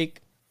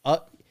partake,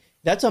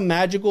 that's a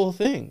magical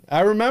thing.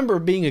 I remember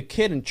being a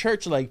kid in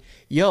church like,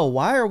 yo,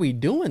 why are we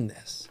doing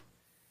this?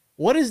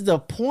 What is the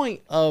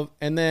point of,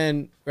 and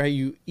then, right,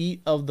 you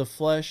eat of the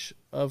flesh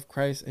of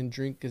Christ and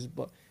drink his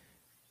blood.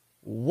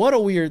 What a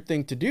weird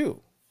thing to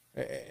do.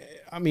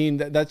 I mean,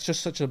 that's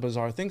just such a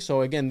bizarre thing.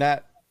 So again,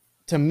 that,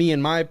 to me,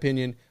 in my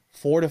opinion,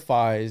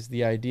 fortifies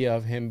the idea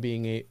of him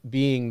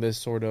being this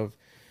sort of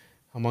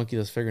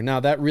homunculus figure. Now,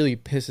 that really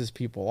pisses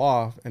people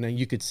off, and then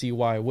you could see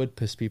why it would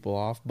piss people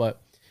off,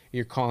 but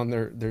you're calling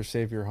their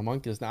savior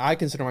homunculus. Now, I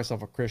consider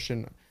myself a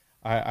Christian.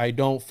 I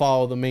don't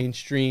follow the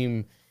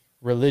mainstream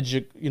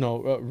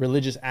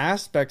religious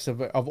aspects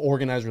of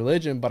organized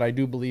religion, but I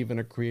do believe in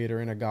a creator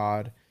and a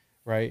God,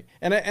 right?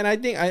 And I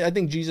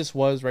think Jesus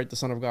was, right, the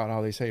Son of God,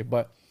 how they say.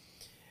 But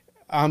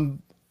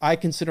I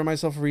consider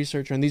myself a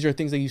researcher, and these are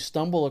things that you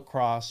stumble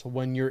across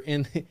when you're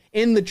in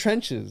the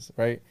trenches,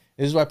 right?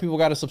 This is why people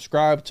got to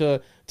subscribe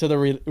to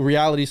the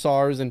Reality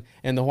SARS and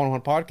the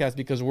Juan podcast,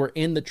 because we're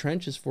in the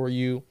trenches for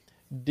you,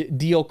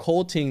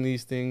 de-occulting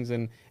these things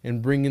and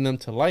bringing them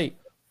to light.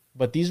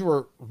 But these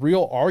were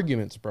real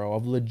arguments, bro,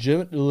 of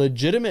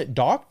legitimate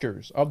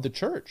doctors of the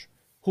church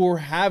who were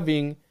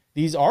having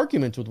these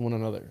arguments with one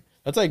another.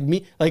 That's like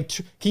me. Like,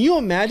 can you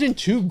imagine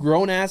two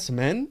grown-ass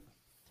men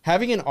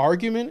having an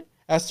argument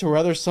as to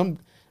whether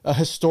a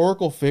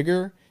historical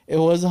figure it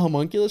was a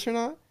homunculus or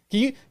not? Can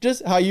you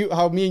just how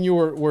me and you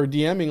were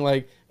DMing,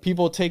 like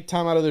people take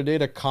time out of their day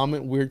to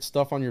comment weird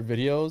stuff on your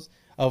videos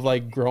of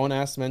like grown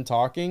ass men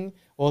talking.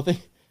 Well,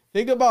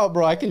 think about,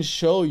 bro, I can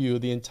show you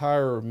the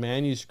entire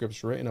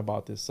manuscripts written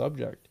about this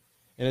subject.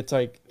 And it's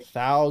like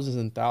thousands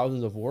and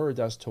thousands of words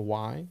as to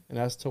why and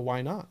as to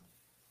why not.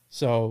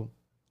 So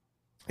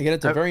again,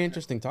 it's a very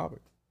interesting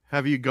topic.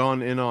 Have you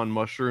gone in on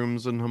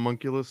mushrooms and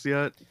homunculus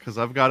yet? Because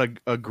I've got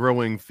a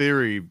growing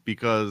theory.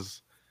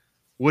 Because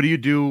what do you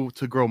do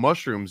to grow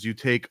mushrooms? You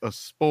take a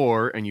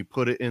spore and you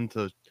put it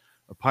into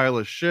a pile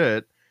of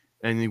shit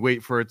and you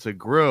wait for it to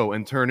grow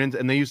and turn into,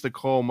 and they used to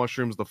call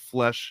mushrooms the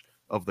flesh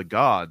of the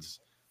gods.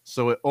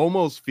 So it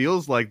almost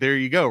feels like, there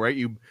you go, right?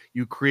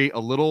 You create a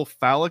little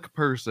phallic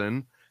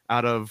person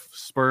out of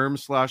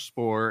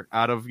sperm/spore,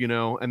 out of,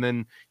 and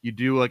then you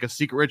do like a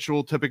secret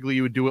ritual. Typically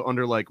you would do it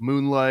under like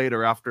moonlight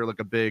or after like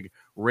a big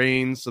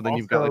rain. So then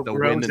you've got like the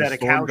wind and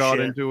storm god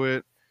into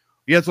it.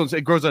 Yeah, so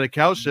it grows out of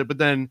cow shit, but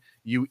then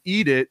you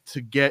eat it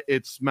to get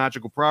its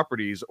magical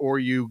properties, or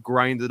you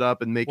grind it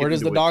up and make it into a tea. Where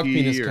does the dog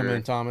penis come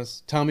in,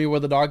 Thomas? Tell me where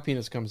the dog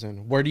penis comes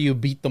in. Where do you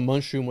beat the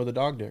mushroom with a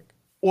dog dick?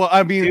 Well,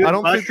 I mean, dude, I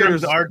don't think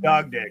there's are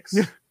dog dicks.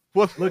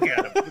 Well, look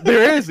at them.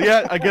 There is,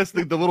 yeah. I guess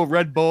the little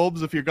red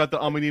bulbs if you got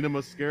the Amanita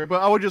muscaria.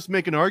 But I would just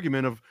make an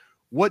argument of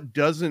what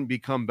doesn't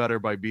become better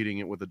by beating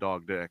it with a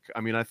dog dick.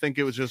 I mean, I think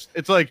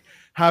it's like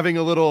having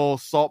a little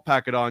salt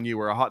packet on you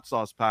or a hot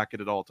sauce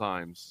packet at all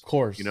times. Of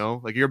course,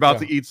 like you're about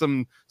to eat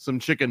some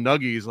chicken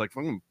nuggies. Like,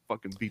 I'm gonna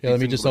fucking beat. Yeah, let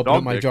me just open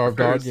up my jar of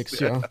dog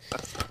dicks. Yeah,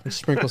 and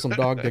sprinkle some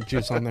dog dick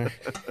juice on there.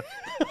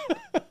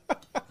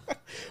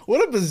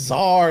 What a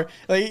bizarre,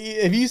 like,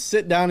 if you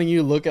sit down and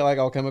you look at like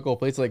alchemical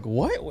plates, like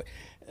what?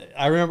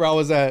 I remember I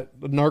was at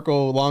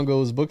Narco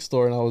Longo's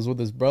bookstore and I was with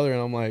his brother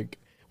and I'm like,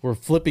 we're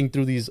flipping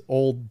through these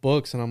old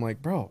books and I'm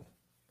like, bro,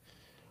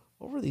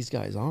 what were these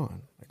guys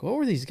on? Like, what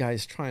were these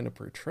guys trying to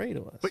portray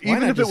to us? But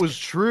even if it was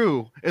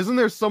true, isn't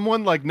there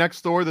someone like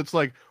next door that's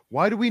like,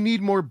 why do we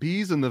need more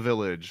bees in the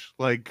village?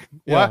 Like,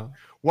 yeah.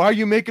 Why are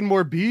you making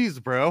more bees,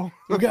 bro?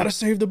 We gotta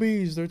save the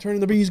bees. They're turning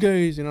the bees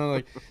gays,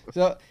 like.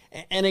 So,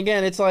 and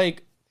again, it's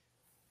like,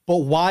 but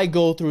why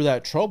go through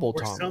that trouble,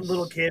 Or Thomas? some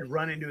little kid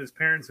run into his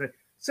parents and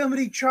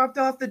somebody chopped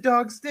off the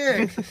dog's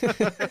dick.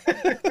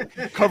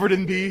 Covered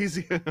in bees.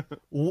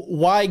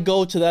 Why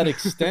go to that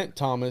extent,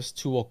 Thomas,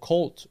 to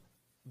occult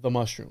the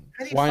mushroom?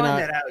 How do you Why find not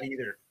that out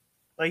either?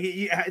 Like,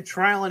 you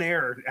trial and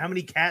error. How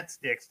many cat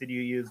sticks did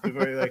you use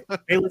before you're like,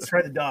 hey, let's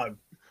try the dog?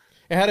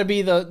 It had to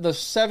be the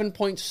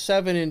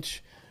 7.7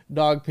 inch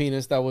dog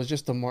penis that was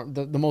just the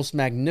most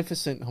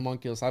magnificent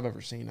homunculus I've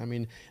ever seen. I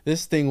mean,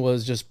 this thing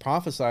was just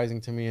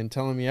prophesizing to me and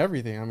telling me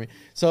everything. I mean,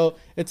 so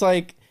it's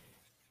like,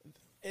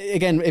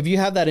 again, if you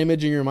have that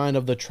image in your mind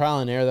of the trial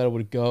and error that it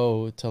would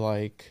go to,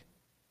 like,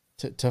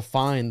 to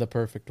find the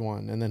perfect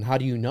one, and then how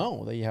do you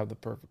know that you have the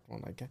perfect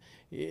one?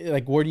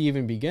 Like where do you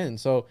even begin?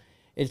 So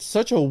it's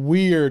such a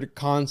weird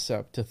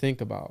concept to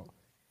think about.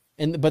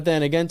 But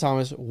then again,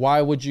 Thomas,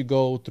 why would you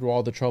go through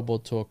all the trouble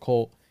to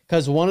occult?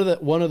 Because one of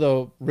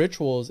the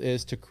rituals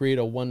is to create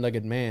a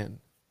one-legged man,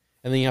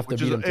 and then you have to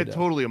beat him to death.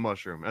 Totally a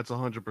mushroom. That's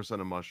 100%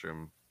 a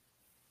mushroom.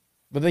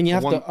 But then you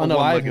have to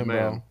unalive him,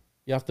 bro.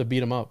 You have to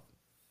beat him up.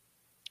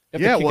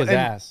 You have to kick his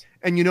ass.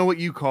 And you know what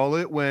you call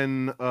it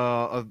when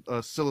a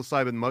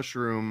psilocybin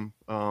mushroom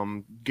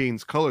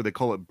gains color? They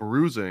call it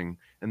bruising,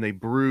 and they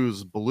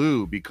bruise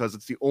blue because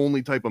it's the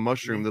only type of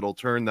mushroom that'll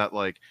turn that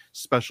like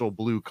special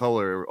blue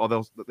color.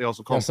 Although they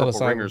also call them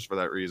purple ringers for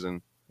that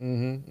reason.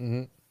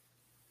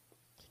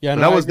 Yeah,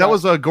 no, that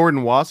was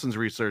Gordon Wasson's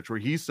research where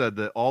he said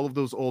that all of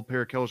those old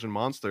Paracelsian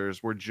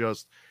monsters were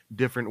just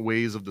different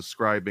ways of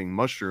describing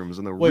mushrooms,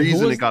 and the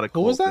reason it got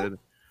occulted.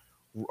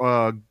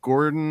 Robert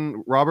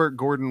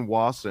Gordon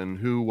Wasson,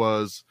 who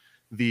was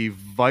the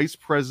vice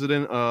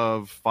president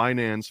of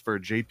finance for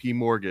JP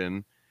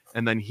Morgan,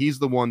 and then he's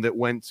the one that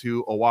went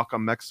to Oaxaca,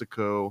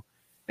 Mexico,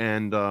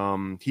 and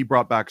he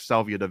brought back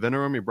Salvia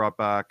divinorum. He brought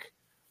back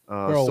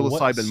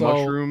psilocybin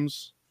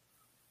mushrooms.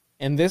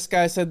 And this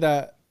guy said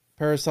that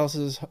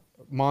Paracelsus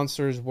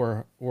monsters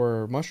were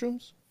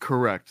mushrooms?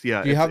 Correct.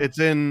 Yeah. It's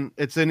in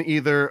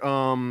either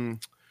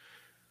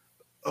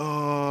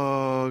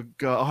God,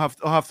 I'll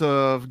have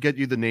to get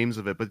you the names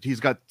of it, but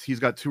he's got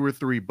 2 or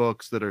 3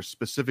 books that are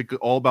specifically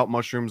all about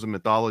mushrooms and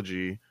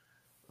mythology.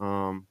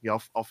 Yeah,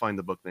 I'll find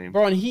the book name.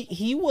 Bro, and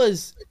he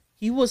was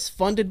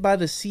funded by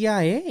the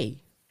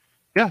CIA.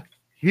 Yeah,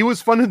 he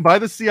was funded by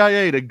the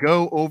CIA to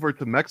go over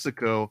to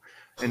Mexico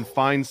and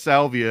find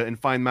salvia and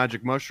find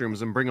magic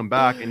mushrooms and bring them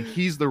back. And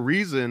he's the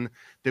reason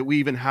that we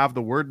even have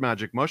the word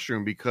magic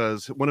mushroom,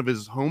 because one of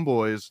his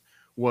homeboys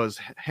was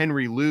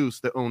Henry Luce,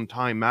 that owned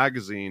Time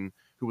magazine,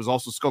 who was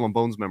also Skull and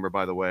Bones member,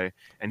 by the way.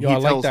 And he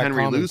tells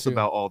Henry Luce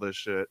about all this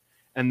shit.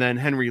 And then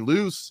Henry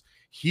Luce,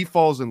 he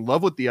falls in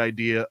love with the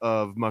idea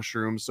of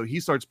mushrooms. So he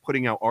starts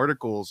putting out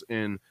articles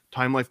in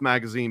Time Life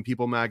magazine,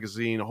 People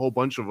magazine, a whole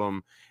bunch of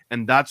them.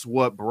 And that's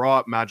what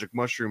brought magic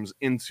mushrooms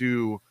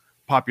into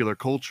popular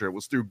culture. It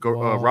was through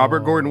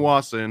Robert Gordon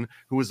Wasson,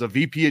 who was a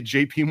VP at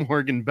J.P.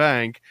 Morgan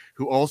Bank,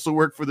 who also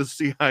worked for the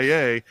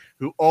CIA,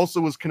 who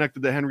also was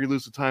connected to Henry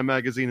Luce of Time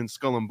Magazine and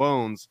Skull and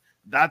Bones.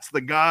 That's the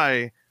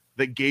guy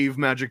that gave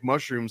magic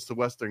mushrooms to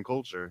Western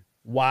culture.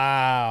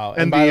 Wow.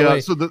 And by the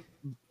way,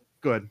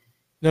 good.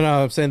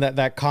 No, I'm saying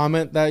that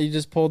comment that you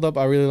just pulled up,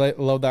 I really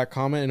love that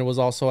comment, and it was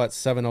also at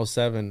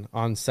 7:07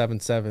 on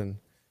 7/7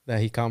 that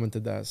he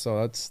commented that.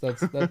 So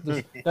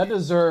that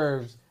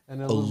deserves an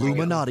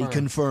Illuminati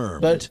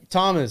confirmed. But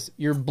Thomas,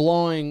 you're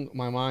blowing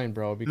my mind,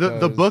 bro. Because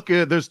The book,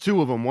 there's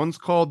two of them. One's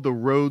called The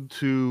Road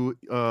to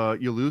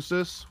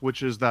Eleusis,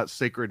 which is that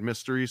sacred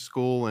mystery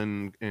school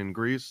in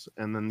Greece,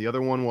 and then the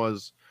other one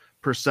was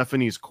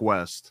Persephone's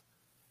Quest.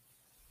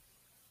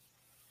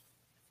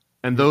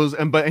 And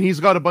he's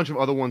got a bunch of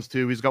other ones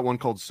too. He's got one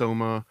called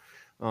Soma.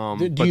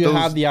 Do you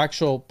have the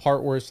actual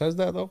part where it says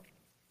that though?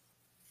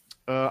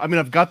 I mean,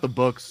 I've got the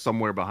books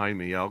somewhere behind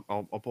me. Yeah,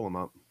 I'll pull them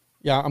up.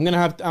 Yeah, I'm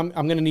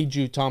gonna need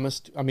you,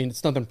 Thomas. I mean,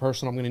 it's nothing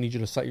personal. I'm gonna need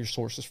you to cite your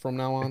sources from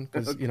now on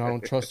because Okay. I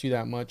don't trust you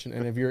that much.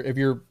 And if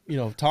you're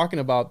talking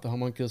about the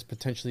homunculus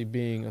potentially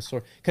being a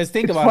source, because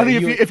think about funny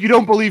it. If you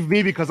don't believe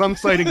me because I'm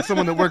citing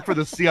someone that worked for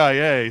the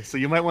CIA, so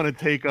you might want to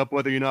take up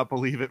whether you not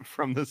believe it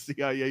from the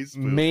CIA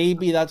spoof.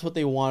 Maybe that's what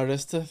they wanted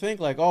us to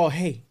think. Like, oh,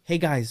 hey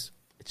guys,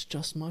 it's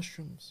just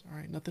mushrooms. All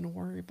right, nothing to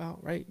worry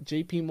about, right?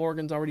 J.P.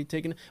 Morgan's already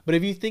taken it. But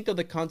if you think of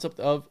the concept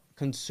of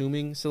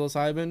consuming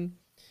psilocybin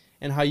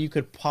and how you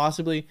could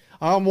possibly,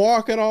 I'm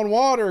walking on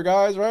water,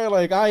 guys, right?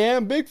 Like, I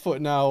am Bigfoot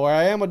now, or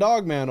I am a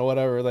dog man or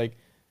whatever. Like,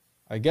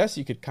 I guess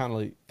you could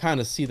kind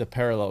of see the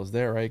parallels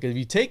there, right? Because if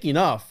you take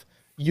enough,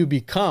 you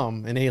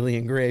become an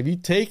alien gray. If you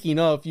take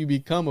enough, you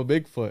become a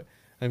Bigfoot.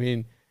 I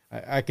mean,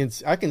 I can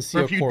see.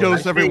 Or if you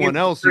dose everyone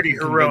else, pretty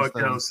heroic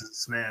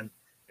doses, man.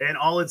 And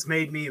all it's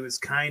made me was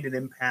kind and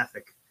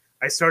empathic.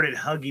 I started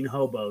hugging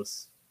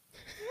hobos.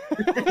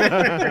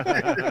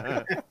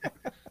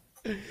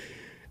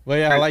 Well,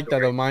 yeah, I like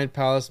that. The Mind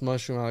Palace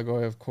mushroom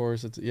allegory, of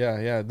course. It's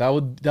yeah. That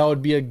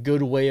would be a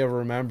good way of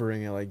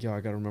remembering it. Like, yo,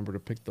 I gotta remember to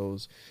pick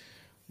those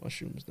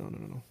mushrooms.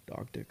 No.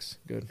 Dog dicks.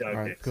 Good. Dog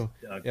All right, dicks. cool.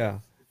 Dog Yeah,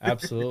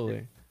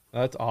 absolutely.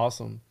 That's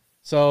awesome.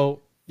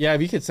 So yeah,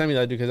 if you could send me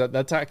that, dude, because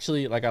that's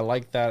actually like I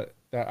like that.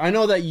 I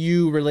know that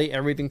you relate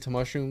everything to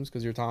mushrooms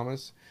because you're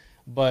Thomas,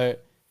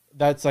 but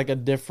that's like a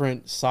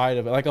different side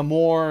of it, like a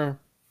more,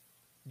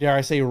 dare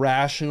I say,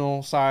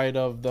 rational side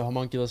of the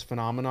homunculus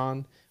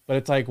phenomenon. But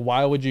it's like,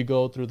 why would you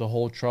go through the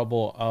whole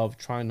trouble of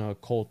trying to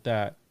occult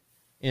that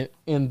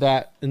in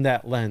that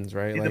lens,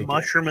 right? The like,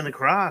 mushroom and the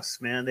cross,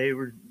 man. They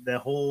were the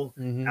whole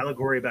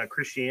allegory about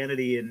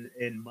Christianity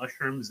and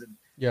mushrooms and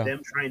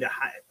them trying to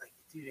hide. Like,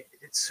 dude,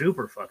 it's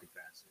super fucking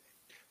fascinating.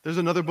 There's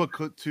another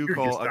book too You're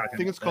called, just I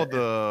think it's called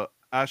the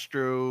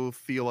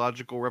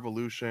Astro-Theological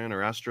Revolution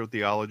or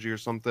Astrotheology or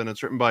something.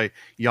 It's written by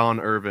Jan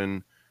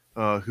Irvin,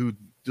 who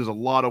does a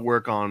lot of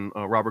work on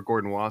Robert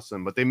Gordon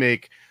Wasson, but they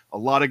make a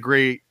lot of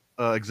great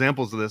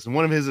examples of this. And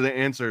one of his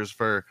answers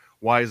for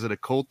why is it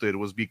occulted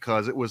was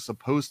because it was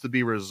supposed to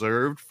be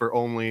reserved for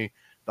only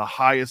the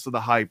highest of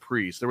the high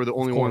priests. They were the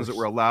only ones that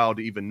were allowed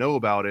to even know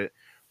about it.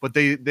 But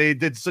they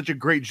did such a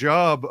great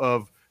job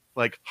of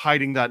like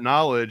hiding that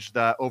knowledge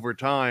that over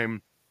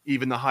time,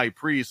 even the high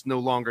priest no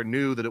longer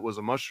knew that it was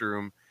a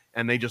mushroom,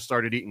 and they just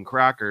started eating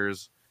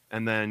crackers.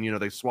 And then,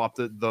 they swapped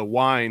the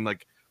wine.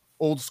 Like,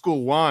 old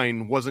school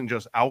wine wasn't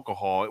just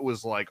alcohol. It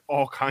was like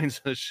all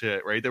kinds of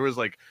shit, right? There was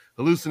like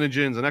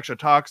hallucinogens and extra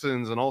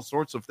toxins and all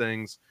sorts of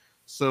things.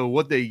 So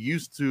what they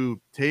used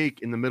to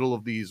take in the middle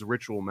of these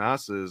ritual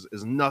masses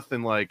is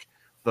nothing like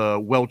the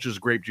Welch's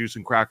grape juice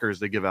and crackers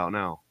they give out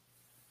now.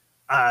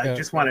 I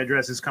just want to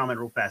address this comment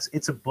real fast.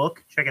 It's a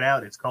book. Check it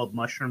out. It's called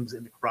Mushrooms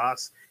in the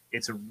Cross.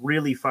 It's a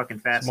really fucking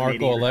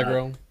fascinating. Marco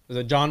Allegro. Is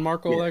it John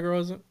Marco Allegro,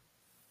 is it?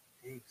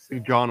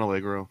 John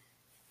Allegro.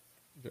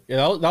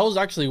 Yeah, that was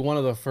actually one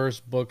of the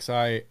first books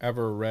I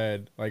ever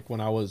read, like when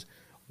I was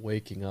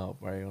waking up,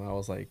 right? When I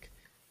was like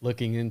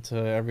looking into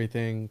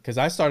everything. Because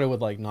I started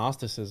with like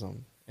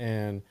Gnosticism.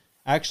 And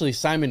actually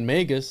Simon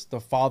Magus,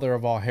 the father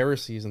of all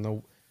heresies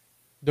and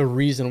the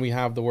reason we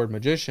have the word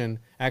magician,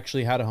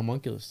 actually had a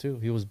homunculus too.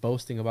 He was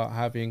boasting about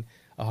having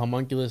a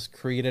homunculus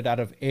created out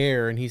of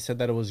air, and he said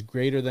that it was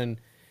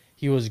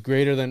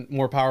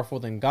more powerful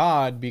than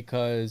God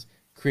because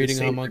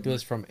creating a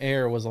homunculus from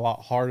air was a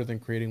lot harder than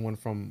creating one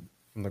from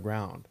the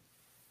ground.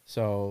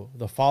 So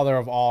the father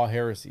of all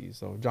heresies.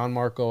 So John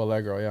Marco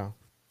Allegro, yeah.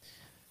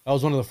 That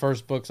was one of the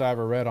first books I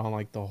ever read on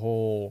like the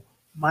whole.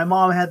 My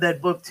mom had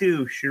that book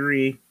too,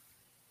 Cherie.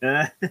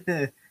 But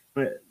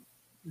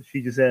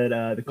she just had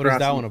the What is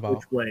that one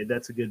about? Switchblade.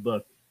 That's a good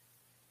book.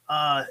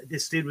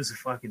 This dude was a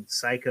fucking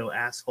psycho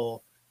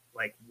asshole,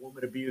 like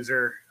woman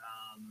abuser.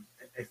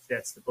 If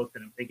that's the book that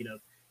I'm thinking of,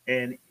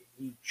 and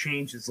he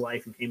changed his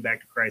life and came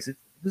back to Christ. It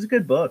was a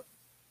good book.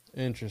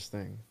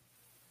 Interesting.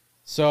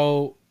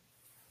 So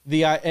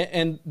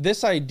and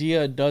this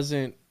idea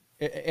doesn't,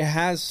 it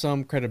has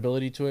some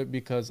credibility to it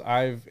because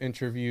I've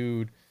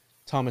interviewed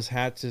Thomas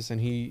Hatsis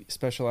and he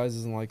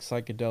specializes in like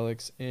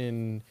psychedelics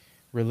in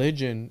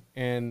religion,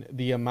 and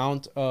the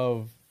amount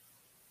of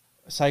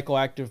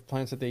psychoactive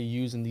plants that they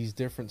use in these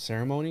different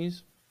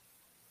ceremonies,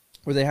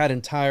 where they had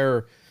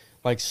entire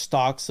like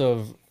stalks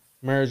of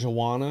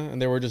marijuana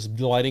and they were just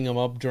lighting them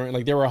up during,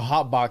 like they were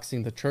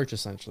hotboxing the church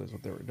essentially is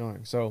what they were doing.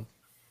 So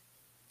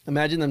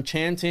imagine them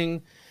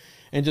chanting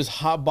and just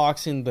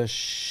hotboxing the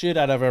shit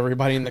out of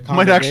everybody in the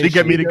congregation. Might actually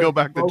get me to go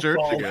back to church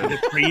again.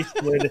 The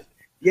priest would,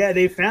 yeah,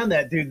 they found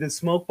that, dude. The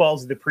smoke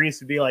balls of the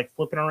priest would be like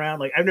flipping around.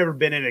 Like I've never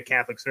been in a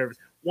Catholic service.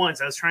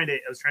 Once I was trying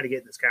to get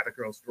in this Catholic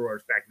girl's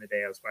drawers back in the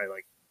day. I was probably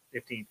like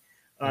 15.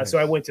 Nice. So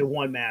I went to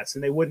one mass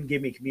and they wouldn't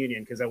give me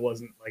communion because I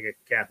wasn't like a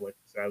Catholic.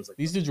 So I was like,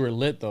 these dudes were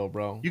lit though,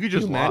 bro. You could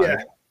just lie.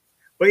 Yeah.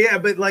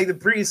 But like the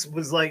priest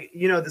was like,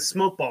 you know, the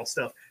smoke ball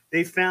stuff.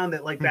 They found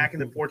that like back in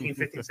the 14th,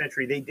 15th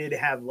century, they did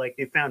have like,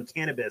 they found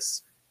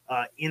cannabis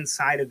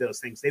inside of those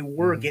things. They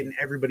were getting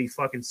everybody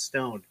fucking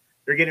stoned.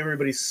 They're getting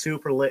everybody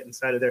super lit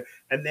inside of there.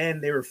 And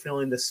then they were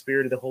feeling the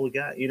spirit of the Holy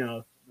God, you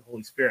know, the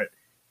Holy Spirit.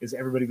 Because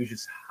everybody was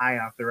just high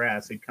off their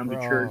ass. They'd come to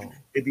church.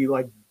 They'd be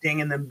like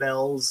dinging them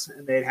bells,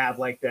 and they'd have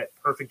like that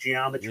perfect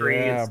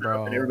geometry and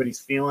stuff, and everybody's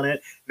feeling it.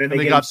 And then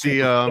they got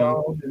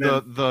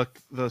the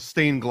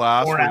stained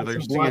glass where they're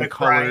seeing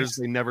colors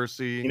they never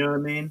see. You know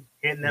what I mean?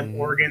 Hitting them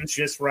organs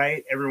just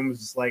right. Everyone was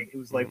just like, it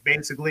was like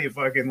basically a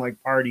fucking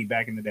like party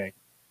back in the day.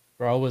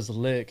 Bro, it was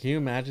lit. Can you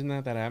imagine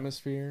that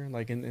atmosphere?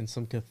 Like in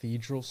some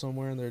cathedral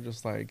somewhere, and they're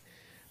just like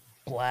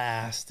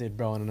blasted,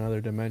 bro, in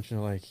another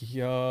dimension. Like,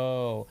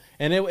 yo.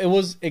 And it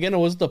was, again, it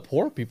was the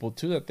poor people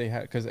too that they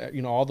had, because,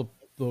 you know, all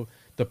the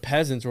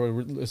peasants were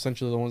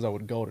essentially the ones that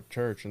would go to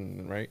church,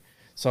 and right.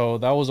 So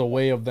that was a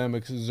way of them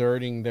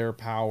exerting their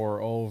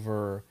power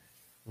over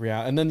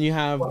reality. And then you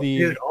have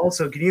dude,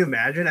 also, can you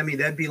imagine? I mean,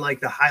 that'd be like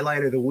the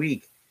highlight of the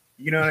week.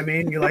 You know what I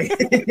mean? You're like,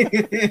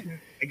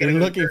 you're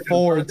looking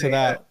forward to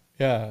that.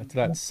 Yeah, to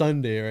that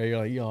Sunday, right? You're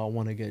like, yo, I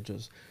want to get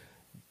just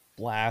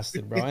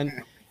blasted, bro.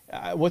 And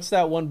what's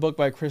that one book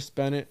by Chris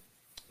Bennett?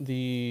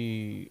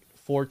 The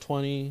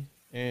 420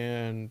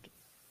 and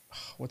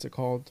what's it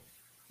called?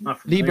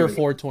 Liber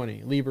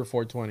 420. Liber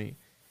 420.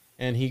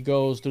 And he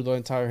goes through the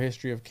entire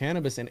history of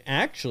cannabis. And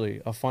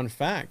actually, a fun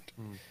fact,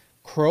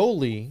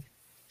 Crowley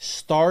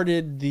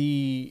started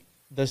the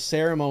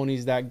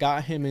ceremonies that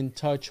got him in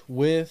touch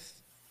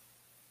with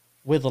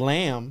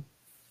Lamb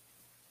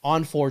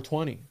on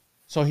 420.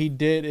 So he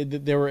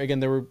did. There were I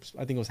think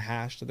it was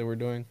hash that they were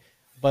doing,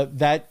 but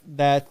it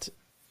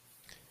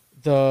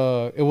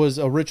was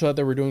a ritual that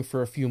they were doing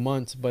for a few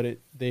months, but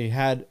they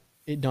had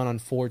it done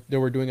on they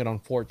were doing it on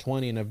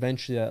 420, and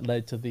eventually that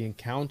led to the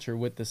encounter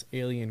with this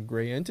alien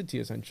gray entity,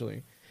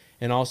 essentially.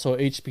 And also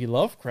H.P.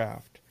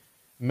 Lovecraft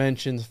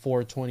mentions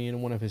 420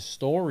 in one of his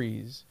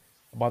stories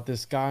about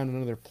this guy on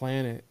another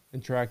planet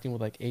interacting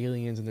with like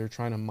aliens, and they're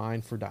trying to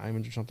mine for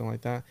diamonds or something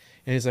like that.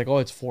 And he's like, oh,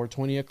 it's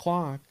 4:20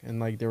 o'clock. And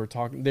like they were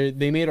talking,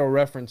 they made a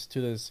reference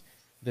to this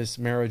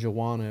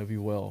marijuana, if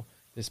you will,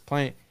 this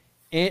plant.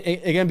 And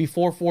again,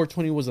 before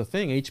 420 was a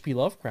thing, H.P.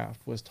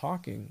 Lovecraft was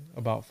talking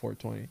about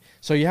 420.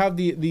 So you have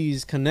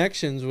these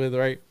connections with,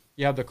 right?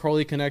 You have the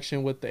Crowley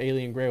connection with the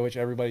alien gray, which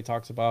everybody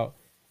talks about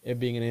it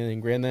being an alien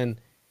gray. And then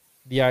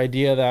the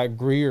idea that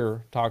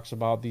Greer talks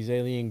about these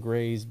alien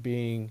grays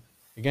being,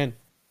 again,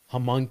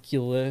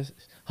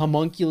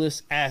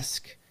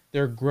 homunculus-esque.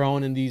 They're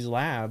grown in these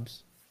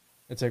labs.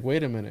 It's like,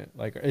 wait a minute.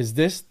 Like, is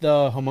this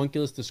the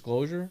homunculus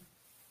disclosure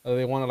that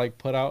they want to like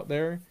put out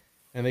there?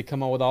 And they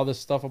come out with all this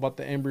stuff about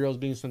the embryos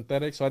being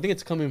synthetic. So I think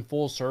it's coming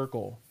full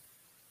circle.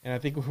 And I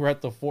think we're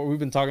at we've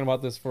been talking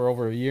about this for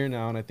over a year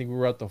now, and I think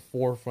we're at the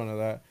forefront of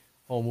that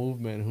whole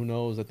movement. Who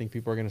knows? I think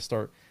people are going to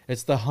start.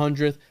 It's the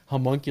 100th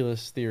homunculi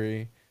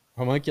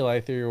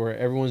theory, where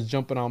everyone's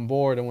jumping on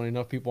board, and when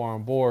enough people are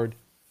on board,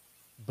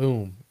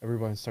 boom,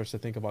 everybody starts to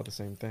think about the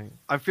same thing.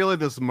 I feel like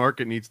this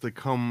market needs to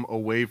come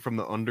away from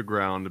the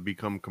underground to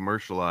become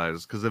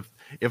commercialized, because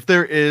if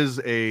there is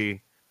a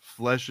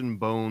flesh and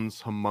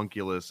bones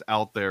homunculus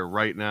out there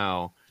right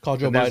now,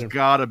 there's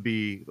gotta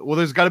be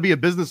a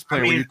business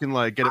plan where you can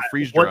like get it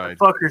freeze dried. What the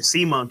fuck are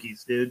sea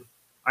monkeys, dude?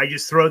 I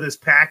just throw this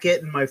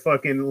packet in my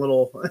fucking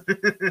little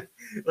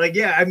like,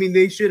 yeah, I mean,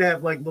 they should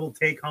have like little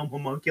take-home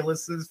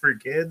homunculuses for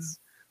kids.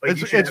 Like,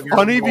 it's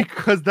funny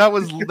because that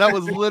was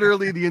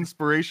literally the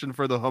inspiration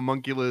for the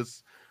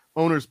homunculus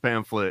owner's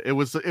pamphlet. It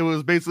was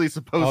basically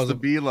supposed to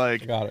be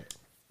like, got it.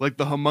 Like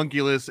the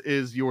homunculus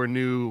is your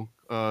new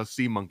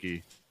sea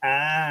monkey.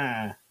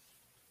 Ah.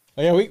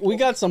 Oh, yeah, we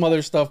got some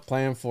other stuff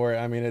planned for it.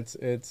 I mean,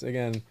 it's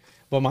again,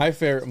 but my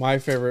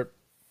favorite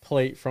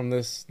plate from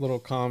this little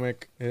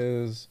comic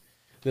is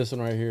this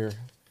one right here,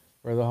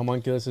 where the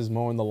homunculus is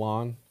mowing the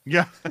lawn.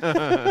 Yeah.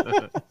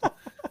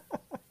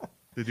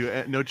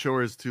 No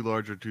chore is too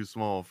large or too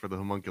small for the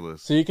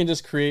homunculus. So you can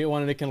just create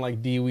one, and it can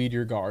like de-weed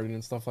your garden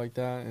and stuff like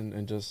that,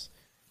 and just,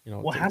 you know.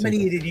 Well, how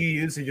many did you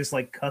use to just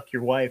like cuck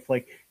your wife?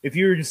 Like, if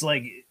you're just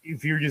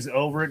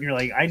over it and you're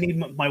like, I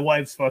need my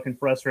wife's fucking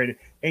frustrated.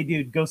 Hey,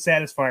 dude, go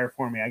satisfy her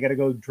for me. I got to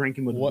go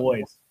drinking with the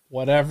boys.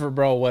 Whatever,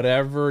 bro.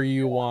 Whatever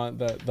you want.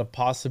 The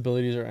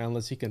possibilities are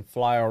endless. You can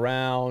fly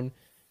around.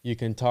 You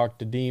can talk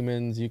to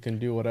demons. You can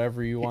do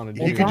whatever you want to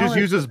do. You can just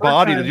use his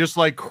body to just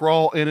like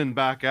crawl in and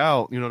back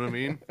out. You know what I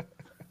mean?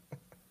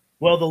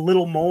 Well, the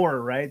little more,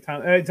 right?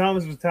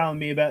 Thomas was telling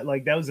me about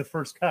like that was the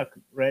first cuck,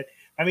 right?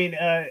 I mean,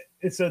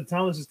 so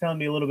Thomas was telling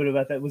me a little bit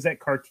about that. Was that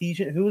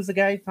Cartesian? Who was the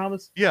guy,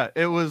 Thomas? Yeah,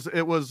 it was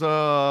what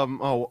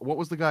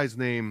was the guy's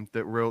name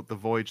that wrote The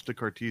Voyage to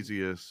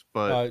Cartesius?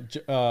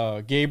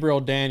 But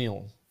Gabriel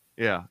Daniel.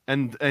 yeah,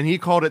 and he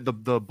called it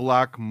the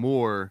Black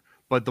Moor,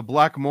 but the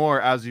Black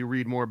Moor, as you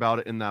read more about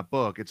it in that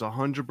book, it's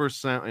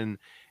 100%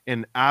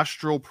 an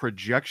astral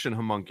projection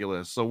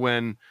homunculus. So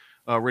when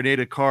Rene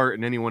Descartes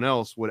and anyone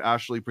else would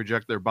actually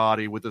project their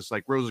body with this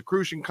like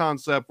Rosicrucian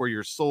concept where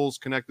your soul's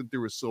connected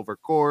through a silver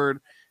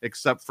cord,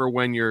 except for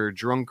when you're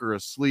drunk or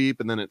asleep,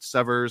 and then it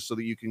severs so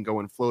that you can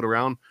go and float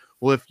around.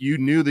 Well, if you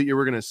knew that you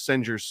were going to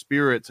send your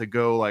spirit to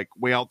go like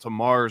way out to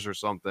Mars or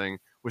something,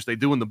 which they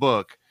do in the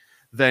book,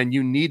 then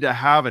you need to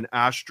have an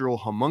astral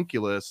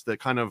homunculus that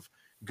kind of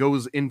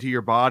goes into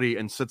your body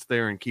and sits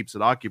there and keeps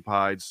it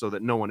occupied so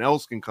that no one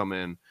else can come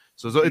in.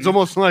 So it's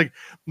almost like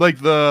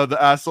the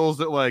assholes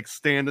that like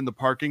stand in the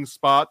parking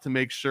spot to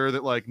make sure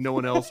that like no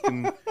one else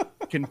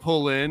can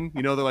pull in,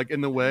 you know, they're like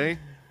in the way.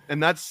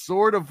 And that's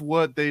sort of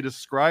what they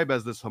describe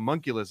as this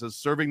homunculus, as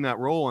serving that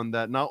role, and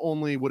that not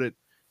only would it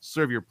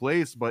serve your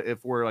place, but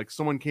if we're like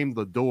someone came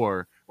to the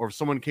door or if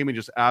someone came and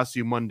just asked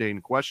you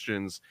mundane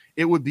questions,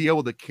 it would be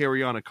able to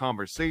carry on a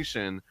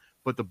conversation.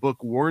 But the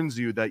book warns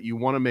you that you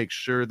want to make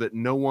sure that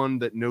no one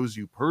that knows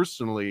you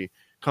personally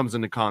comes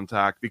into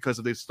contact, because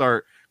if they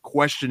start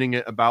questioning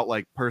it about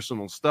like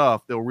personal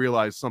stuff, they'll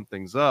realize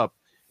something's up.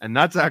 And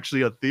that's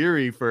actually a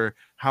theory for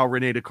how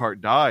Rene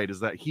Descartes died, is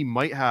that he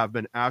might have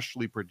been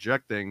astrally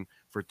projecting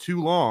for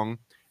too long,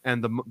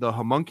 and the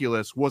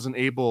homunculus wasn't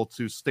able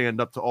to stand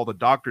up to all the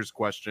doctor's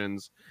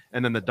questions,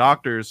 and then the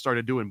doctors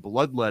started doing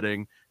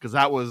bloodletting, because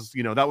that was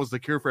the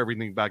cure for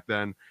everything back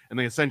then, and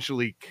they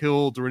essentially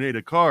killed Rene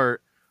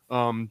Descartes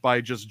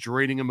by just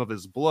draining him of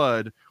his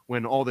blood,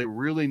 when all they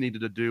really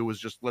needed to do was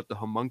just let the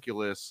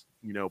homunculus,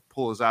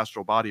 pull his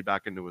astral body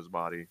back into his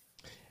body.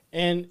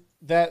 And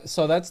that's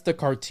the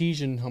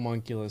Cartesian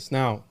homunculus.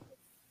 Now,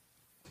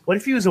 what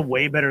if he was a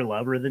way better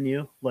lover than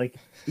you? Like,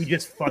 you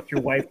just fucked your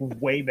wife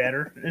way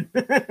better?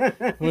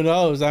 Who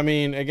knows? I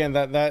mean, again,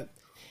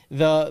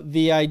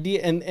 the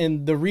idea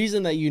and the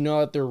reason that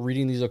that they're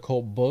reading these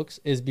occult books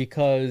is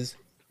because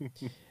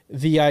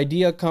the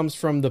idea comes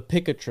from the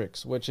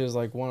Picatrix, which is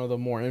like one of the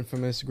more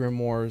infamous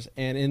grimoires.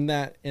 And in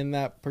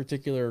that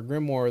particular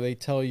grimoire, they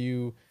tell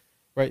you,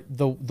 right,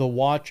 the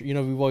watch,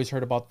 we've always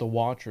heard about the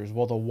watchers.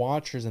 Well, the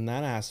watchers in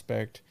that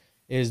aspect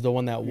is the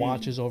one that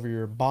watches over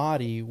your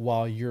body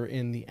while you're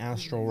in the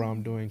astral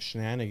realm doing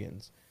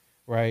shenanigans,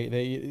 right?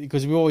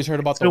 Because we've always heard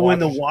about the watchers.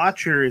 So when the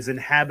watcher is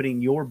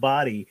inhabiting your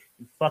body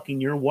and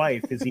fucking your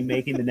wife, is he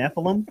making the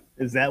Nephilim?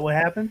 Is that what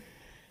happened?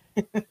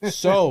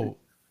 So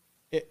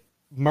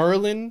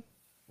Merlin,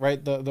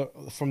 right, the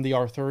from the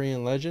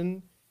Arthurian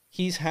legend,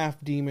 he's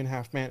half demon,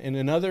 half man. And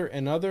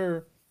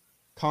another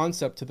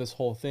concept to this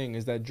whole thing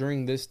is that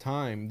during this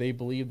time, they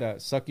believe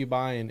that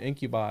succubi and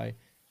incubi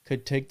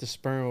could take the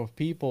sperm of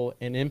people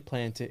and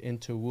implant it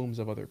into wombs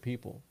of other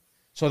people.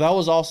 So that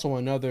was also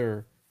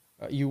another.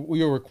 You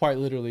were quite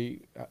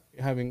literally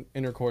having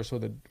intercourse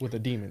with a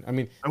demon. I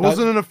mean, it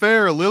wasn't an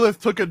affair.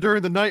 Lilith took it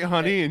during the night,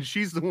 honey, and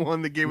she's the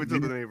one that gave it to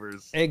the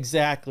neighbors.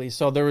 Exactly.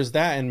 So there was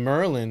that, and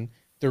Merlin.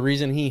 The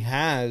reason he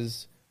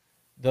has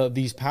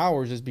these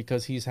powers is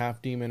because he's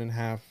half demon and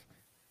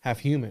half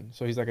human.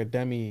 So he's like a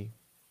demi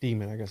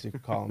demon, I guess you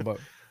could call him. But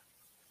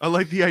I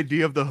like the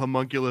idea of the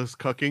homunculus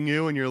cucking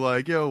you, and you're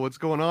like, "Yo, what's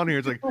going on here?"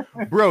 It's like,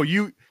 bro,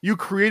 you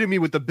created me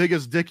with the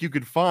biggest dick you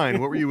could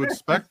find. What were you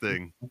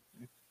expecting?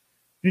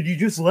 Dude, you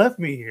just left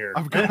me here.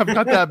 I've got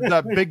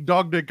that big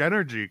dog dick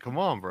energy. Come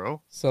on,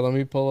 bro. So let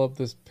me pull up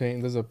this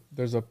paint.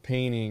 There's a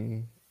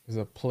painting. There's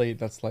a plate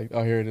that's like,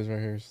 oh, here it is right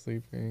here,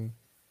 sleeping.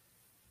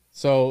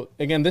 So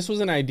again, this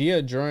was an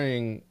idea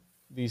during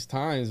these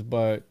times,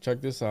 but check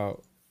this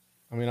out.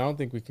 I mean, I don't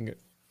think we can get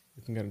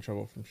in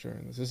trouble from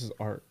sharing this. This is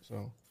art,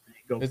 so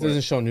this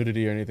doesn't show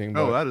nudity or anything.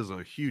 Oh, that is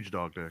a huge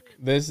dog dick.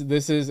 This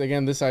is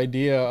again this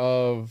idea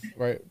of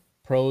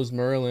prose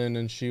Merlin,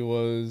 and she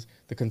was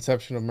the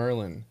conception of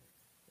Merlin,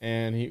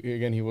 and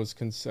he was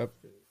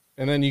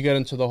and then you get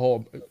into the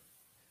whole.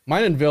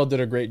 Mine and Ville did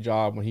a great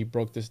job when he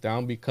broke this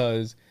down,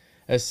 because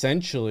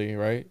essentially,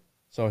 right.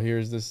 So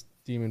here's this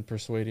demon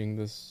persuading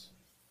this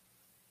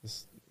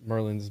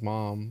Merlin's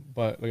mom,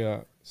 but look at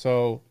that.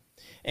 So,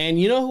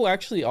 and you know who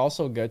actually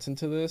also gets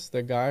into this?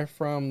 The guy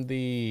from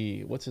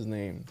the what's his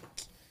name?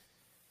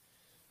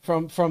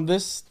 From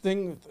this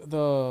thing,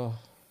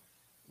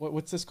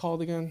 what's this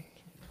called again?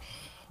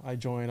 I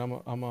joined.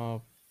 I'm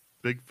a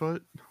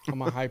Bigfoot.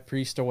 I'm a high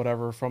priest or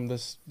whatever from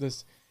this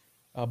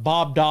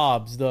Bob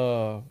Dobbs.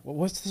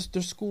 What's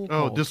their school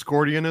called?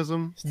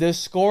 Discordianism.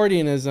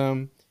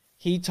 Discordianism.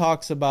 He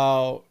talks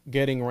about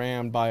getting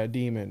rammed by a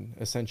demon,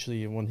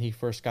 essentially, when he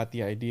first got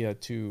the idea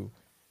to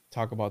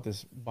talk about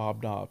this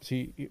Bob Dobbs.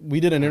 We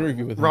did an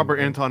interview with Robert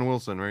Anton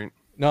Wilson, right?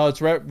 No,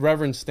 it's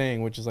Reverend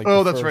Stang, which is like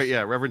that's first. Right,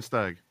 yeah, Reverend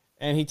Stagg.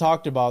 And he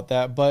talked about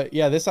that. But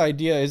yeah, this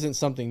idea isn't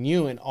something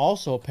new. And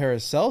also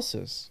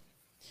Paracelsus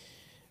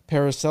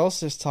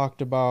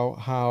talked about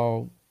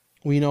how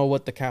we know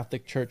what the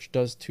Catholic Church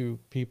does to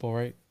people,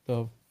 right?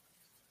 The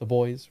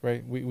boys,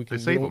 right? We can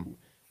save them.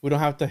 We don't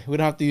have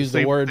to use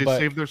the word, they but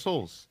save their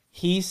souls.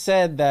 he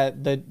said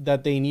that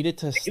they needed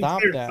to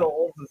stop Their that.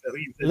 souls is what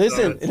he said.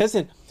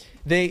 Listen.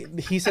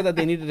 He said that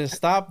they needed to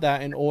stop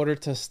that in order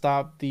to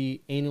stop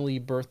the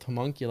anally birthed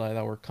homunculi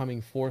that were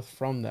coming forth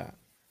from that.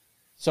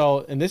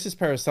 So, and this is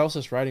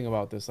Paracelsus writing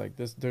about this. Like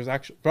this, there's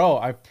actually,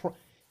 bro,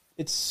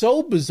 it's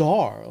so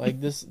bizarre. Like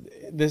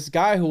this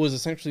guy who was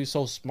essentially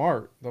so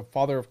smart, the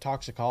father of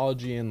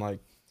toxicology, and like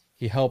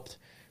he helped.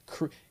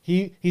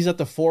 He's at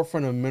the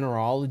forefront of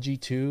mineralogy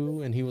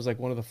too, and he was like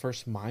one of the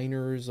first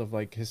miners of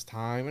like his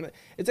time. And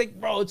it's like,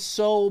 bro, it's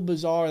so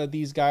bizarre that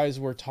these guys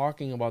were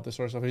talking about this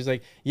sort of stuff. He's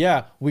like,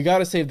 yeah, we got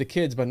to save the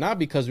kids, but not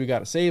because we got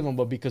to save them,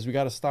 but because we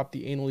got to stop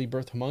the anally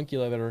birthed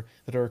homunculi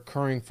that are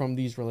occurring from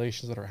these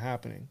relations that are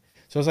happening.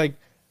 So it's like,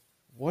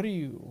 what do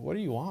you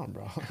want,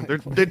 bro?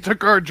 They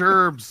took our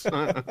gerbs.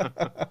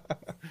 The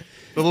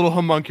little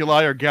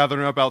homunculi are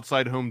gathering up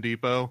outside Home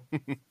Depot.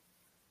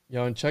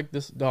 Yo, and check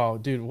this. Oh,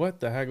 dude, what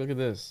the heck? Look at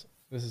this.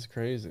 This is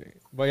crazy.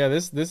 But yeah,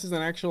 this is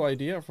an actual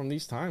idea from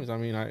these times. I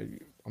mean,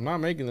 I'm not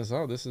making this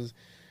up. This is,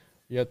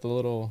 you got the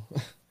little,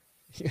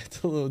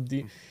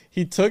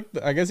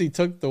 I guess he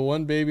took the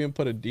one baby and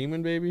put a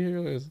demon baby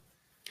here.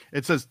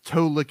 It says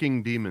toe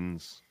licking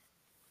demons.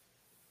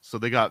 So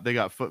they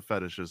got foot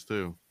fetishes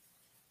too.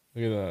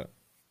 Look at that.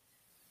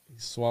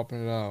 He's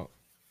swapping it out.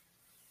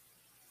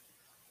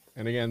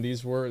 And again,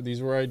 these were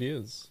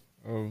ideas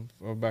of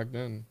back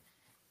then.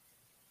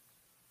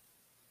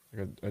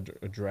 Like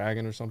a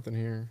dragon or something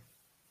here.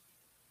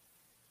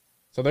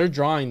 So they're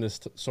drawing this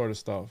sort of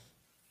stuff.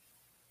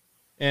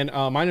 And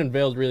Mind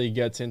Unveiled really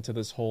gets into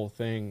this whole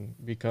thing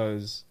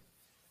because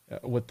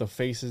with the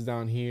faces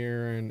down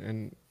here,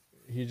 and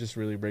he just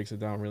really breaks it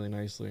down really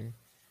nicely.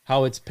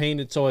 How it's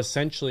painted. So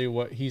essentially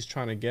what he's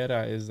trying to get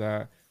at is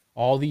that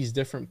all these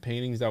different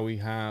paintings that we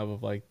have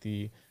of like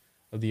the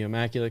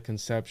Immaculate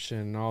Conception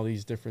and all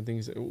these different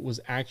things, it was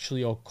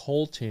actually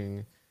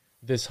occulting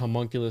this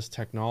homunculus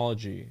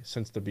technology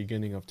since the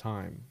beginning of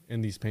time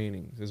in these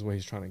paintings is what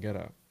he's trying to get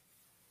at.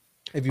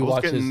 If you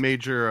watch getting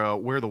major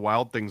Where the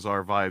Wild Things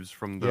Are vibes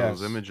from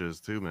those images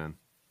too, man.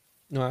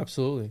 No,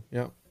 absolutely.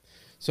 Yeah.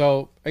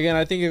 So again,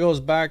 I think it goes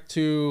back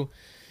to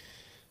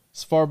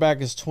as far back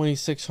as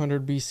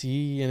 2600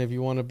 BCE. And if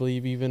you want to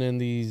believe even in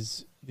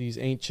these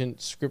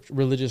ancient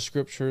religious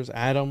scriptures,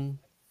 Adam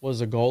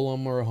was a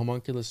golem or a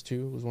homunculus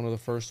too. Was one of the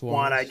first ones.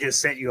 Juan, I just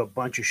sent you a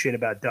bunch of shit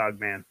about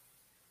Dogman.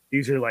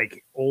 These are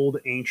like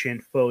old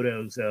ancient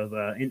photos of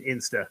in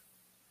Insta.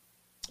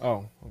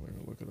 Oh, I'm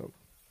gonna look it up.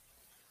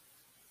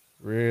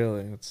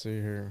 Really? Let's see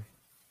here.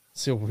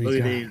 Let's see what we Look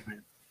got. at these,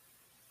 man.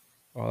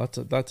 Oh,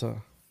 that's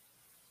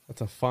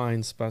a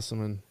fine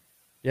specimen.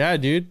 Yeah,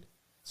 dude.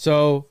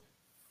 So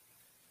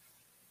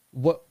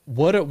what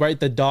right,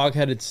 the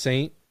dog-headed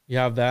saint, you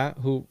have that,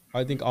 who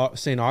I think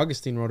St.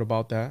 Augustine wrote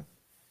about that.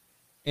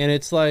 And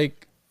it's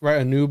like, right,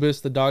 Anubis,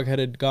 the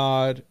dog-headed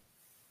god.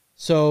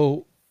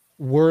 So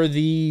were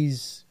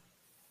these,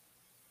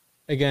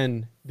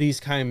 again,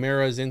 these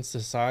chimeras in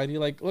society?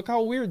 Like, look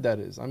how weird that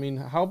is. I mean,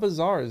 how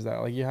bizarre is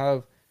that? Like, you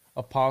have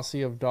a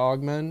posse of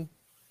dogmen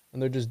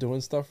and they're just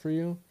doing stuff for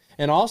you.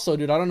 And also,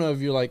 dude, I don't know if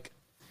you like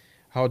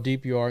how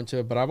deep you are into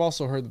it, but I've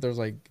also heard that there's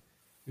like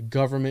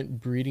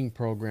government breeding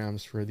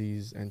programs for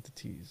these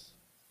entities.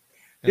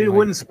 Dude, it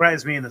wouldn't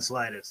surprise me in the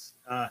slightest.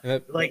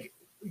 Like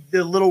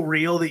the little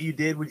reel that you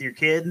did with your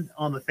kid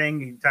on the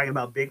thing, talking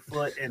about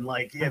Bigfoot and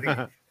like,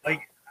 yeah,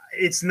 like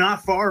it's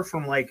not far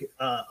from like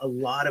a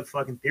lot of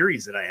fucking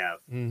theories that I have.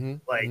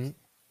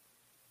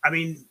 I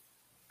mean,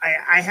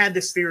 I had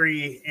this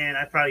theory, and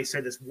I probably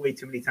said this way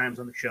too many times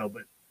on the show,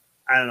 but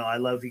I don't know.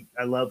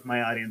 I love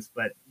my audience,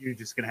 but you're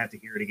just gonna have to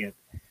hear it again.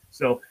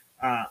 So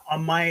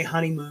on my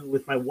honeymoon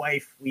with my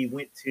wife, we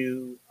went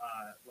to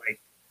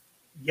like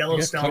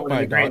Yellowstone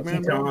and the Grand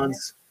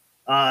Tetons.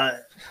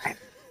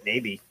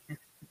 Maybe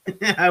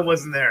I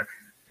wasn't there.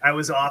 I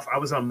was off. I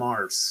was on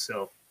Mars,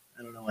 so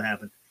I don't know what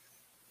happened.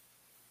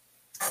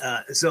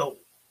 So,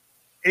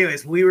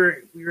 anyways, we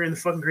were in the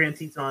fucking Grand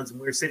Tetons, and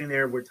we were sitting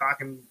there. We're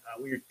talking.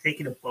 We were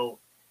taking a boat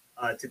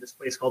to this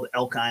place called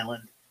Elk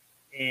Island,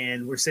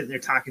 and we're sitting there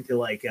talking to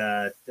like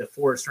the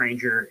forest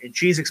ranger, and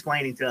she's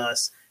explaining to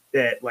us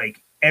that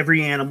like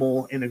every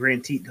animal in the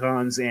Grand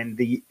Tetons and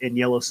in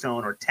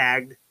Yellowstone are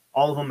tagged.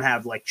 All of them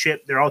have like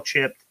chip. They're all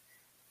chipped,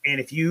 and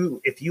if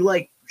you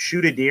like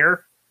shoot a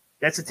deer,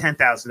 that's a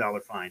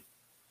 $10,000 fine.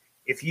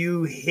 If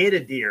you hit a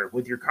deer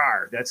with your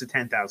car, that's a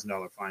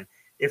 $10,000 fine.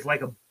 If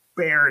like a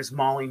bear is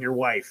mauling your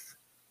wife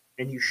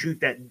and you shoot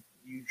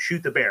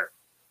the bear,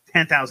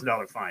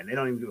 $10,000 fine. They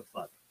don't even give a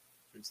fuck.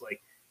 It's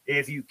like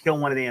if you kill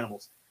one of the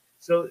animals.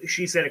 So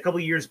she said a couple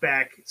of years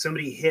back,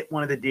 somebody hit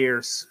one of the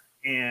deers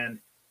and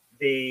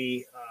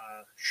they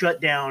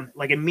shut down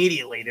like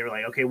immediately. They were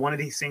like, okay, one of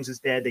these things is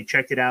dead. They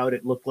checked it out.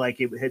 It looked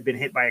like it had been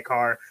hit by a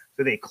car.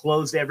 So they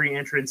closed every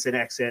entrance and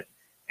exit.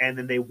 And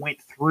then they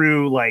went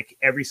through like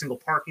every single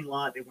parking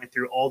lot. They went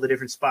through all the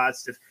different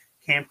spots to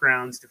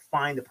campgrounds to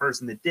find the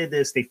person that did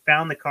this. They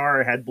found the car,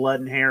 it had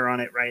blood and hair on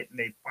it, right? And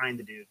they find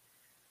the dude.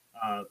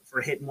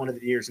 for hitting one of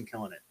the deers and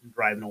killing it and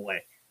driving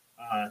away.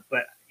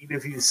 But even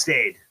if he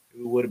stayed,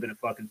 it would have been a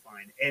fucking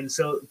fine. And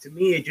so to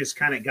me, it just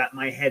kind of got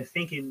my head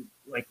thinking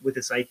like with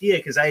this idea,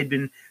 because I had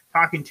been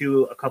talking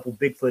to a couple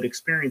Bigfoot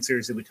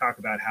experiencers that would talk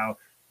about how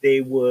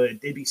they'd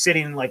be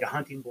sitting in like a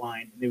hunting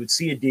blind and they would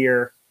see a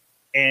deer,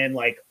 and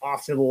like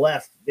off to the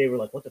left, they were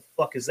like, what the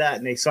fuck is that?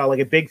 And they saw like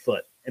a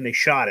Bigfoot and they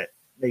shot it.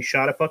 They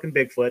shot a fucking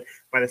Bigfoot.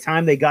 By the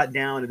time they got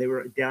down and they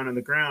were down on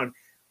the ground,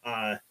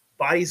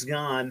 body's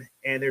gone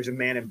and there's a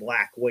man in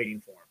black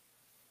waiting for him.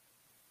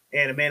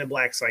 And a man in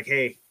black's like,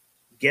 hey,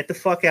 get the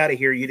fuck out of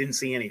here. You didn't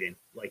see anything.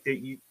 Like,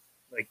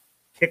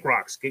 kick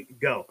rocks,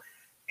 go.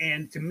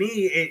 And to me,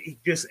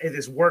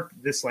 it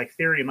worked this like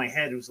theory in my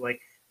head. It was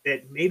like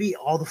that maybe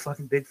all the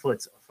fucking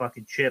Bigfoots are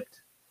fucking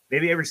chipped.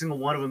 Maybe every single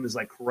one of them is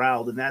like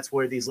corralled, and that's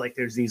where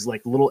there's these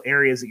like little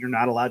areas that you're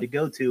not allowed to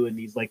go to in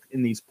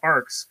these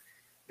parks.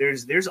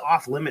 There's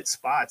off limit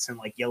spots in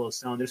like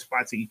Yellowstone. There's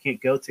spots that you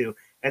can't go to,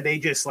 and they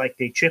just like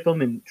they chip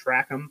them and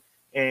track them,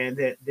 and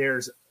that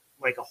there's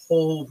like a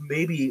whole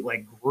maybe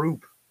like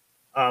group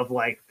of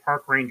like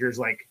park rangers,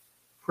 like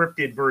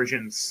cryptid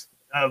versions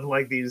of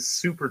like these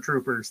super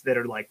troopers that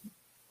are like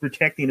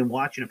protecting and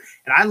watching them.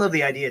 And I love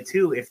the idea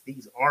too, if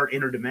these are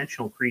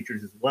interdimensional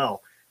creatures as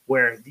well,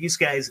 where these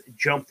guys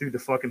jump through the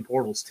fucking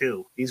portals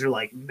too. These are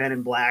like men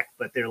in black,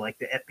 but they're like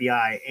the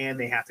FBI, and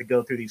they have to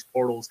go through these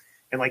portals.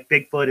 And like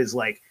Bigfoot is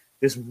like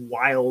this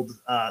wild,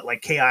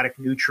 like chaotic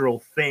neutral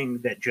thing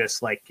that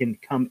just like can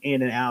come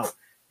in and out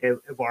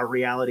of our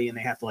reality, and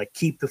they have to like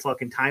keep the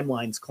fucking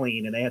timelines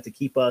clean, and they have to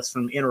keep us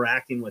from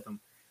interacting with them.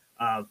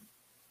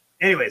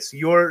 Anyways,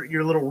 your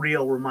little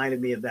reel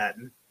reminded me of that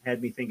and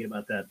had me thinking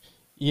about that.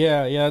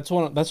 Yeah, that's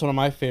one of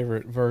my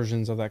favorite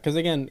versions of that. Because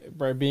again,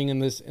 by being in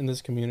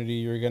this community,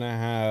 you're gonna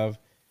have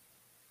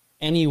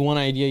any one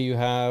idea you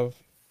have,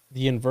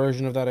 the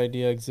inversion of that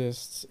idea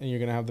exists, and you're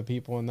gonna have the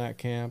people in that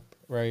camp,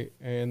 right?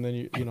 And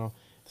then you know,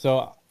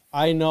 so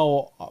I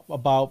know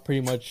about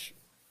pretty much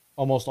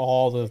almost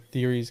all the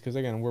theories, because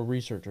again, we're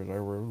researchers, right?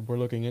 We're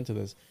looking into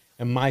this,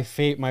 and my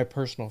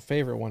personal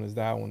favorite one is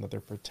that one, that they're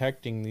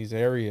protecting these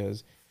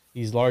areas,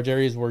 these large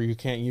areas where you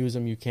can't use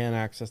them, you can't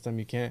access them,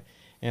 you can't.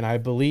 And I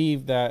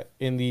believe that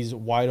in these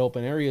wide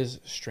open areas,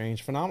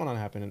 strange phenomenon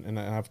happen, and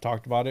I've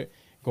talked about it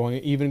going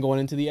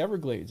into the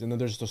Everglades, and then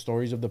there's the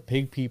stories of the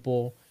pig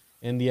people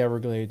in the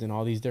Everglades and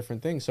all these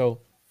different things. So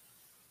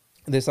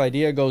this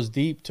idea goes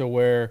deep to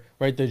where,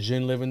 right, the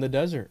jinn live in the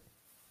desert,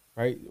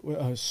 right?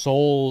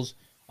 Souls.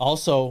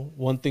 Also,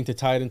 one thing to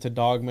tie it into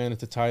Dogman and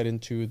to tie it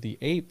into the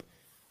ape,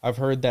 I've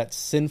heard that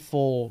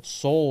sinful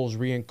souls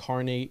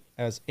reincarnate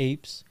as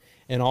apes,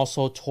 and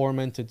also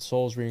tormented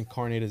souls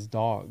reincarnate as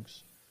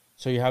dogs.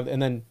 So you have,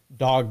 and then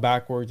dog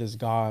backwards is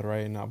God,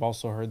 right? And I've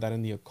also heard that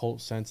in the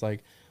occult sense,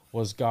 like,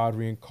 was God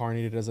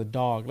reincarnated as a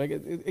dog? Like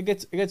it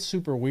gets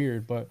super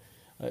weird, but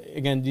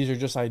again, these are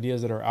just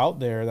ideas that are out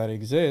there that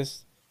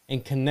exist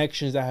and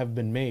connections that have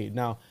been made.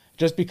 Now,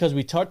 just because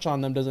we touch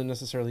on them doesn't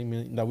necessarily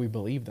mean that we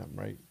believe them,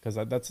 right? Because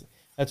that's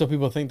what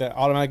people think, that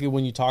automatically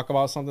when you talk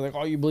about something like,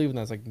 oh, you believe in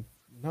that. It's like,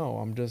 no,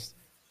 I'm just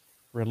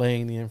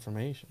relaying the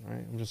information,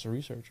 right? I'm just a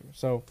researcher.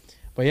 So,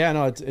 but yeah,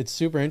 no, it's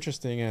super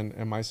interesting.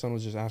 And my son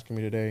was just asking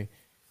me today,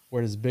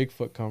 where does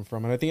Bigfoot come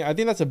from? And I think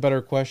that's a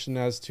better question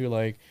as to,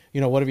 like,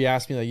 you know, what if you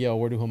ask me, like, yo,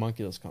 where do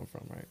homunculus come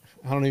from, right?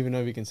 I don't even know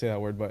if you can say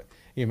that word, but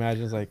you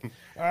imagine it's like,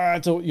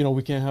 so, you know,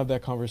 we can't have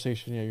that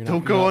conversation yet.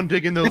 Don't go on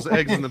digging those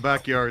eggs in the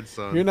backyard,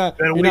 son. You're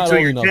not old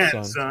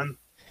enough, son.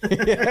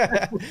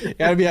 Yeah,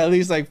 gotta be at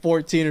least like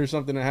 14 or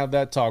something to have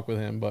that talk with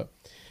him. But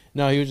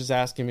no, he was just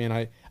asking me, and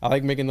I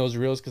like making those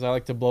reels because I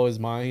like to blow his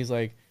mind. He's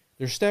like,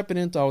 they're stepping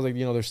into, I was like,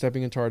 you know, they're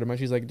stepping into our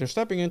dimension. He's like, they're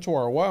stepping into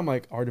our what? I'm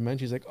like, our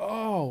dimension. He's like,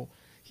 oh,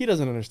 he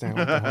doesn't understand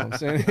what the hell I'm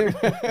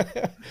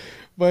saying.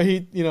 But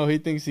he, you know, he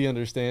thinks he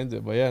understands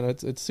it. But yeah, no,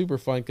 it's super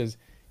fun because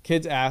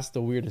kids ask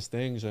the weirdest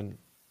things. And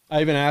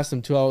I even asked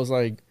him too, I was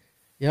like,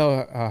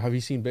 yo, have you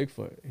seen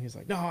Bigfoot? And he's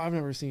like, no, I've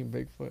never seen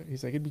Bigfoot.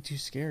 He's like, it'd be too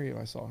scary if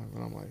I saw him.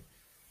 And I'm like,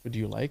 but do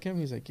you like him?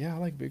 He's like, yeah, I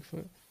like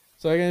Bigfoot.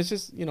 So again, it's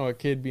just, you know, a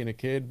kid being a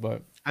kid.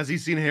 But has he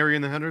seen Harry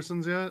and the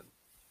Hendersons yet?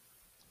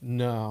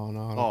 No.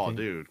 I don't think.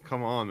 Dude,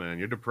 come on, man.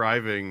 You're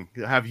depriving.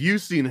 Have you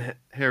seen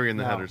Harry and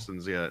the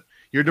Hendersons yet?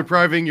 You're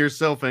depriving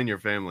yourself and your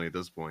family at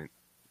this point.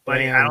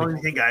 Buddy, I don't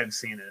even think I've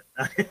seen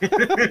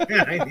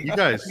it. You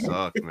guys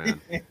suck, man.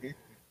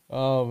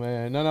 Oh,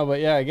 man. No, but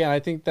yeah, again, I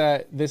think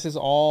that this is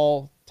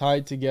all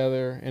tied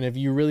together. And if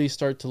you really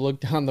start to look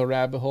down the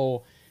rabbit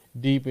hole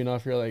deep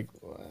enough, you're like,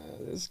 well,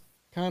 this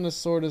kind of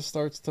sort of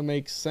starts to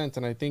make sense.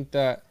 And I think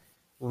that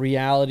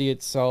reality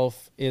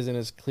itself isn't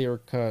as clear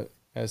cut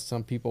as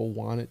some people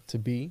want it to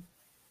be.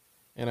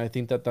 And I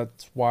think that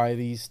that's why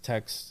these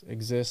texts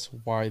exist,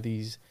 why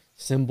these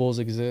symbols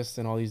exist,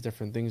 and all these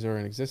different things are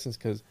in existence,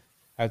 because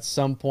at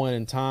some point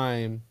in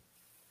time,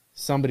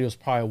 somebody was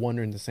probably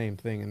wondering the same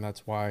thing. And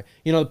that's why,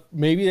 you know,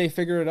 maybe they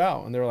figured it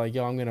out and they're like,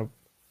 yo, I'm going to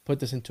put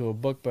this into a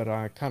book, but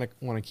I kind of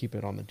want to keep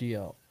it on the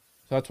DL.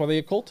 So that's why they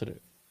occulted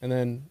it. And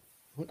then,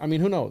 I mean,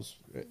 who knows?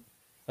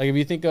 Like, if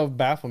you think of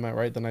Baphomet,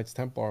 right? The Knights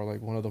Templar,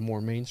 like one of the more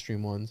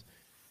mainstream ones.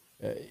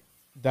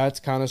 that's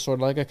kind of sort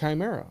of like a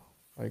chimera.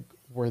 Like,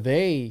 were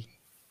they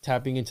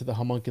tapping into the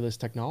homunculus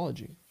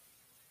technology,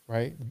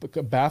 right?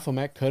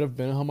 Baphomet could have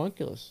been a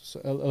homunculus.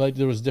 So, like,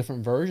 there was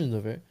different versions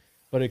of it,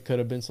 but it could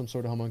have been some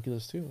sort of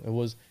homunculus too. It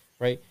was,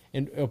 right?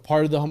 And a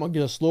part of the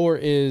homunculus lore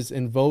is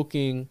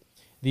invoking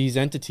these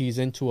entities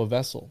into a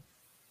vessel.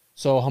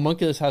 So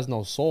homunculus has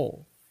no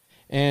soul.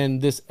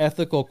 And this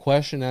ethical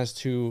question as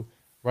to,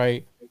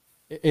 right,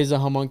 is a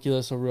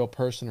homunculus a real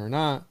person or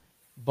not?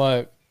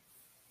 But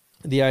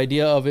the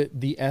idea of it,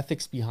 the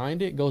ethics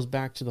behind it, goes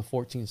back to the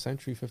 14th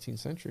century, 15th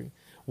century,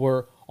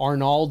 where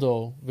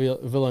Arnaldo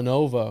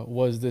Villanova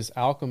was this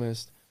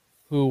alchemist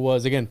who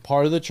was, again,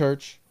 part of the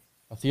church,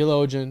 a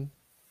theologian.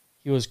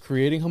 He was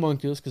creating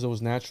homunculus because it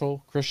was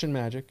natural Christian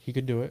magic. He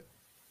could do it.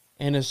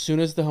 And as soon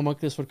as the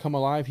homunculus would come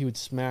alive, he would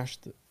smash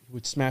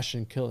it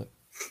and kill it.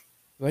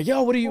 Like,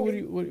 yo, what are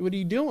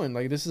you doing?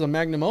 Like, this is a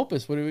magnum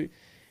opus.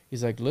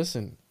 He's like,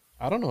 listen,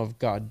 I don't know if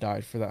God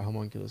died for that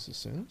homunculus'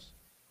 sins.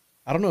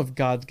 I don't know if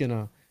God's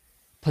gonna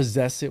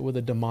possess it with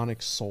a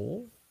demonic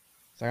soul.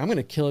 It's like, I'm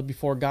gonna kill it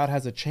before God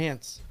has a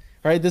chance.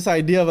 Right? This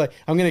idea of like,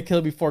 I'm gonna kill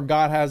it before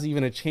God has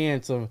even a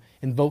chance of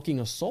invoking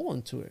a soul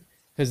into it.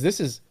 Because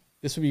this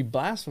would be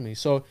blasphemy.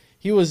 So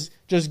he was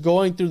just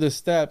going through the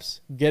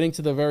steps, getting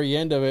to the very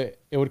end of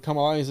it. It would come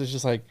along, and it's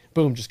just like,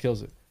 boom, just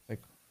kills it.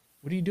 Like,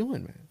 what are you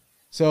doing, man?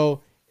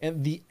 So,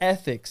 and the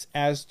ethics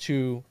as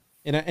to,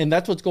 and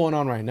that's what's going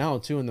on right now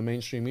too in the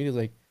mainstream media.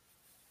 Like,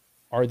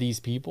 are these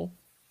people?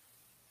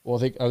 Well, are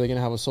they going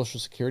to have a social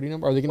security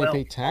number? Are they going to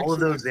pay taxes? All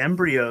of those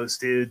embryos,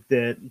 dude,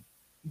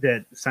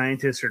 that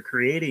scientists are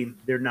creating,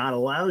 they're not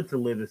allowed to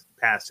live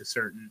past a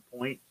certain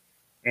point,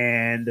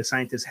 and the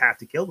scientists have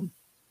to kill them.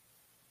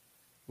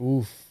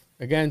 Oof.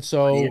 Again,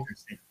 so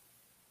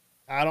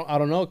I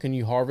don't know. Can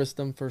you harvest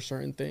them for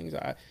certain things?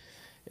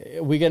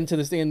 We get into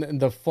this thing, and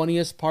the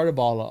funniest part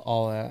about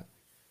all that,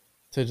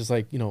 to just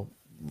like, you know,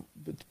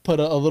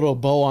 put a little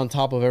bow on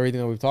top of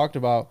everything that we've talked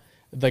about.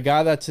 The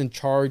guy that's in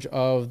charge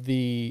of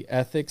the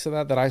ethics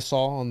of that I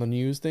saw on the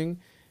news thing,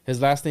 his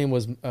last name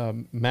was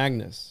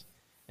Magnus,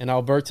 and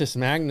Albertus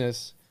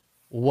Magnus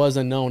was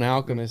a known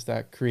alchemist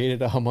that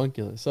created a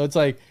homunculus. So it's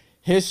like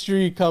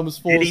history comes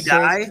full. Did he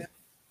die?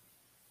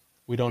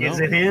 We don't know.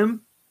 Is it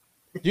him?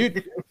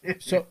 Dude,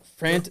 so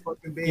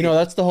you know,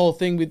 that's the whole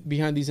thing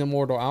behind these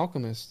immortal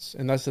alchemists,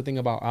 and that's the thing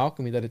about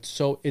alchemy, that it's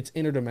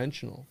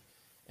interdimensional,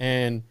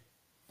 and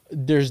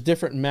there's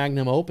different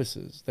magnum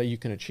opuses that you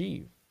can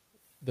achieve: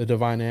 the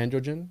divine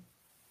androgen,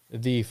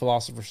 the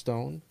philosopher's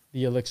stone,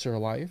 the elixir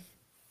of life,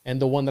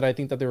 and the one that I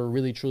think that they were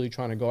really truly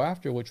trying to go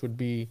after, which would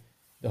be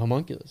the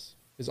homunculus,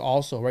 is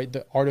also, right,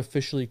 the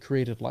artificially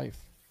created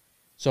life.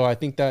 So I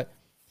think that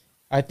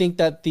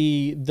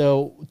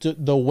the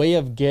way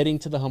of getting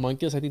to the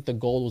homunculus, I think the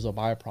gold was a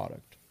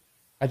byproduct.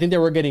 I think they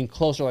were getting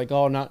closer, like,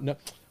 oh, no,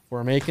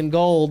 we're making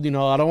gold. You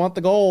know, I don't want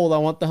the gold. I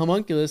want the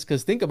homunculus.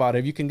 Because think about it.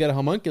 If you can get a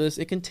homunculus,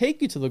 it can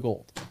take you to the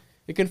gold.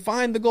 It can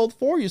find the gold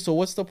for you. So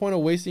what's the point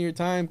of wasting your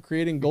time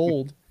creating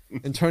gold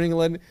and turning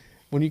lead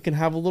when you can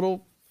have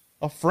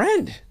a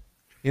friend?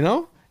 You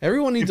know,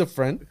 everyone needs a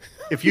friend.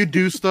 If you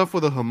do stuff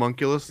with a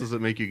homunculus, does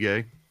it make you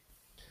gay?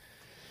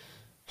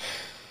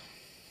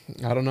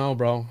 I don't know,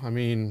 bro. I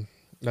mean,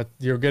 that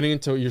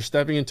you're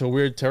stepping into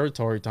weird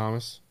territory,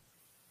 Thomas.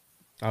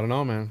 I don't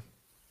know, man.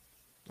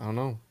 I don't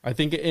know. I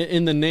think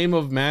in the name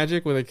of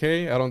magic with a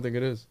K, I don't think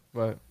it is.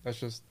 But that's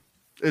just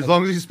as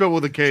long as you spell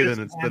with a K, then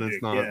it's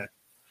not. Yeah.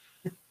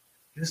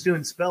 Just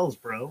doing spells,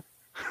 bro.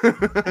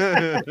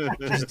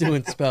 Just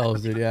doing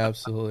spells, dude. Yeah,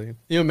 absolutely.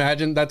 You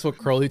imagine that's what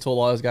Crowley told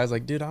all his guys,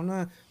 like, dude, I'm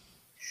not.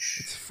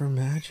 It's for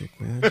magic,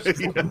 man.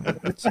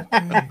 It's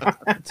okay.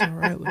 It's all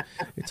right.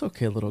 It's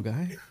okay, little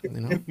guy. You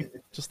know,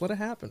 just let it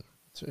happen.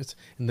 It's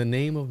in the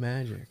name of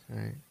magic, all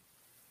right?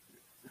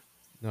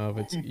 No, if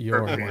it's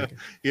your magic.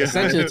 Yeah.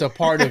 Essentially, it's a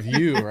part of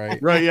you,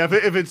 right? Right. Yeah.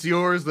 If it's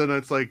yours, then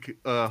it's like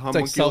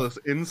homunculus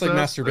incest. It's like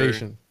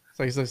masturbation.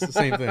 It's the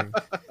same thing.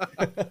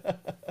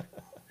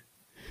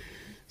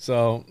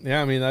 So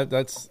yeah, I mean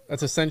that's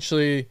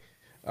essentially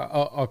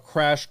a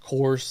crash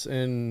course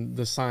in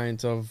the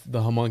science of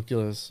the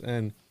homunculus,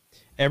 and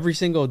every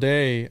single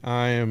day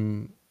I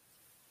am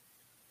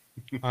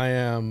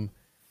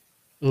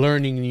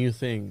learning new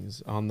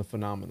things on the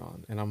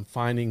phenomenon, and I'm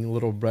finding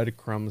little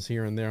breadcrumbs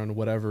here and there on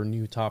whatever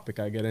new topic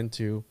I get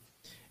into,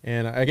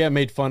 and I get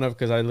made fun of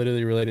because I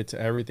literally relate it to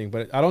everything,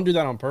 but I don't do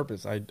that on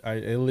purpose. I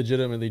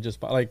legitimately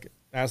just, like,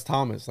 ask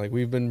Thomas, like,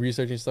 we've been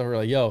researching stuff, we're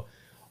like, yo,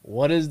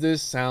 what does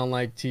this sound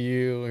like to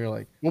you? And you're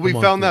like, well, we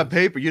found that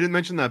paper. You didn't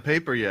mention that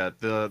paper yet.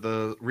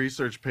 The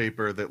research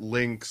paper that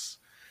links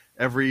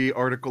every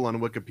article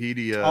on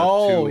Wikipedia to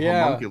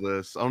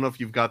homunculus. I don't know if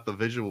you've got the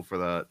visual for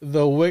that.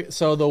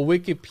 So the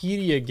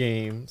Wikipedia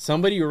game,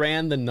 somebody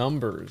ran the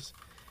numbers,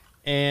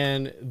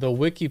 and the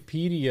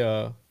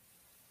Wikipedia,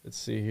 let's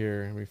see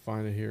here. Let me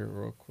find it here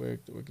real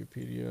quick. The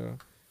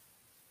Wikipedia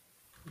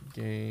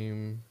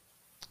game,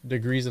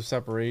 degrees of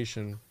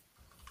separation.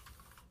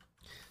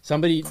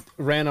 Somebody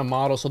ran a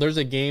model. So there's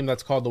a game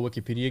that's called the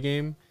Wikipedia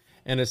game,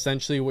 And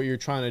essentially what you're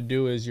trying to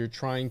do is you're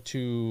trying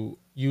to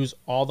use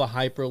all the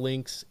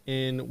hyperlinks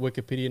in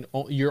Wikipedia.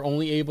 You're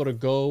only able to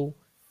go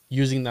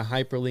using the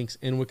hyperlinks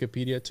in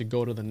Wikipedia to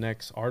go to the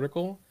next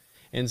article.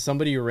 And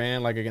somebody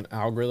ran like an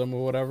algorithm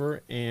or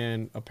whatever.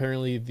 And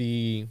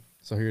apparently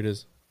so here it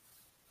is.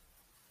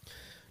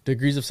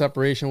 Degrees of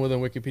separation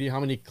within Wikipedia. How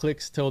many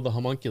clicks till the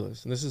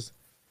homunculus? And this is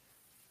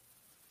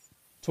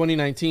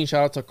 2019.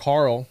 Shout out to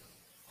Carl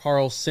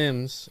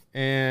Sims.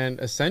 And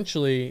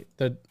essentially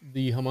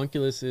the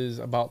homunculus is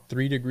about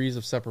 3 degrees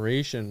of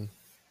separation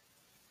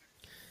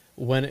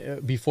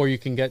before you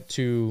can get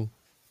to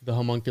the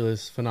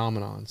homunculus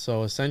phenomenon.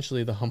 So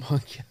essentially the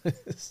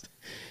homunculus.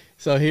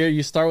 So here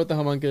you start with the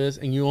homunculus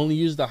and you only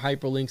use the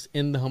hyperlinks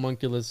in the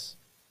homunculus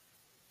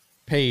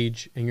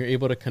page, and you're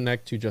able to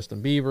connect to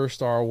Justin Bieber,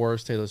 Star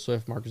Wars, Taylor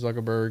Swift, Mark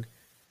Zuckerberg,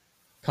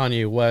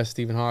 Kanye West,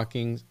 Stephen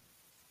Hawking,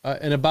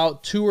 and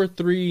about 2 or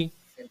 3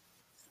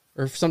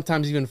 or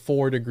sometimes even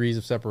 4 degrees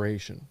of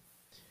separation.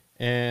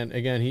 And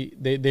again,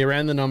 they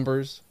ran the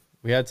numbers.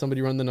 We had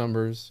somebody run the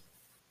numbers,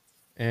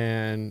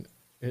 and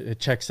it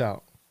checks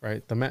out,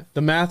 right?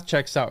 The math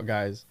checks out,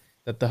 guys,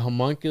 that the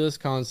homunculus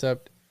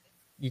concept,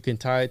 you can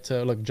tie it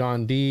to, look,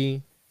 John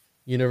D.,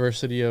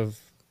 University of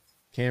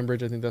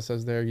Cambridge, I think that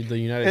says there, the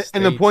United States.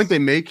 And the point they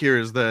make here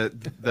is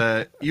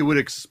that you would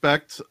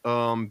expect,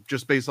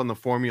 just based on the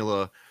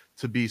formula,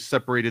 to be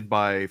separated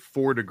by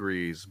 4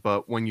 degrees.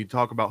 But when you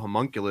talk about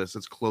homunculus,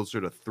 it's closer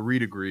to 3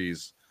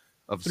 degrees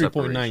of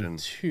separation.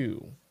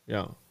 3.92.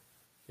 Yeah.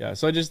 Yeah.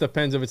 So it just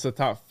depends if it's the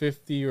top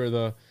 50 or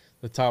the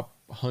top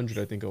 100,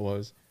 I think it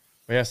was.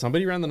 But yeah,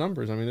 somebody ran the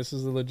numbers. I mean, this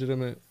is a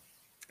legitimate.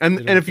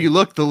 And if you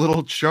look, the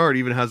little chart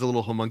even has a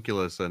little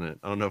homunculus in it.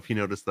 I don't know if you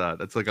noticed that.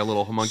 It's like a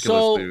little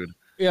homunculus dude.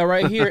 Yeah,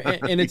 right here.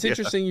 And it's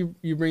interesting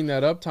you bring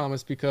that up,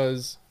 Thomas,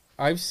 because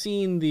I've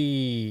seen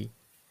do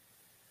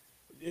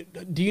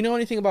you know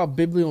anything about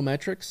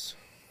bibliometrics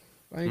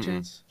by any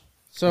chance?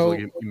 So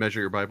you measure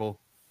your Bible?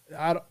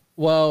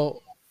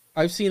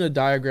 I've seen a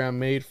diagram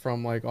made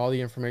from like all the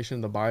information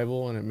in the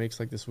Bible, and it makes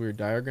like this weird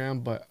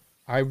diagram, but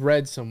I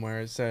read somewhere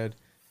it said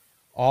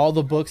all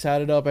the books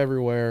added up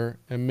everywhere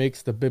and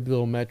makes the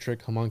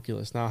bibliometric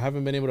homunculus. Now, I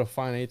haven't been able to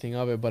find anything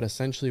of it, but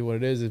essentially what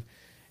it is, if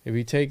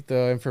you take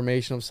the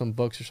information of some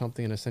books or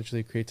something and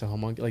essentially creates a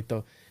homunculus,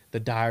 like the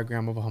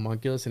diagram of a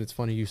homunculus, and it's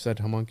funny you said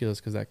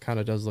homunculus because that kind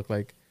of does look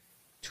like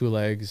 2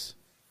 legs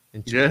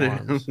and 2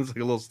 arms. It's like a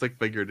little stick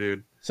figure,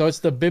 dude. So it's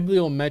the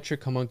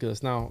bibliometric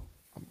homunculus. Now,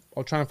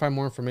 I'll try and find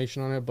more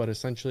information on it, but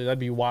essentially that'd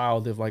be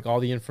wild if like all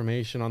the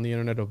information on the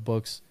internet of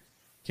books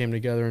came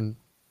together and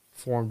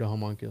formed a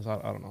homunculus. I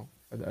don't know.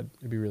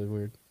 It'd be really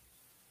weird.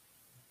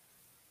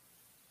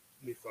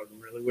 It'd be fucking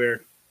really weird.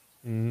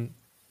 Mm-hmm.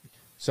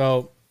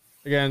 So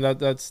again,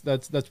 that's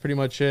pretty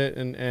much it.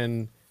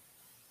 And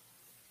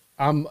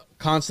I'm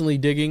constantly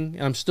digging,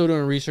 and I'm still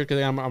doing research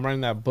because I'm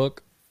writing that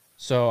book.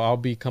 So I'll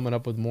be coming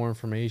up with more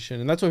information.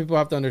 And that's what people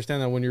have to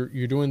understand, that when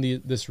you're doing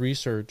this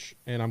research,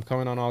 and I'm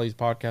coming on all these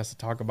podcasts to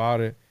talk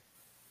about it,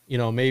 you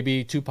know,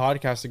 maybe 2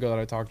 podcasts ago that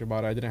I talked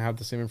about it, I didn't have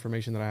the same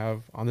information that I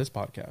have on this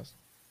podcast.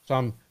 So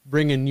I'm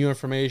bringing new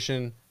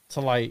information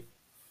to light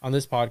on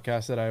this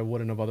podcast that I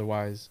wouldn't have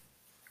otherwise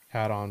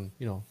had on,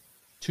 you know,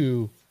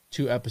 two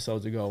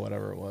episodes ago,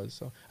 whatever it was.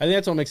 So I think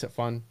that's what makes it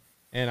fun.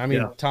 And I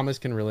mean, Thomas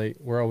can relate.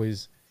 We're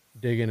always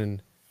digging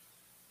in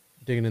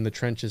the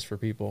trenches for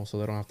people, so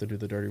they don't have to do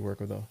the dirty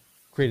work of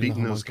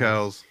beating those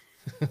cows.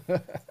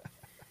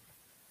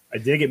 I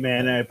dig it,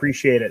 man. I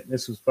appreciate it.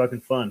 This was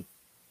fucking fun.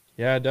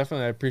 Yeah,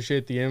 definitely. I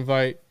appreciate the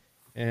invite,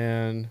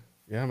 and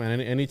yeah,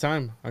 man,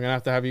 anytime. I'm gonna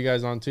have to have you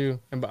guys on too.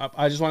 And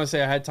I just want to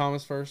say I had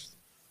Thomas first.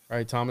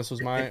 Right, Thomas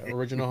was my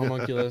original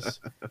homunculus,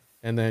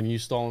 and then you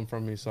stole him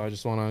from me. So I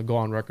just want to go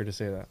on record to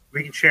say that.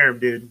 We can share him,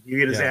 dude. You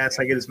get his ass,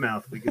 I get his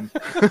mouth. We can.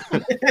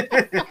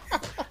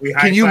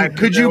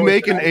 Could you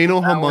make an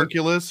anal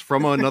homunculus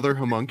from another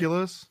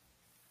homunculus?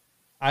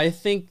 I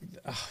think,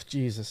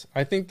 Jesus,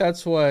 I think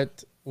that's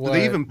what. Do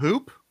they even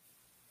poop?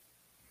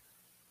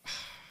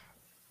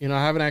 You know,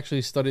 I haven't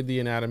actually studied the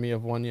anatomy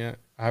of one yet.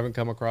 I haven't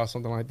come across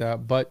something like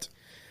that, but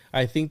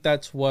I think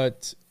that's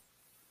what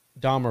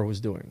Dahmer was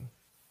doing.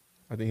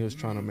 I think he was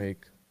trying to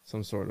make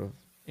some sort of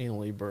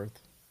anally birthed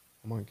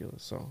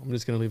homunculus. So I'm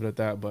just going to leave it at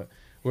that. But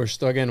we're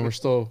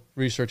still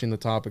researching the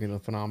topic and the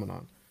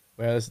phenomenon.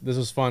 But yeah, this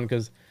was fun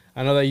because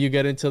I know that you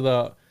get into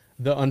the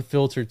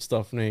unfiltered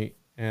stuff, Nate.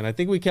 And I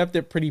think we kept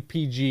it pretty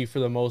PG for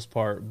the most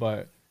part.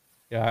 But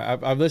yeah,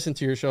 I've listened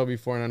to your show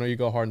before, and I know you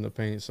go hard in the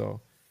paint.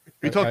 So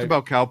we talked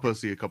about cow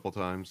pussy a couple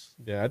times.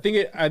 Yeah,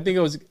 I knew it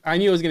was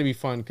going to be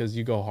fun because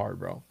you go hard,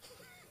 bro.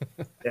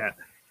 Yeah.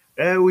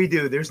 We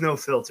do. There's no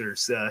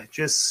filters.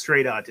 Just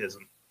straight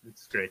autism.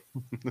 It's great.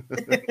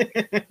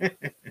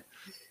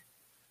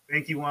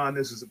 Thank you, Juan.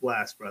 This was a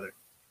blast, brother.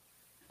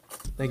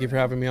 Thank you for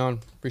having me on.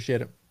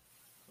 Appreciate it.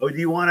 Oh, do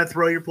you want to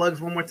throw your plugs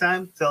one more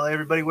time? Tell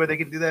everybody where they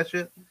can do that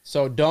shit?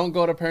 So don't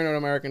go to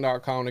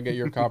paranoidamerican.com to get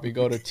your copy.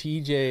 Go to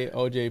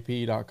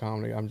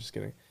tjojp.com. I'm just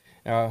kidding.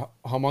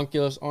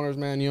 Homunculus Owner's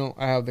Manual.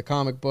 I have the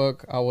comic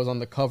book. I was on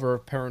the cover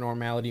of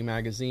Paranormality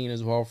magazine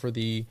as well for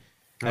the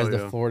as the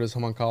yeah. Florida's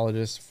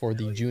Homuncologist for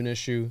the June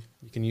issue.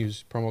 You can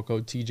use promo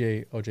code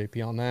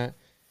TJOJP on that.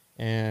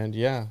 And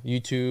yeah,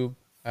 YouTube.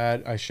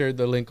 I shared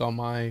the link on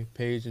my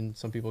page, and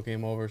some people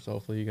came over, so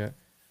hopefully you got a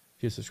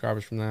few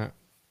subscribers from that.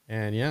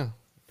 And yeah,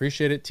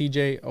 appreciate it.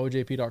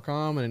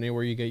 TJOJP.com and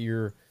anywhere you get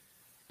your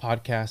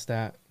podcast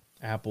at,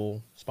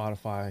 Apple,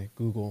 Spotify,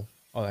 Google,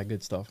 all that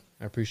good stuff.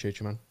 I appreciate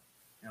you, man.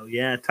 Hell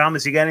yeah.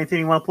 Thomas, you got anything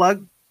you want to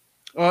plug?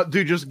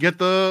 Dude, just get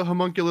the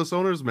Homunculus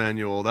Owner's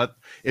Manual. That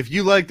if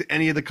you liked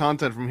any of the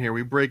content from here,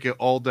 we break it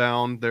all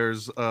down.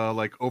 There's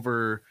like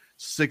over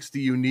 60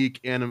 unique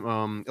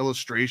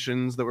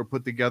illustrations that were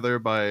put together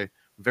by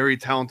very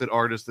talented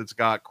artists. That's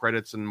got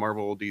credits in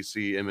Marvel,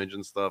 DC, Image,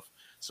 and stuff.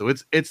 So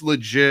it's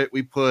legit.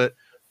 We put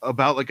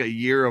about like a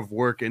year of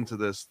work into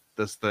this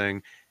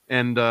thing,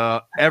 and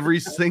every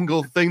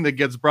single thing that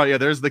gets brought. Yeah,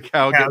 there's the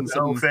cow getting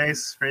some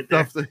face right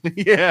there. stuff.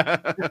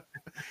 Yeah.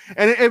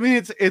 And I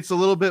mean, it's a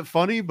little bit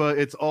funny, but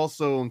it's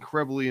also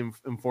incredibly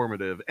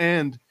informative.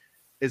 And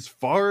as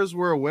far as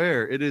we're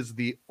aware, it is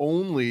the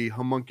only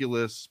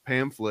homunculus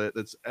pamphlet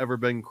that's ever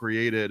been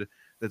created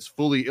that's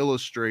fully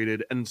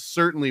illustrated, and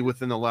certainly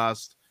within the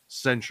last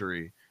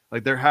century.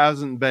 Like, there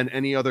hasn't been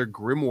any other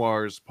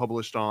grimoires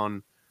published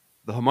on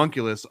the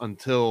homunculus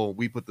until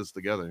we put this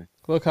together.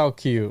 Look how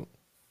cute.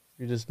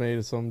 You just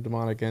made some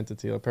demonic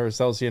entity, a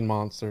Paracelsian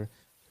monster.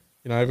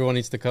 You know, everyone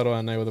needs to cuddle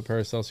at night with a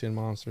Paracelsian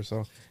monster.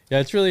 So, yeah,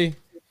 it's really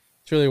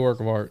a work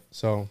of art.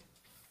 So,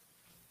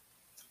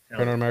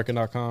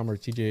 ParanormalAmerican.com or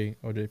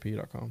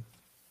TJOJP.com.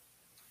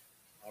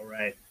 All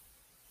right.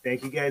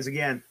 Thank you guys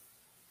again.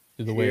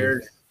 Do the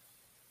Cheers. wave.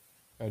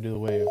 Gotta do the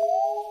wave.